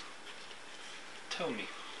 Tell me.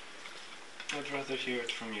 I'd rather hear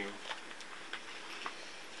it from you.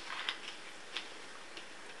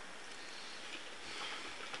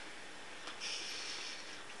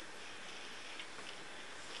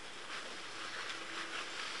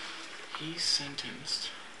 He sentenced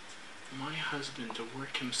my husband to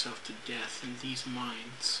work himself to death in these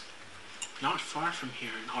mines, not far from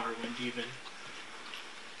here in Harwind even.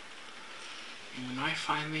 And when I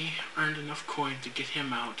finally earned enough coin to get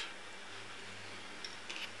him out,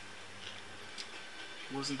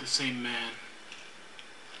 he wasn't the same man.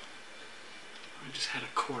 I just had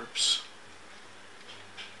a corpse.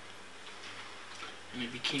 And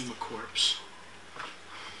it became a corpse.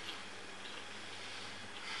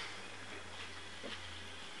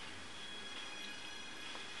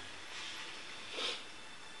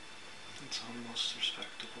 It's almost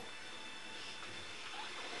respectable.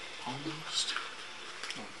 Almost.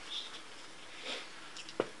 Almost.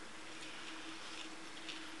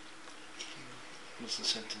 Was the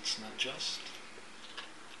sentence not just?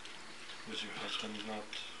 Was your husband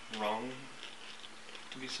not wrong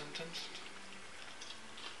to be sentenced?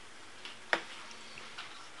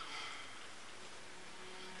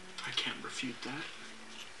 I can't refute that.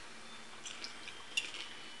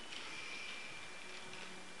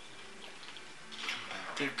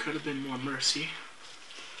 There could have been more mercy.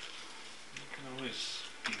 There can always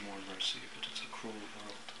be more mercy, but it's a cruel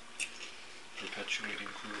world. Perpetuating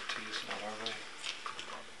cruelty is not our way.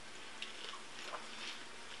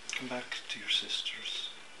 Come back to your sisters.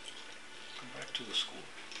 Come back to the school.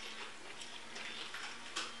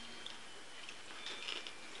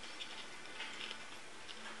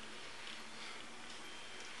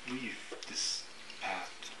 Leave this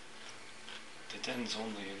path. It ends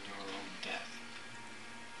only in your own death.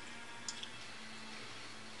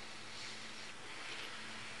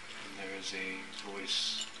 And there is a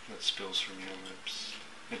voice that spills from your lips.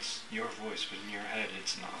 It's your voice, but in your head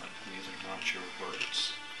it's not. These are not your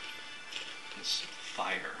words. It's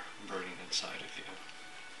fire burning inside of you.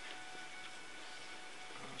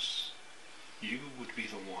 Because you would be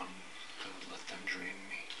the one that would let them drain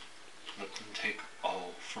me. Let them take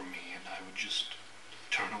all from me, and I would just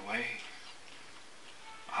turn away.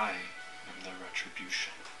 I am their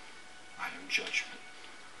retribution. I am judgment.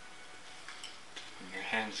 And your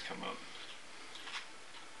hands come up,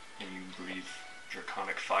 and you breathe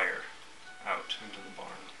draconic fire out into the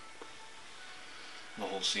barn. The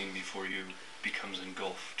whole scene before you becomes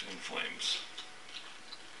engulfed in flames.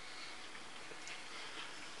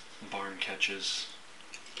 The barn catches.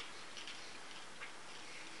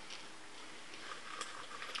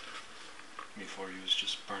 Before you is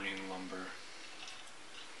just burning lumber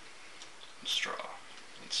and straw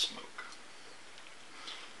and smoke.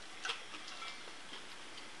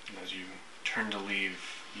 And as you turn to leave,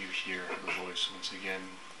 you hear the voice once again.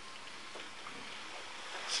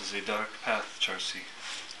 This is a dark path, Charcy.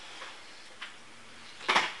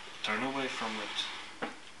 Turn away from it,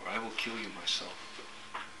 or I will kill you myself.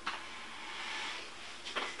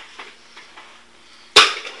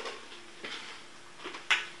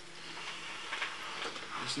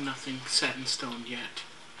 There's nothing set in stone yet.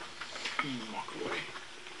 You walk away.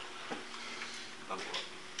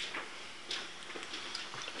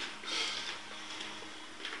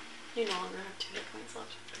 You no longer have 2 hit points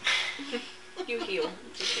left. You heal.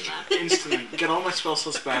 Just in that. Instantly. Get all my spell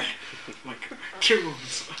slots back. Like, cure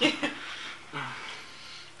wounds.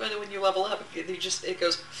 But then when you level up, it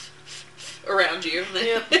goes around you.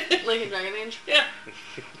 Yep. Like in Dragon Age. Yeah.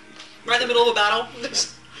 Right in the middle of a battle.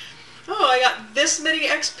 Oh, I got this many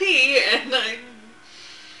XP, and I...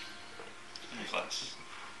 Class.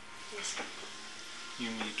 Yes. You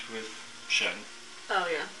meet with Shen. Oh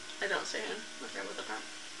yeah. I don't stay in. I forgot about the part.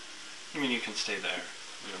 I mean, you can stay there.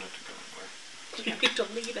 You don't have to go anywhere. You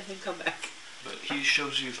don't leave and then come back. But he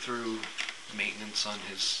shows you through maintenance on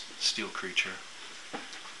his steel creature.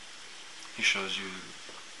 He shows you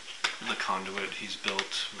the conduit he's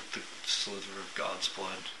built with the slither of God's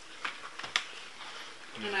blood.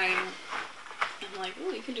 And I'm like,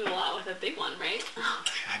 ooh, you can do a lot with a big one, right?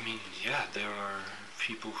 I mean, yeah, there are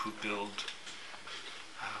people who build,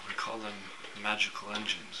 we call them magical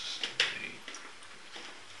engines. They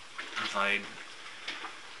provide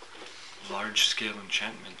large-scale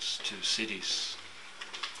enchantments to cities.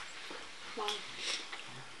 Wow.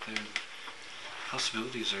 Their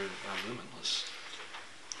possibilities are limitless.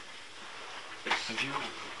 Have you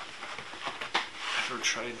ever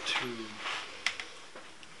tried to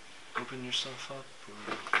open yourself up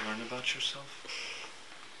or learn about yourself?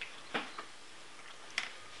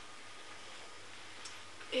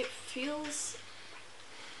 It feels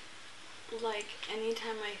like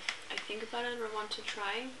anytime I think about it or want to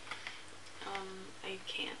try, I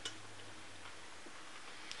can't.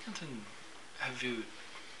 And then, have you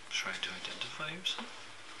tried to identify yourself?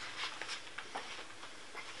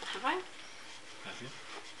 Have I? Have you?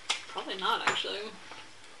 Probably not, actually.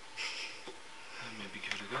 Maybe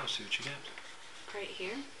give it a go, see what you get. Right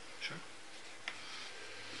here? Sure.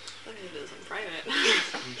 Look at this in private. I'll leave it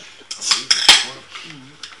for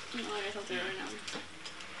Oh, I guess I'll do it right now.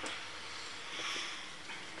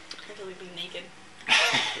 I have to leave me naked.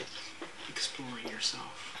 Exploring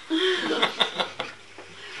yourself.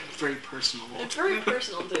 Very personal. It's very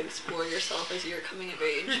personal to explore yourself as you're coming of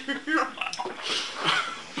age.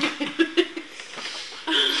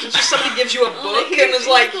 It's just somebody gives you a book and he's is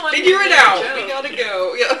like, the one figure who it made the out. joke. We gotta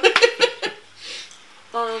go. Yeah.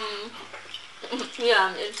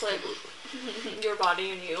 Yeah, it's like your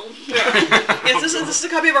body and you. Yes, this is a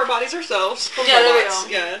copy of our bodies ourselves. From Yeah, there we robots. go.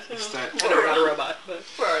 Yeah. It's that. I know we're not a robot, but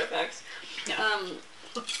For artifacts. Yeah.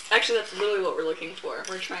 Actually, that's really what we're looking for.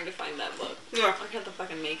 We're trying to find that book. yeah. I have to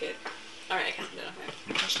fucking make it. Alright, I cast identify.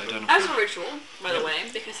 You just identify. As a ritual, by the way,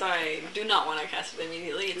 because I do not want to cast it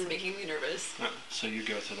immediately. It's making me nervous. So you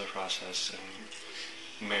go through the process,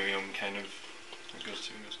 and Miriam kind of goes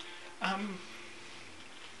through and goes,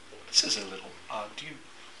 this is a little odd. Do you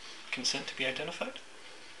consent to be identified?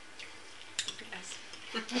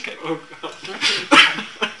 Okay. Oh god.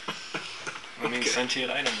 I mean,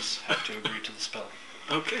 sentient items have to agree to the spell.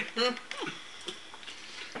 Okay.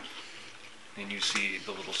 And you see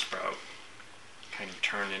the little sprout kind of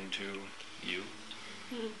turn into you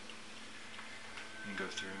and go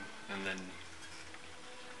through, and then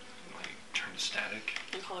like turn to static.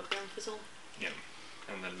 And hologram fizzle. Yeah.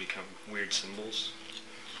 And then become weird symbols.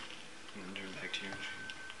 And then turn back to you.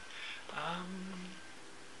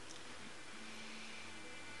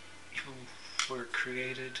 You were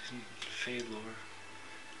created in Fade lore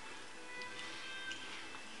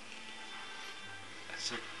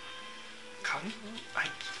as a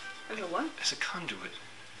as a conduit.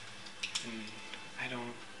 And I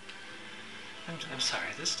don't... I'm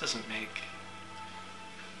sorry, this doesn't make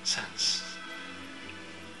sense.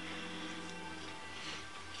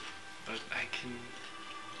 But I can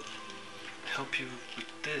help you with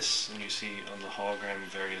this. And you see on the hologram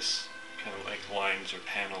various kind of like lines or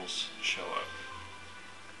panels show up.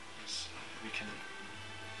 So we can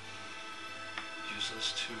use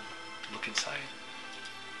those to look inside.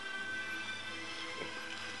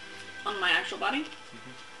 On my actual body?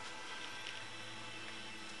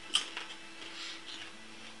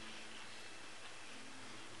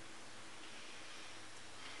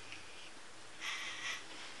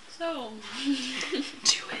 So...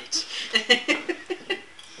 Do it.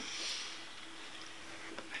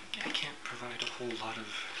 I can't provide a whole lot of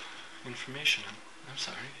information. I'm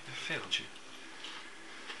sorry, I failed you.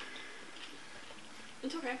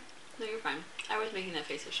 It's okay. No, you're fine. I was making that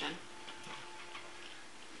face of Shen.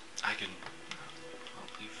 I can...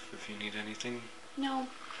 I'll leave if you need anything. No,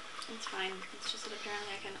 it's fine. It's just that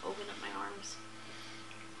apparently I can open up my arms.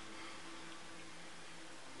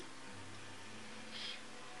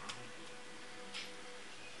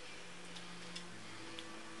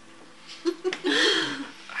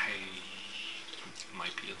 I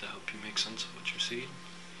might be able to help you make sense of what you're seeing.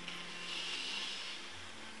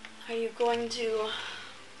 Are you going to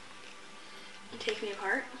take me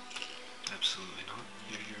apart? Absolutely not.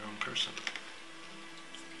 You're your own person.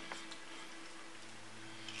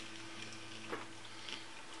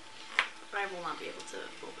 I will not be able to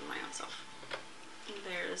open my own self.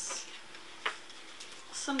 There's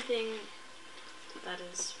something that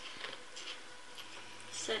is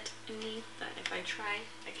set in me that if I try,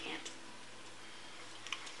 I can't.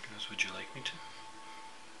 Guys, would you like me to?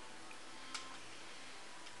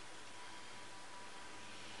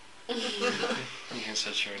 He hands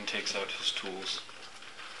that shirt and takes out his tools.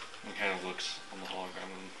 And kind of looks on the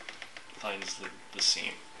hologram and finds the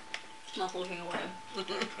seam. Not looking away.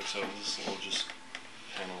 Clicks over this little just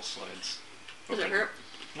panel slides. Does it open. hurt?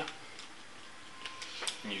 No.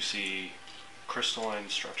 And you see crystalline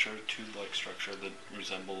structure, tube-like structure that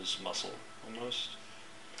resembles muscle almost,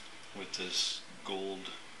 with this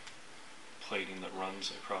gold plating that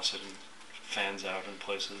runs across it and fans out in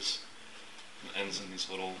places and ends in these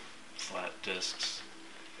little flat discs.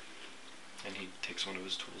 And he takes one of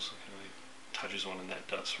his tools and kind of like touches one, and that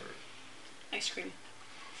does hurt. Ice cream.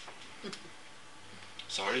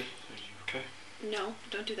 Sorry? Are you okay? No,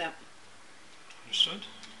 don't do that. Understood?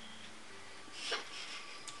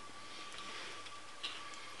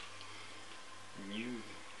 You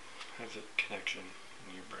have a connection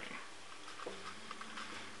in your brain.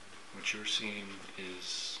 What you're seeing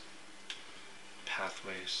is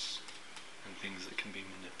pathways and things that can be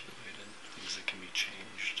manipulated, things that can be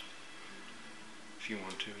changed. If you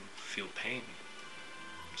want to feel pain,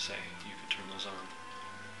 say, you could turn those on.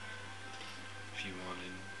 If you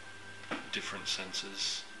wanted different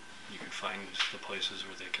senses, you could find the places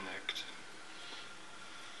where they connect.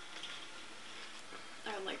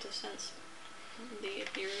 I would like to sense the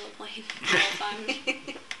ethereal plane at all times.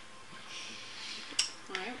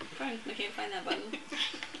 Alright, fine. I can't find that button.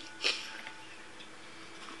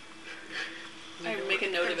 I would make a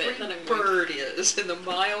note of it. That I'm going bird is in the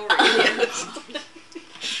mile radius.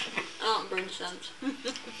 I want bird sense.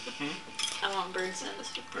 I want bird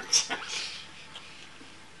sense.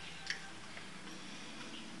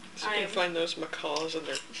 So you can find those macaws and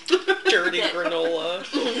their dirty granola.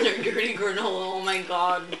 Their dirty granola, oh my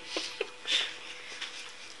god.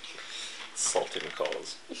 Salty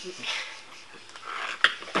macaws.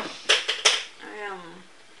 I am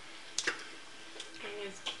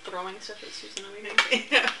throwing stuff at Susan over here.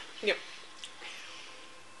 Yeah. Yep.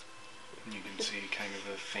 You can see kind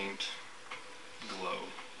of a faint glow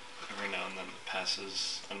every now and then that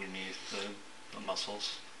passes underneath the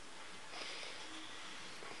muscles.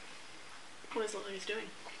 What does it look like it's doing?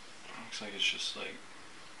 Looks like it's just like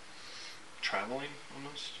traveling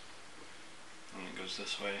almost. And it goes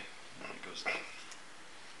this way, and it goes that.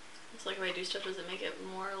 It's like if I do stuff, does it make it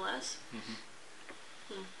more or less?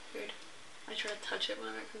 Mm-hmm. Weird. I try to touch it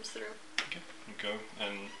whenever it comes through. Okay, you go,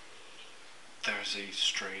 and there's a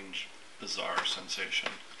strange, bizarre sensation,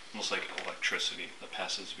 almost like electricity that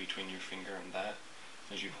passes between your finger and that.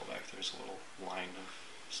 As you pull back, there's a little line of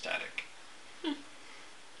static.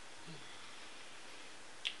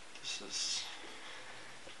 This is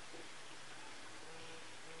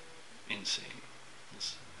insane.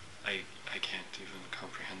 I can't even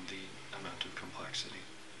comprehend the amount of complexity.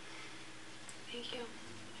 Thank you.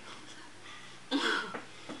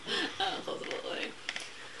 I'll close it a little way.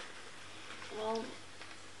 Well,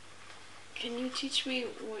 can you teach me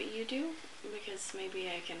what you do? Because maybe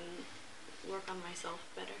I can work on myself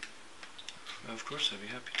better. Of course, I'd be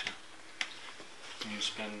happy to. You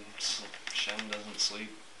spend... Shen doesn't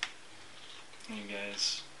sleep. And you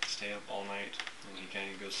guys stay up all night, and he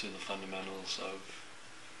kind of goes through the fundamentals of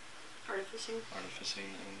artificing,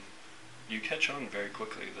 and you catch on very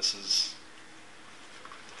quickly. This is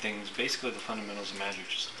things, basically the fundamentals of magic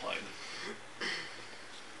just applied.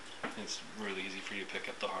 It's really easy for you to pick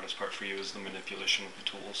up. The hardest part for you is the manipulation of the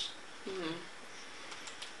tools. Mm-hmm.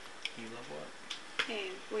 You love what?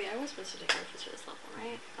 Hey, wait, I was supposed to take Artificer this level,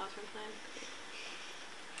 right? That was my plan.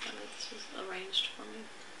 This was arranged for me.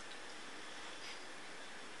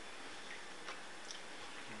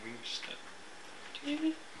 We just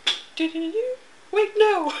Wait,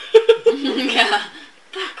 no! Yeah.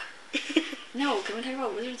 Fuck. No, can we talk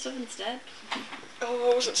about wizard stuff instead?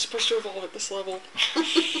 Oh, I wasn't supposed to evolve at this level.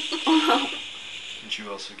 And you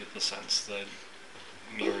also get the sense that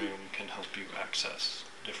Miriam can help you access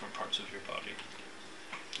different parts of your body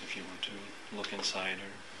if you want to look inside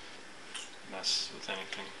or mess with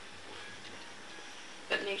anything.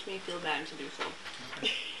 That makes me feel bad to do so.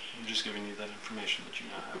 Okay. I'm just giving you that information that you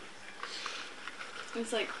now have.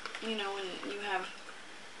 It's like, you know, when you have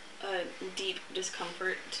a deep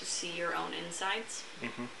discomfort to see your own insides.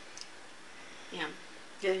 Mm-hmm. Yeah.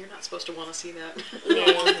 Yeah, you're not supposed to want to see that.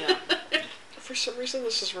 Yeah. For some reason,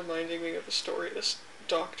 this is reminding me of a story this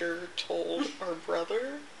doctor told our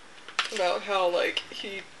brother about how, like,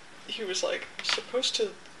 he was, like, supposed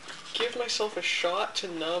to give myself a shot to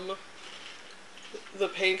numb the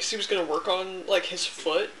pain because he was going to work on, like, his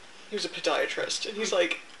foot. He was a podiatrist, and he's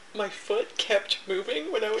like, my foot kept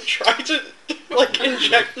moving when I would try to, like,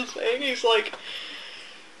 inject the thing. He's like...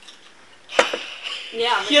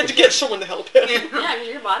 Yeah. He had to get someone to help him. Yeah, because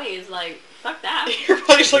your body is like, fuck that. Your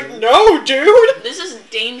body's like, no, dude! This is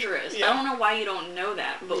dangerous. Yeah. I don't know why you don't know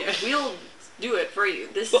that, but Yeah. we'll do it for you.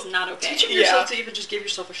 This is not okay. Teaching yourself to even just give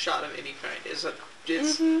yourself a shot of any kind is like, you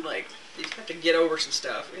have to get over some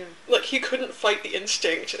stuff. Yeah. Like, he couldn't fight the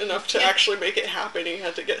instinct enough to actually make it happen. He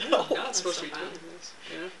had to get help. You're not supposed so to be fun. doing this.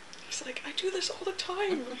 Yeah. He's like, I do this all the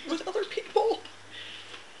time with other people.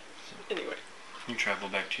 Anyway. You travel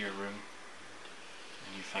back to your room,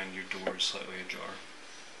 and you find your door is slightly ajar.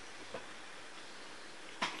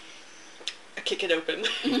 I kick it open.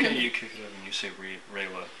 Okay, you kick it open and you see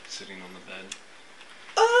Rayla sitting on the bed.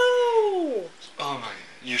 Oh! Oh my,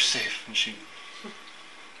 you're safe. And she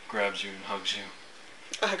grabs you and hugs you.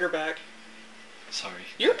 I hug her back. Sorry.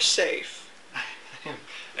 You're safe.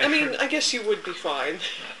 I mean, I guess you would be fine.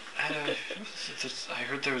 I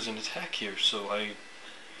heard there was an attack here, so I...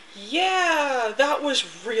 Yeah, that was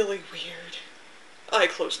really weird. I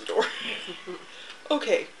closed the door. Yeah.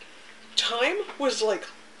 Okay, time was like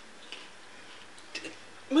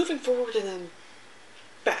moving forward and then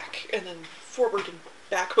back, and then forward and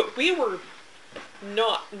back, but we were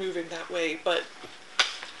not moving that way, but...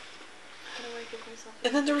 How do I give myself...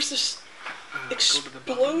 And then there was this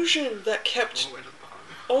explosion that kept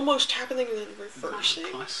almost happening and then reversing.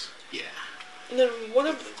 Plus? Yeah. And then one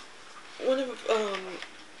of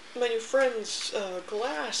my new friends,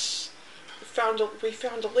 Glass, we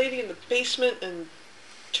found a lady in the basement and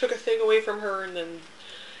took a thing away from her, and then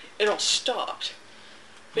it all stopped.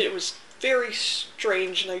 But it was very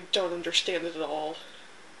strange, and I don't understand it at all.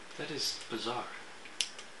 That is bizarre.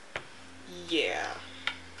 Yeah.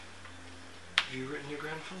 Have you written your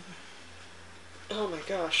grandfather? Oh my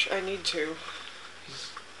gosh, I need to.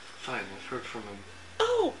 He's fine. I've heard from him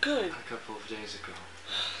Oh, good. a couple of days ago.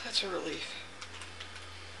 That's a relief.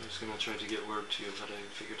 I was going to try to get word to you, but I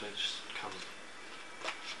figured I'd just come.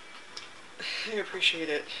 I appreciate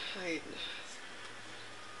it.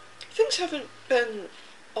 Things haven't been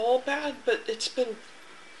all bad, but it's been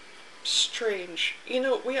strange. You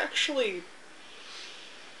know, we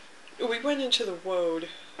went into the Woad.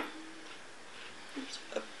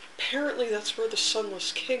 Apparently that's where the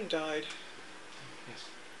Sunless King died. Yes.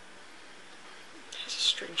 Has a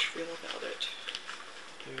strange feel about it.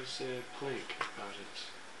 There's a plague about it.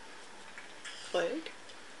 plague?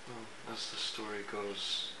 Well, as the story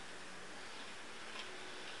goes,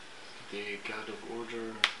 the god of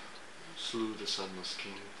order slew the Sunless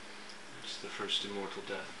King. It's the first immortal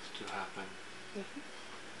death to happen. Mhm.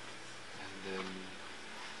 And then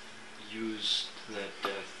used that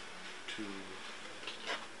death to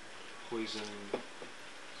poison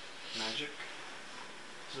magic,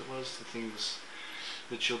 as it was, the things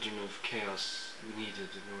the children of chaos needed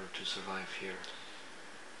in order to survive here.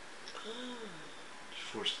 Ah,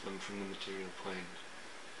 Forced them from the material plane.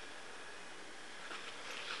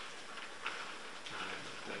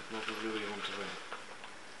 That never really went away.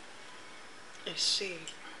 I see.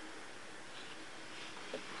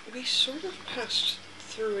 We sort of passed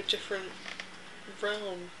through a different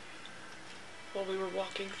realm while we were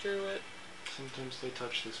walking through it. Sometimes they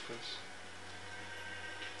touch this place.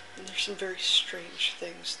 And there's some very strange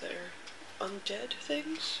things there. Undead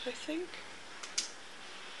things, I think?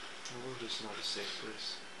 The world is not a safe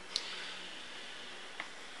place.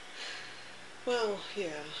 Well,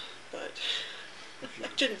 yeah, but Have you I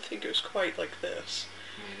didn't think it was quite like this.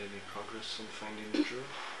 made any progress on finding the druid?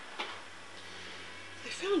 I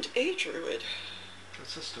found a druid.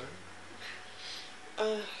 That's a start.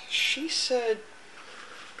 She said...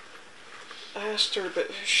 I asked her,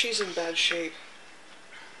 but she's in bad shape.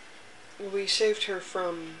 We saved her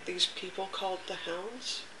from these people called the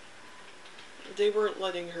hounds. They weren't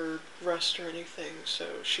letting her rest or anything,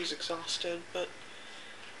 so she's exhausted, but...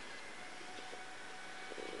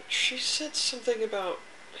 She said something about,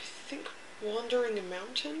 I think, wandering in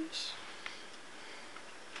mountains?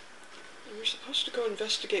 We were supposed to go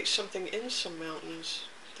investigate something in some mountains,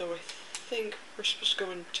 though I think we're supposed to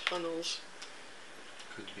go in tunnels.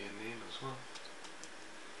 Could be a name as well.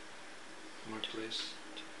 More place.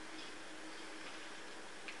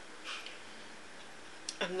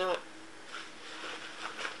 I'm not...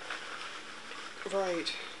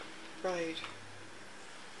 Right.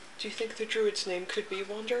 Do you think the druid's name could be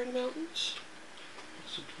Wandering Mountains?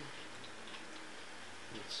 Possibly.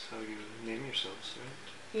 That's how you name yourselves,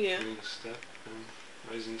 right? Yeah. Turning a step and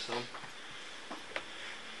rising sun.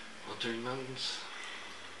 Wandering mountains.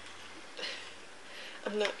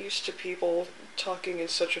 I'm not used to people talking in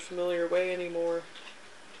such a familiar way anymore.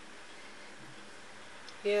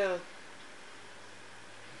 Yeah.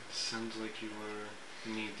 Sounds like you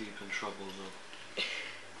were knee deep in trouble, though.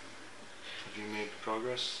 Have you made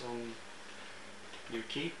progress on your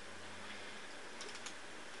key?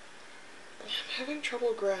 I'm having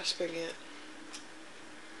trouble grasping it.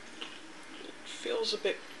 It feels a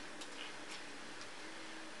bit...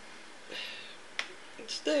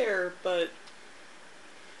 It's there, but...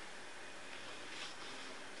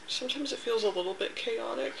 Sometimes it feels a little bit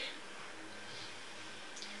chaotic.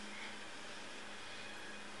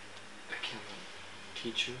 I can't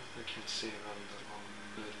teach you. I can't say around that long,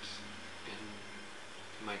 but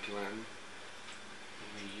in my clan,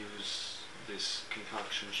 we use this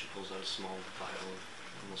concoction. She pulls out a small vial of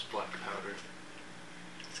almost black powder.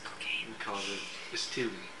 It's cocaine. We call it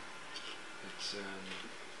Istili. It's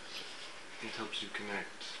it helps you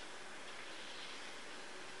connect.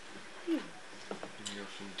 And we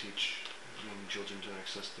often teach young children to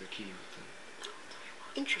access their key with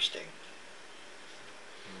it. Interesting.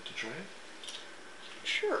 You want to try it?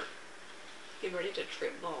 Sure. Get ready to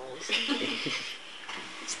trip balls.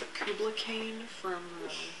 It's the Kubla cane from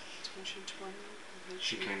Attention 20.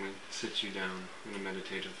 She kind of sits you down in a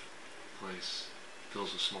meditative place,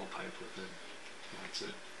 fills a small pipe with it. That's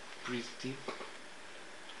it. Breathe deep.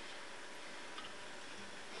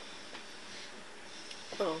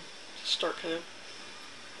 Oh, start kind of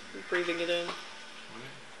breathing it in.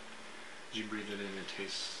 Right. As you breathe it in, it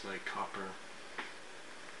tastes like copper,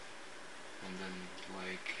 and then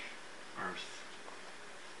like earth.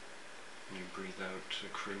 And you breathe out a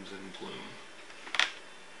crimson plume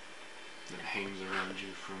that hangs around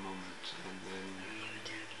you for a moment, and then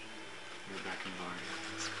you're back in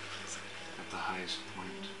Varya, at the highest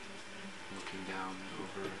point, looking down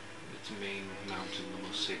over its main mountain, the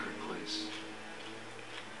most sacred place.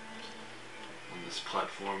 On this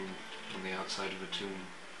platform on the outside of a tomb,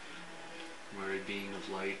 where a being of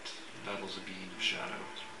light battles a being of shadow,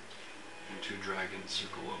 and two dragons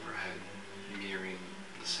circle overhead, mirroring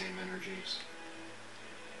the same energies.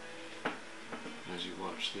 As you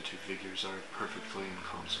watch, the two figures are perfectly in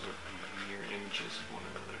consort, mere images of one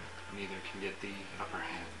another. Neither can get the upper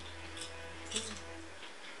hand. You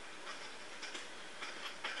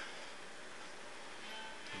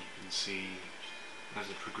can see, as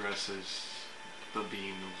it progresses, the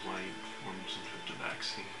beam of light forms into a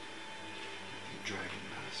tabaxi, the dragon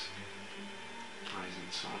mask,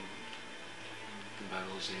 rising sun. The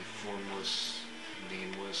battle is a formless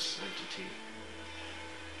nameless entity.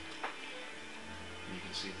 And you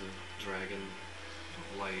can see the dragon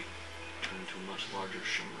of light turn to a much larger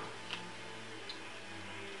shimmer.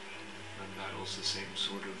 And battles the same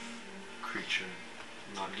sort of creature,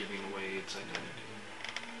 not giving away its identity.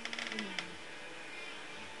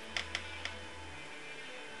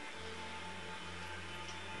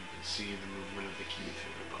 You can see the movement of the key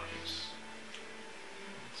finger bodies.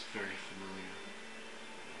 It's very familiar.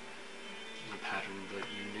 A pattern that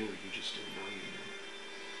you knew, you just didn't know you knew.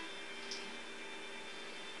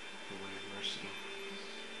 The way of mercy.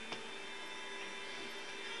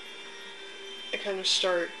 I kind of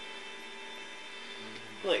start,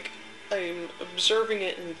 like, I'm observing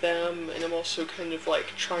it in them, and I'm also kind of, like,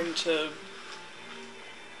 trying to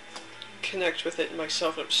connect with it in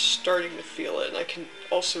myself, and I'm starting to feel it, and I can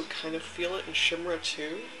also kind of feel it in Shimra,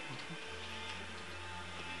 too.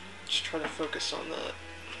 Just trying to focus on that.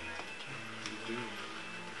 You do.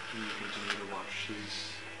 And you continue to watch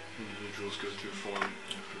these individuals go through form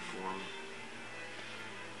after form.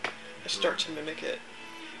 I start to mimic it.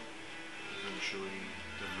 Eventually,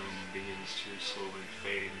 the room begins to slowly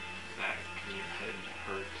fade back, and your head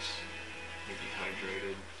hurts. You're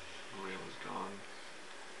dehydrated. Rail is gone.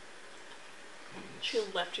 And She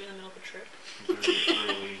left you in the middle of the trip. it's very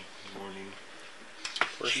early morning.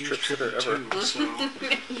 Worst She was trip sitter tripping ever. too, so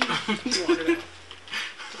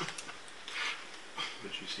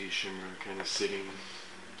But you see Shimmer kind of sitting,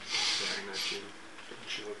 staring at you. And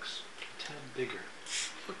she looks a tad bigger.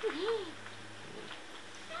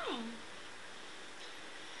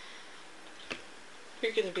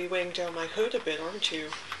 You're gonna be weighing down my hood a bit, aren't you?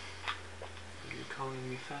 Are you calling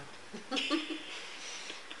me fat?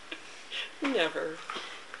 Never.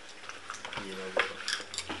 You're right.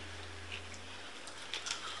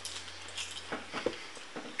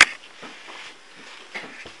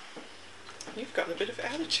 You've got a bit of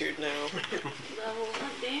attitude now. Level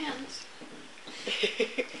up dance.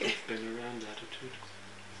 Been around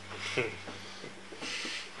attitude.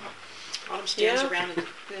 Autumn stands Yeah. around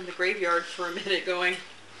in the graveyard for a minute going,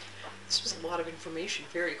 this was a lot of information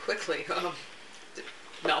very quickly.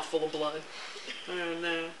 Mouthful of blood.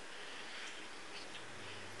 And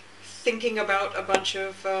thinking about a bunch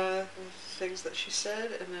of things that she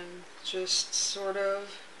said, and then just sort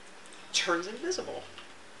of turns invisible.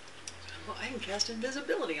 Well, I can cast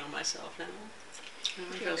invisibility on myself now. And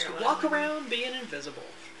I Figure just it walk out. around being invisible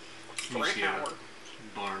You for see an a hour.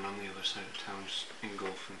 barn on the other side of town just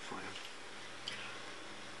engulfed in flame.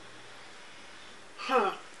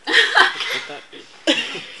 Huh. Could that be? I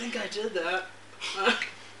think I did that.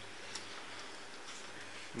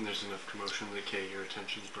 And there's enough commotion that Kay, your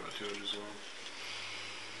attention's brought to it as well.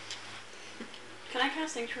 Can I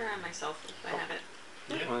cast Sanctuary on myself if I have it?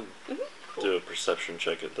 I'll Cool. do a perception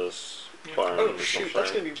check at this Yeah. barn. Oh or shoot, something.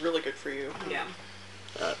 that's gonna be really good for you. Yeah.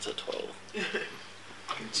 That's a 12.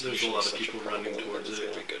 There's a lot of people running towards It's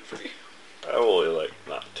it. gonna be good for you. I will elect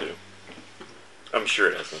not to. I'm sure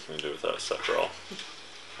it has nothing to do with us after all.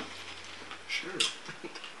 Sure.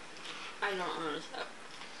 I don't notice that.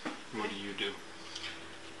 What do you do?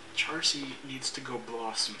 Charcy needs to go blow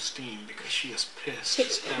off some steam because she is pissed.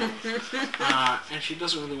 And she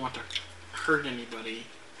doesn't really want to hurt anybody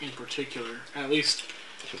in particular. At least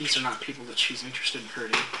these are not people that she's interested in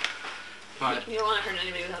hurting. But You don't want to hurt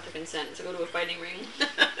anybody without their consent, so go to a fighting ring.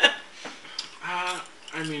 I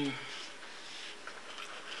mean,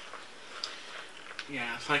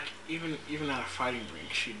 yeah, it's like even at a fighting ring,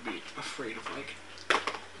 she'd be afraid of like,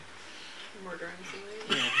 Murdering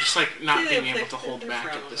somebody. yeah, just like not being Yeah, able to hold they're back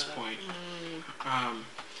proud at of this that. point.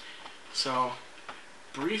 So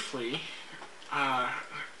briefly,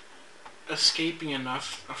 escaping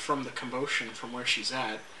enough from the commotion from where she's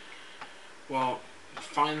at, well,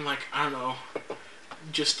 find like, I don't know,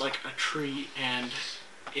 just like a tree, and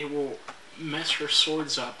it will mess her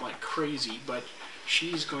swords up like crazy, but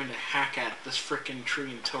she's going to hack at this frickin' tree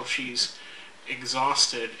until she's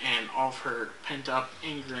exhausted and all of her pent up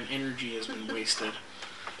anger and energy has been wasted.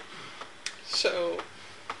 So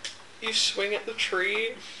you swing at the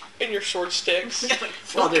tree and your sword sticks.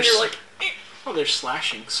 Well, and there's, you're like, well, they're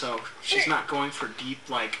slashing, so she's not going for deep,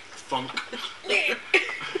 like, thunk.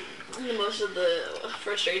 And most of the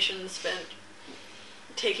frustration spent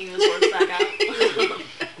taking the swords back out.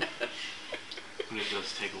 And it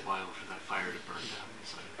does take a while for that fire to burn down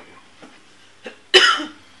inside of you.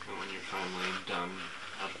 And when you're finally done,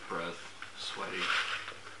 out of breath, sweaty,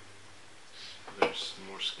 there's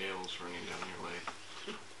more scales running down your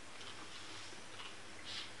leg.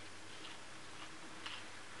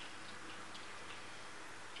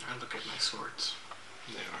 I look at my swords.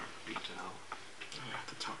 They are beat to hell. I have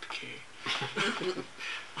to talk to Kay.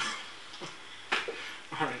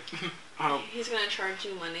 Alright. He's gonna charge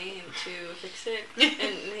you money to fix it,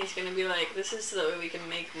 and he's gonna be like, "This is the way we can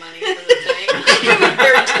make money for the thing." We have a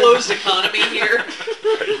very closed economy here.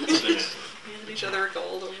 Right. Hand each other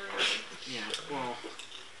gold over and over. Yeah, well,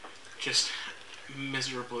 just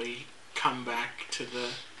miserably come back to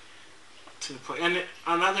the place. And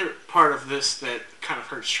another part of this that kind of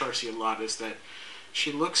hurts Charcy a lot is that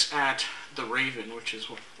she looks at the raven, which is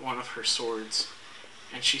one of her swords,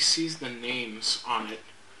 and she sees the names on it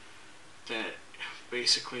that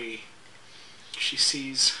basically she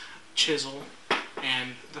sees Chisel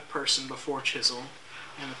and the person before Chisel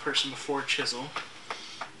and the person before Chisel.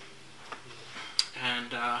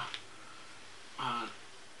 And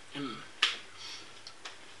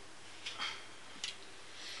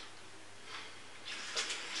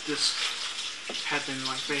this had been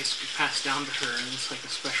like basically passed down to her, and it's like a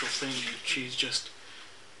special thing, and she's just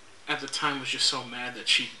at the time was just so mad that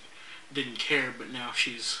she didn't care, but now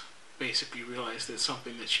she's basically realized that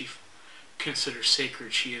something that she considers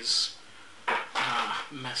sacred, she is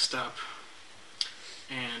messed up,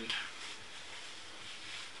 and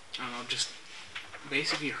I don't know, just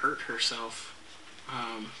basically hurt herself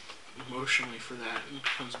emotionally for that, and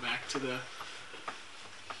goes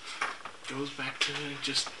back to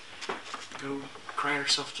just go cry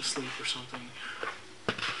herself to sleep or something.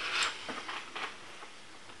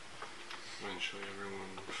 Eventually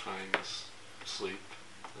everyone finds sleep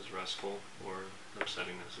as restful or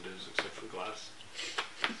upsetting as it is, except for Glass.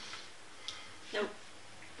 Nope.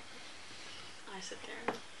 I sit there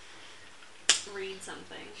and read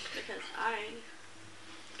something because I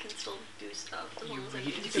can still do stuff as long as I Read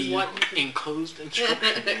need to. the enclosed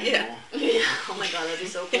instruction manual. Yeah. Yeah. Oh my god, that'd be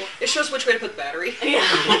so cool. It shows which way to put the battery. Yeah.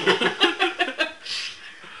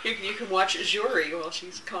 You can watch Zhuri while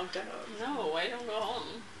she's conked out. No, I don't go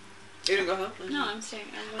home. You didn't go home? No, I'm staying.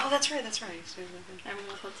 I'm with, Oh, that's right. You're staying with him. I'm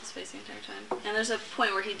with what's his face the entire time. And there's a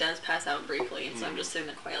point where he does pass out briefly, and so I'm just sitting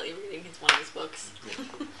there quietly reading one of his books.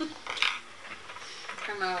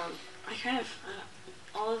 I kind of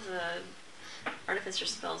all of the artificer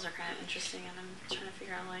spells are kind of interesting, and I'm trying to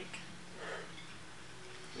figure out like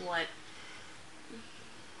what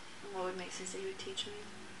would make sense that you would teach me.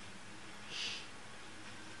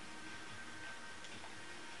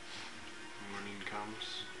 Morning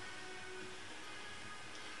comes.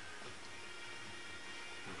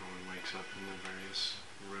 Everyone wakes up in their various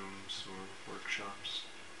rooms or workshops.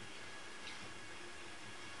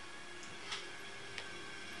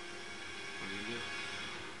 What do you do?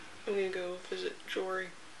 I'm gonna go visit Jory.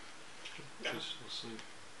 Just asleep.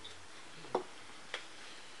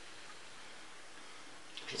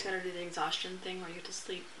 She's got to do the exhaustion thing where you have to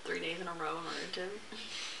sleep 3 days in a row in order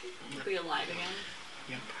to be alive again.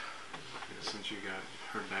 Yep. Yeah, since you got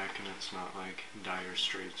her back and it's not like dire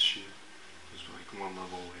straits, she is like one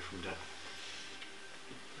level away from death.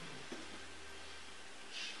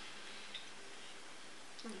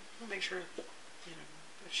 I'll make sure,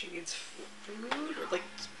 if she needs food or like,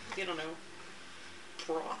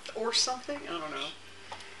 broth or something. I don't know.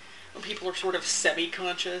 When people are sort of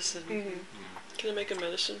semi-conscious and Can I make a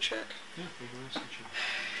medicine check? Yeah, very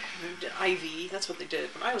nice. IV. That's what they did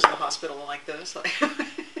when I was in the hospital like this.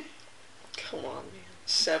 Come on, man.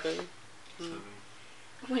 7.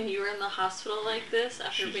 When you were in the hospital like this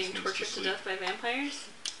after She being just needs tortured to to sleep. death by vampires?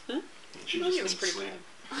 She I just think it was needs pretty sleep.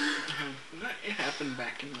 bad. It happened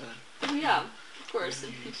back in the Oh, yeah, of course. 80s,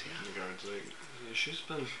 And the guard's like, yeah, she's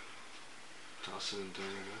been tossing and turning.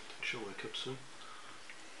 I think she'll wake up soon.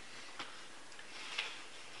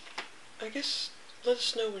 I guess let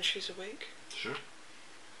us know when she's awake. Sure.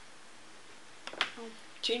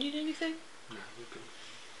 Do you need anything? Yeah, we're good.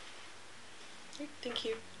 Okay, thank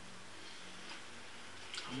you.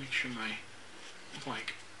 I'll make sure my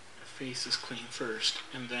face is clean first,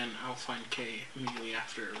 and then I'll find Kay immediately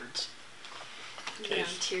afterwards. Yeah,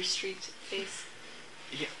 tear-streaked face.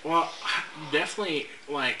 Yeah, well, definitely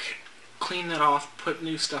clean that off, put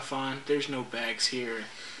new stuff on. There's no bags here,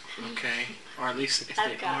 okay? Or at least if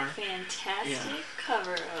I've they got are. fantastic Yeah.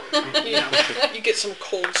 cover-up. You get some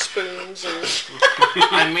cold spoons and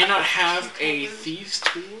I may not have a thieves'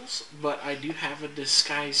 tools, but I do have a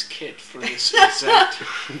disguise kit for this exact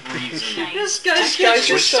reason. Nice. Disguise Disguise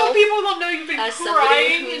just so yourself. people don't know you've been As somebody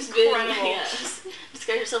crying. who's been, Incredible. yes,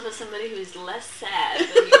 disguise yourself as somebody who's less sad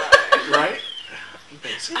than you are. Right?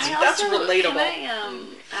 Basically. That's relatable. Can I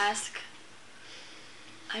ask?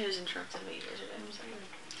 I was interrupted by you guys. I'm sorry.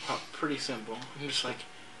 Oh, pretty simple. I'm just like,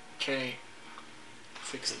 Kay,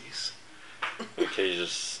 fix these. Kay's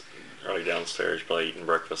just already downstairs, probably eating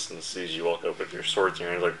breakfast, and sees you walk up with your swords in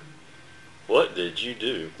your hand. Like, what did you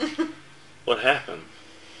do? What happened?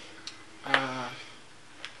 I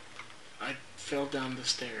fell down the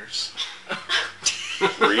stairs.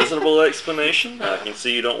 Reasonable explanation? I can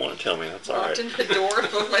see you don't want to tell me. That's Walked alright. into the door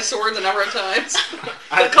with my sword the number of times.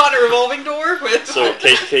 I caught a revolving door with... So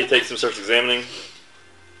Kate takes and starts examining.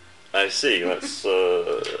 I see. That's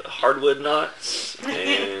hardwood knots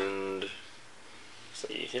and so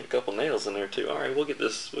you hit a couple nails in there too. All right, we'll get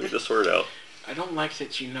this sorted out. I don't like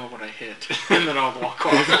that you know what I hit, and then I'll walk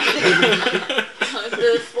off.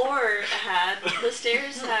 The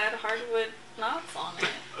stairs had hardwood knots on it.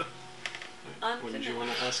 What did you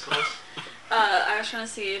want to ask us? I was trying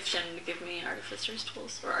to see if Shannon would give me artificer's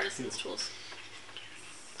tools or artisan's tools.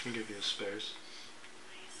 I'll give you spares.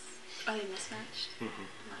 Are they mismatched? Mm-hmm.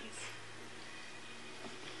 Nice.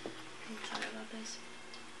 I'm sorry about this.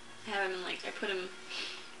 I have him in I put him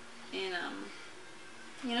in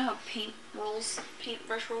you know how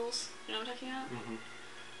paintbrush rolls, you know what I'm talking about? Mm-hmm.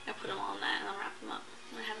 I put him on that and I'll wrap him up.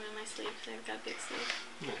 And I have him in my sleeve because I've got a big sleeve.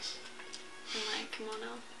 Nice. In my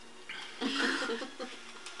kimono.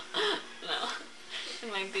 No. In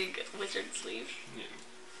my big wizard sleeve. Yeah.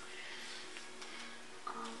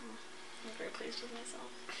 I'm very pleased with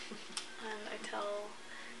myself. And I tell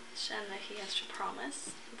Shen that he has to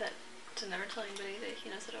promise that to never tell anybody that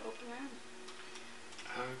he knows how to open my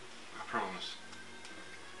arm. I promise.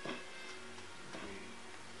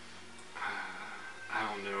 I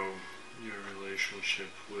don't know your relationship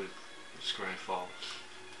with Scryfall,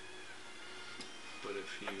 but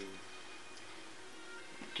if you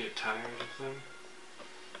get tired of them,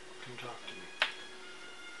 come talk to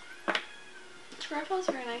me. Scryfall's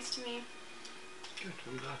very nice to me, Good,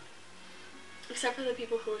 I'm glad. except for the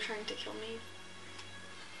people who are trying to kill me.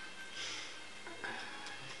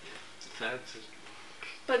 That's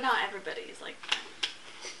But not everybody is like that.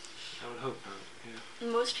 I would hope not, yeah.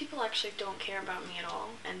 Most people actually don't care about me at all,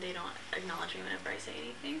 and they don't acknowledge me whenever I say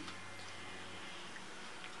anything.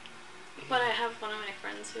 But I have one of my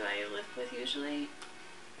friends who I live with usually,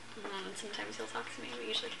 and sometimes he'll talk to me, but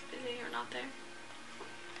usually he's busy or not there.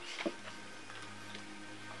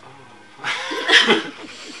 Oh.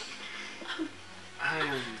 I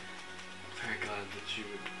am very glad that you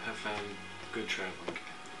would have found good traveling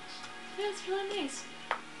companions. Yeah, it's really nice.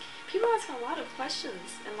 People ask a lot of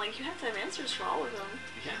questions, and you have to have answers for all of them.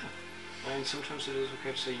 Yeah. I mean, sometimes it is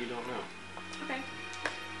okay to say you don't know. Okay.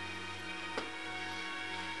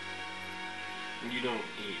 And you don't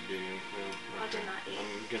eat, do you? No, I do okay. not eat.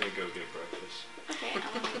 I'm gonna go get breakfast. Okay, I'm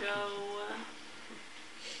gonna go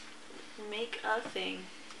make a thing.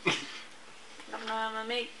 I don't know what I'm gonna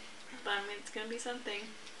make, but I mean, it's gonna be something.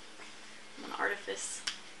 I'm an artifice.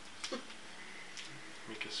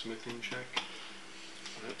 Make a smithing check.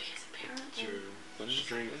 Because It's apparently, your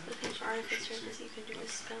strength. the thing plus for artificers proficiency. is you can do the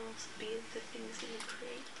spells be the things that you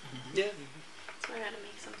create. Yeah. So I gotta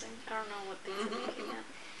make something. I don't know what things I'm making yet.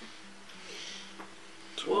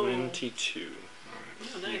 22. Alright.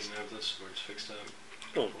 Oh, You nice. can have those swords fixed up.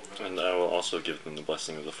 Cool. And I will also give them the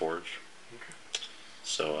blessing of the forge. Okay.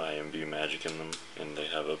 So I imbue magic in them, and they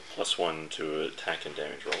have a +1 to attack and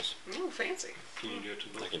damage rolls. Ooh, fancy. Can you do it to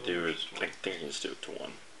both? I can of do them or it. just I one? think I can just do it to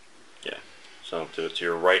 1. Yeah. So I'll do it to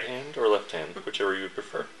your right hand or left hand, whichever you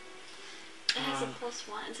prefer. It has a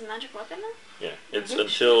 +1. It's a magic weapon then? Yeah. It's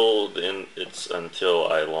until then. It's until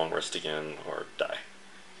I long rest again or die,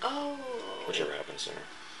 Oh. whichever happens sooner.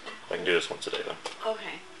 I can do this once a day though.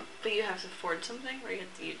 Okay. But you have to forge something, or you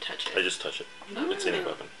touch it? I just touch it. It's any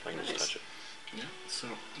weapon. I can just Nice. touch it. Yeah, so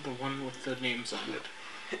the one with the names on it.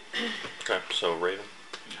 Okay. So Raven.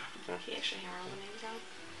 He actually hammered all the names out.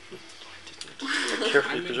 I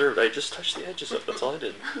carefully preserved. I just touched the edges up. That's all I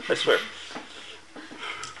did. I swear.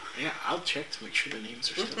 Yeah, I'll check to make sure the names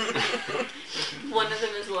are still there. One of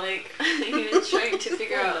them is he was trying to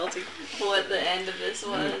figure out what the end of this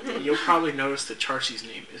was. You'll probably notice that Charcy's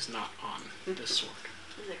name is not on this sword.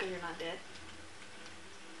 Is it because you're not dead?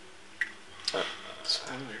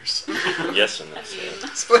 Spoilers. Yes, and I that's mean,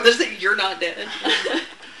 it. Spoilers that you're not dead.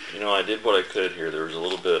 You know, I did what I could here. There's a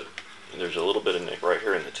little bit of nick right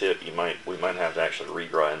here in the tip. We might have to actually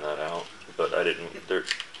regrind that out, but I didn't.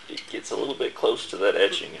 It gets a little bit close to that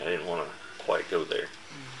etching. I didn't want to quite go there,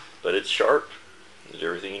 but it's sharp. It's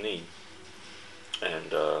everything you need,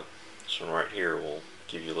 and this one right here will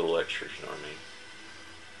give you a little extra. You know what I mean?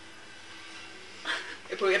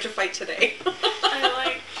 But we have to fight today.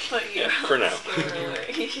 I but you're For now.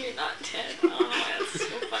 You're not dead. Oh, that's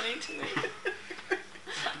so funny to me.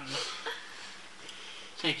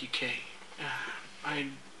 Thank you, Kay.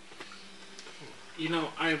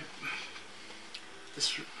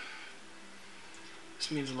 This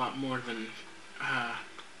means a lot more than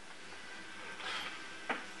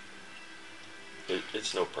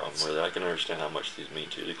It's no problem with it. I can understand how much these mean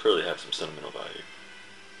to you. They clearly have some sentimental value.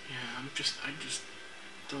 Yeah, I just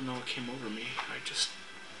don't know what came over me.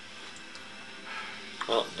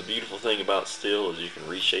 Well, the beautiful thing about steel is you can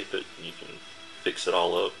reshape it, and you can fix it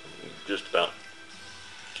all up. You just about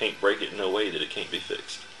can't break it in a way that it can't be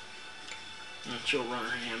fixed. And she'll run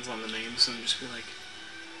her hands on the names and just be like,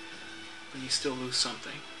 but you still lose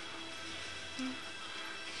something.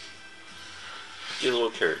 Get a little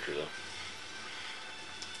character, though.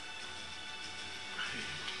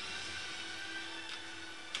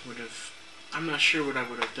 I'm not sure what I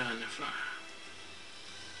would have done if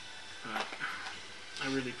but I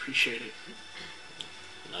really appreciate it.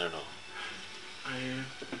 I don't know.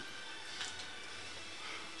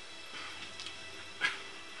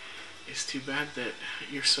 It's too bad that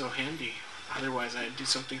you're so handy. Otherwise, I'd do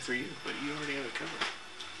something for you, but you already have it covered.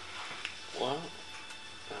 Well,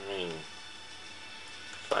 I mean,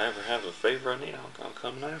 if I ever have a favor I need, I'll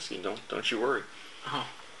come and ask you. Don't you worry. Oh.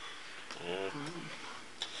 Yeah.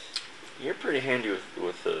 You're pretty handy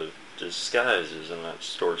with disguises and that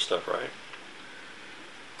sort of stuff, right?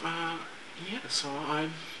 Yeah, so I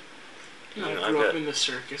You know, grew I've up got- in the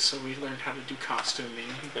circus, so we learned how to do costuming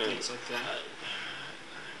and Yeah. things like that.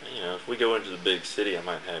 You know, if we go into the big city, I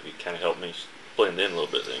might have you kind of help me blend in a little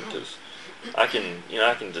bit then, because I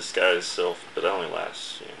can disguise self, but that only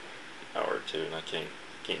lasts an hour or two, and I can't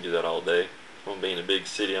do that all day. If I'm being in a big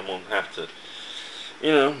city, I'm gonna have to,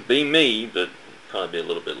 be me, but probably be a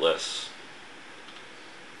little bit less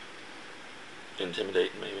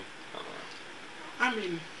intimidating, maybe. I don't know. I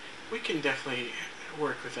mean, we can definitely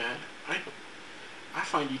work with that. I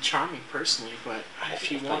find you charming personally, but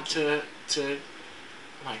if you want to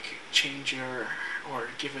like change or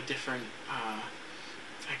give a different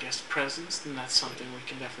presence, then that's something we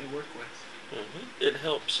can definitely work with. It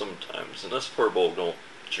helps sometimes, and us Furbolg don't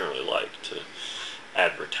generally like to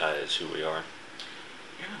advertise who we are.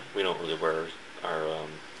 Yeah. We don't really wear our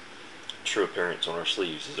true appearance on our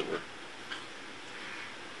sleeves, as it were.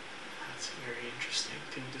 That's a very interesting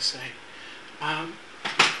thing to say.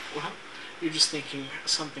 Well, you're just thinking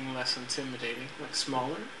something less intimidating, like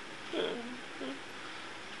smaller,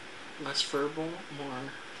 less verbal, more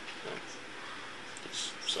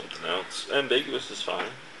It's something else. Ambiguous is fine.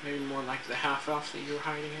 maybe more like the half elf that you were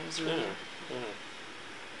hiding as Yeah, earlier. yeah.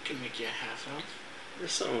 Can make you a half elf.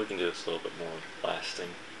 There's something we can do that's a little bit more lasting.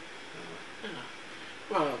 Yeah.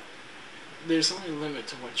 Well, there's only a limit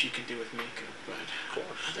to what you can do with makeup, but Of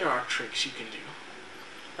course. there are tricks you can do.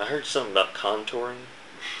 I heard something about contouring,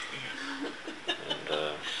 and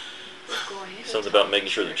Go ahead. something about making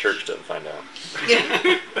sure the church doesn't find out.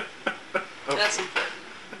 Yeah. That's important.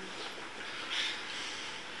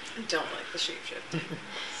 I don't like the shapeshifting.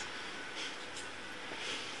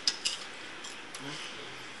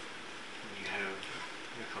 We have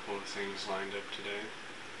a couple of things lined up today.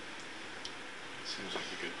 Seems like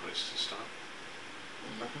a good place to stop.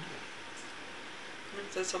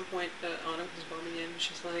 And at some point, Anna was bombing in, and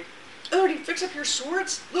she's like, "Oh, did you fix up your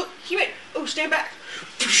swords? Look, he made. Oh, stand back."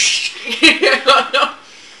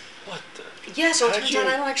 What the? Yeah, so it How'd turns you- out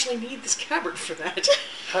I don't actually need this scabbard for that.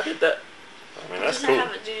 How did that? I mean, that's Doesn't cool. that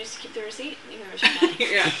have it? Do you just keep the receipt? You can return that.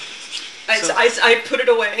 Yeah. I put it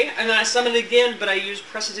away, and then I summoned it again, but I used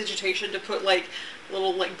prestidigitation to put,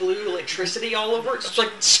 little, blue electricity all over it. So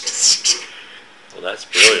it's like... Well, that's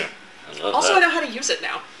brilliant. I love Also, that. I know how to use it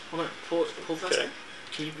now. Hold on, pull that. Okay.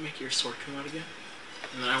 Can you make your sword come out again?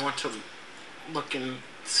 And then I want to look and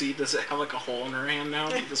see, does it have like a hole in her hand now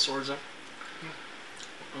that the sword's up?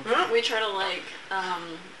 Okay. We try to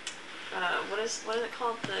what is it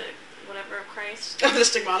called? The whatever of Christ? The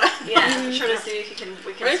stigmata. Yeah, try to see if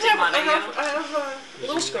we can stigmata I you. have a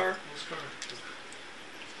little scar.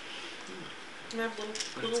 I have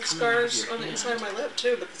But little it's coming out of scars your on the hand. inside of my lip,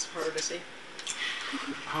 too, but it's harder to see.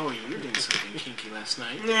 Oh, you were doing something kinky last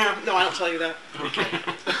night. Yeah, no, I don't tell you that. Okay.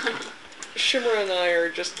 Shimmer and I are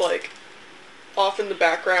just off in the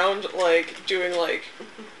background, doing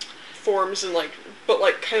forms and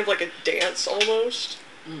but kind of like a dance almost.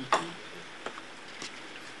 Mm-hmm.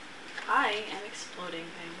 I am exploding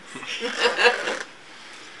things.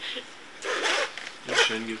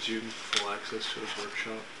 Shen gives you full access to his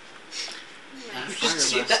workshop. That Nice. fire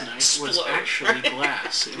See last that night was explode, actually right?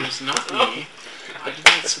 glass. It was not me. I did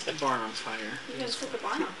not set the barn on fire. You guys set the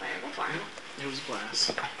barn on fire. What barn? It was glass.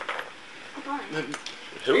 What barn? Then-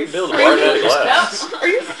 Who would build a barn out of glass? Are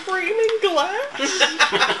you framing glass?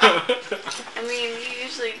 I mean, you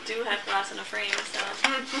usually do have glass in a frame, so.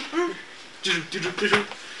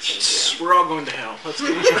 We're all going to hell. Let's go.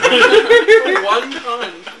 One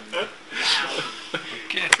ton.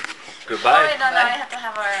 Okay. Oh, Goodbye. wait, no, I have to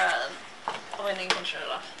have our. Oh, wait, then you can shut it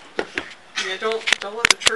off. Yeah, don't let the church